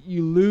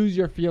 You lose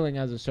your feeling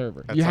as a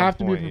server. At You some have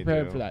to be point you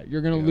prepared do. for that.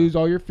 You're gonna Yeah. lose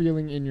all your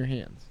feeling in your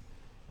hands.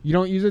 You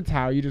don't use a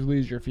towel. You just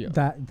lose your feeling.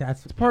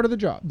 That's It's part of the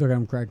job. look at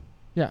him, Craig.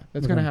 Yeah,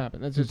 that's Okay. gonna happen.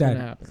 That's just Dead.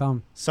 gonna happen.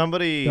 Come,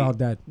 Somebody they're all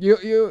dead.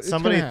 It's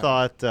Somebody gonna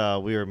happen.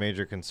 thought we were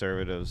major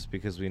conservatives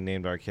because we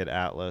named our kid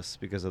Atlas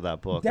because of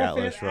that book,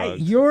 Atlas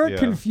Shrugged. Your Yeah.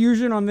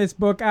 confusion on this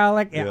book,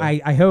 Alec. Yeah.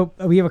 I hope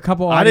we have a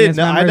couple I audience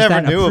didn't know- I members never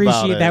that knew about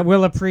appreciate it. that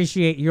will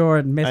appreciate your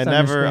I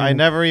misunderstanding.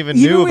 never even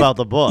Even knew with- about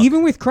the book.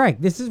 Even with Craig,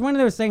 this is one of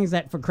those things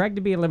that for Craig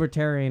to be a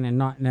libertarian and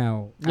not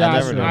know. Yeah, I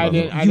never knew about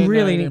didn't. it. I You didn't know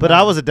really anything need- But about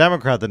I it. was a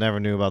Democrat that never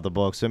knew about the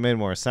book, so it made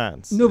more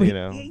sense. No, but you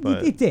know,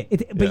 but it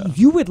did. But yeah.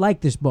 you would like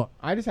this book.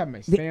 I just have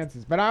my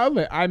stances, but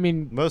I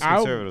mean, most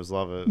conservatives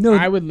love it. No,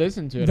 I would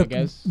listen to it. I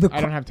guess I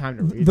don't have time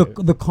to read it.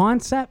 the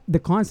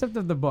concept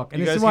of the book,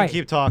 and You this guys is can why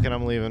keep talking.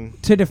 I'm leaving.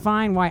 to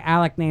define why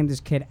Alec named his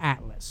kid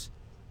Atlas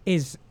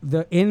is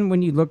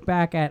when you look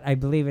back at, I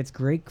believe it's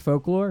Greek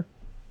folklore,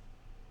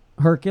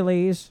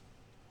 Hercules.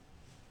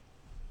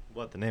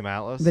 What, the name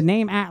Atlas? The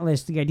name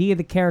Atlas, the idea of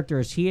the character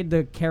is he had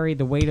to carry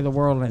the weight of the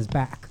world on his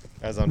back.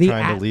 As I'm the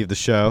trying to leave the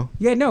show.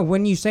 Yeah, no.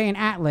 When you say an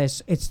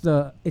Atlas, it's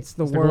the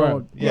the world.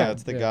 world. Yeah,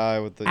 it's the guy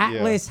with the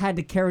Atlas had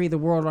to carry the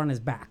world on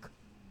his back,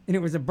 and it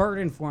was a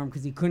burden for him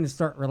because he couldn't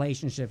start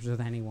relationships with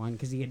anyone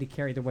because he had to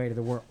carry the weight of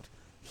the world.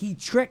 He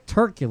tricked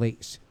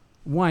Hercules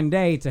one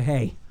day to,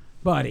 hey,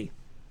 buddy,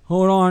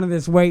 hold on to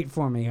this weight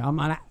for me. I'm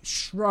gonna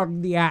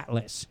shrug the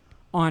Atlas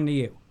onto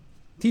you.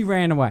 He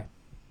ran away,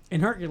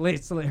 and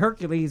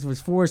Hercules was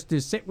forced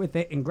to sit with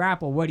it and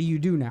grapple. What do you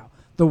do now?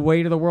 The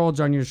weight of the world's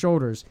on your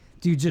shoulders.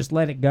 Do you just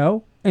let it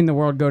go and the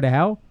world go to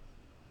hell?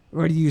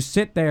 Or do you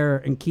sit there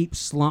and keep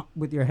slumped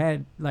with your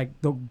head like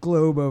the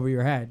globe over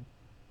your head?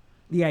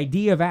 The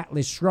idea of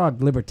Atlas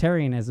Shrugged,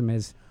 libertarianism,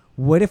 is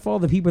what if all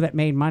the people that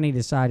made money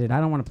decided, I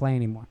don't want to play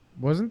anymore?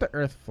 Wasn't the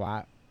Earth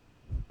flat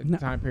at No.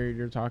 the time period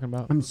you're talking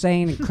about? I'm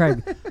saying,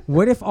 Craig,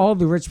 what if all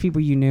the rich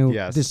people you knew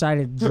Yes.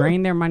 decided to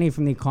drain their money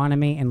from the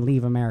economy and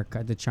leave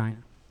America to China?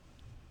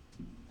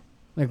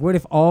 Like, what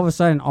if all of a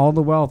sudden all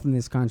the wealth in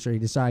this country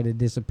decided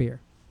to disappear?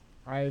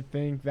 I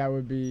think that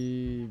would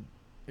be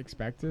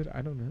expected.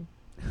 I don't know.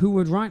 Who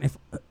would run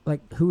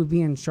who would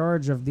be in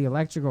charge of the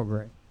electrical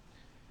grid?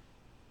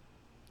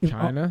 If all-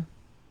 China.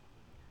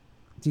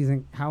 Do you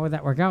think, how would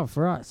that work out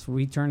for us?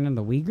 We turn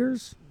into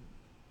Uyghurs?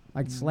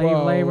 Like slave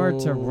labor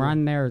to Whoa.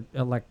 run their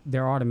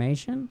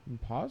automation?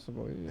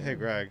 Possibly. Yeah. Hey,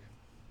 Greg.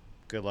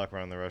 Good luck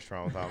running the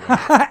restaurant without me.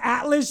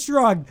 Atlas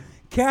Shrugged.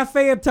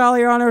 Cafe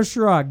Italiano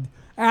Shrugged.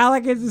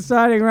 Alec is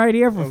deciding right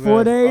here for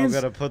 4 days. I'm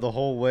gonna put the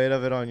whole weight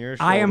of it on your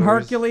shoulders. I am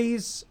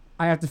Hercules.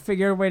 I have to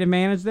figure out a way to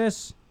manage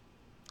this.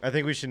 I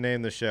think we should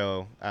name the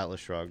show Atlas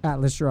Shrugged.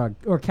 Atlas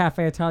Shrugged. Or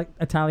Cafe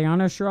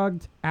Italiano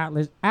Shrugged.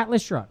 Atlas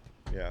Shrugged.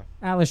 Yeah.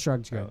 Atlas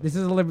Shrugged's good. This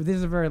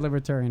is a very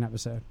libertarian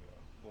episode.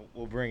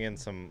 We'll bring in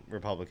some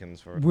Republicans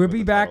for. We'll with be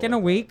the back title in a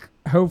like week.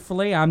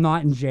 Hopefully, I'm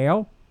not in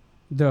jail.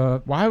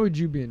 Why would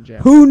you be in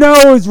jail? Who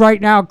knows right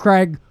now,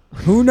 Craig?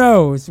 Who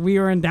knows? We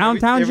are in that.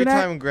 downtown Every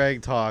Jeanette. time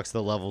Greg talks,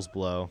 the levels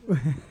blow.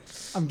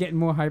 I'm getting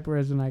more hyper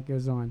as the night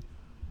goes on.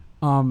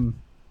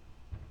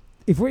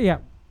 If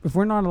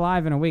we're not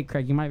alive in a week,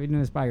 Craig, you might be doing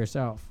this by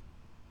yourself.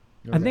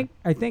 Okay.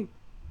 I think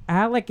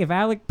if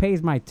Alec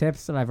pays my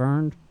tips that I've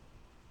earned,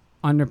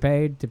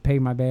 underpaid to pay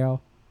my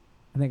bail,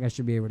 I think I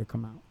should be able to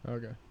come out.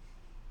 Okay.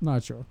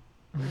 Not sure.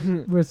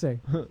 We'll see.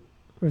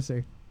 We'll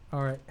see.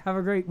 All right. Have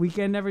a great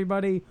weekend,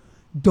 everybody.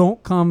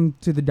 Don't come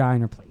to the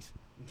diner, please.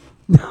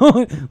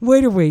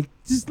 Wait a week.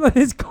 Just let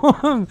us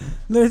calm.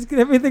 Let's get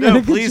everything No,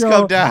 under please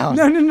control. come down.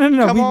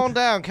 No. Come on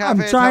down,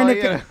 Cafe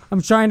Italiano.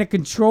 I'm trying to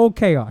control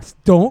chaos.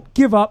 Don't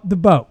give up the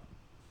boat.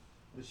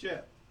 The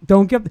ship.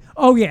 Don't give.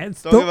 Oh yeah.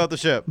 Don't give up the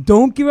ship.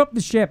 Don't give up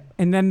the ship.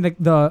 And then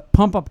the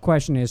pump up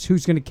question is,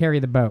 who's going to carry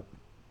the boat?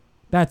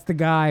 That's the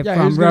guy Yeah,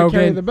 from who's gonna Rogan.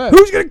 carry the boat?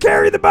 Who's going to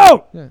carry the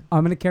boat? Yeah.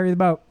 I'm going to carry the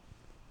boat.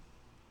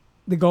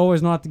 The goal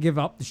is not to give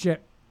up the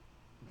ship.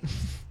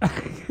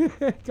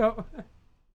 Go.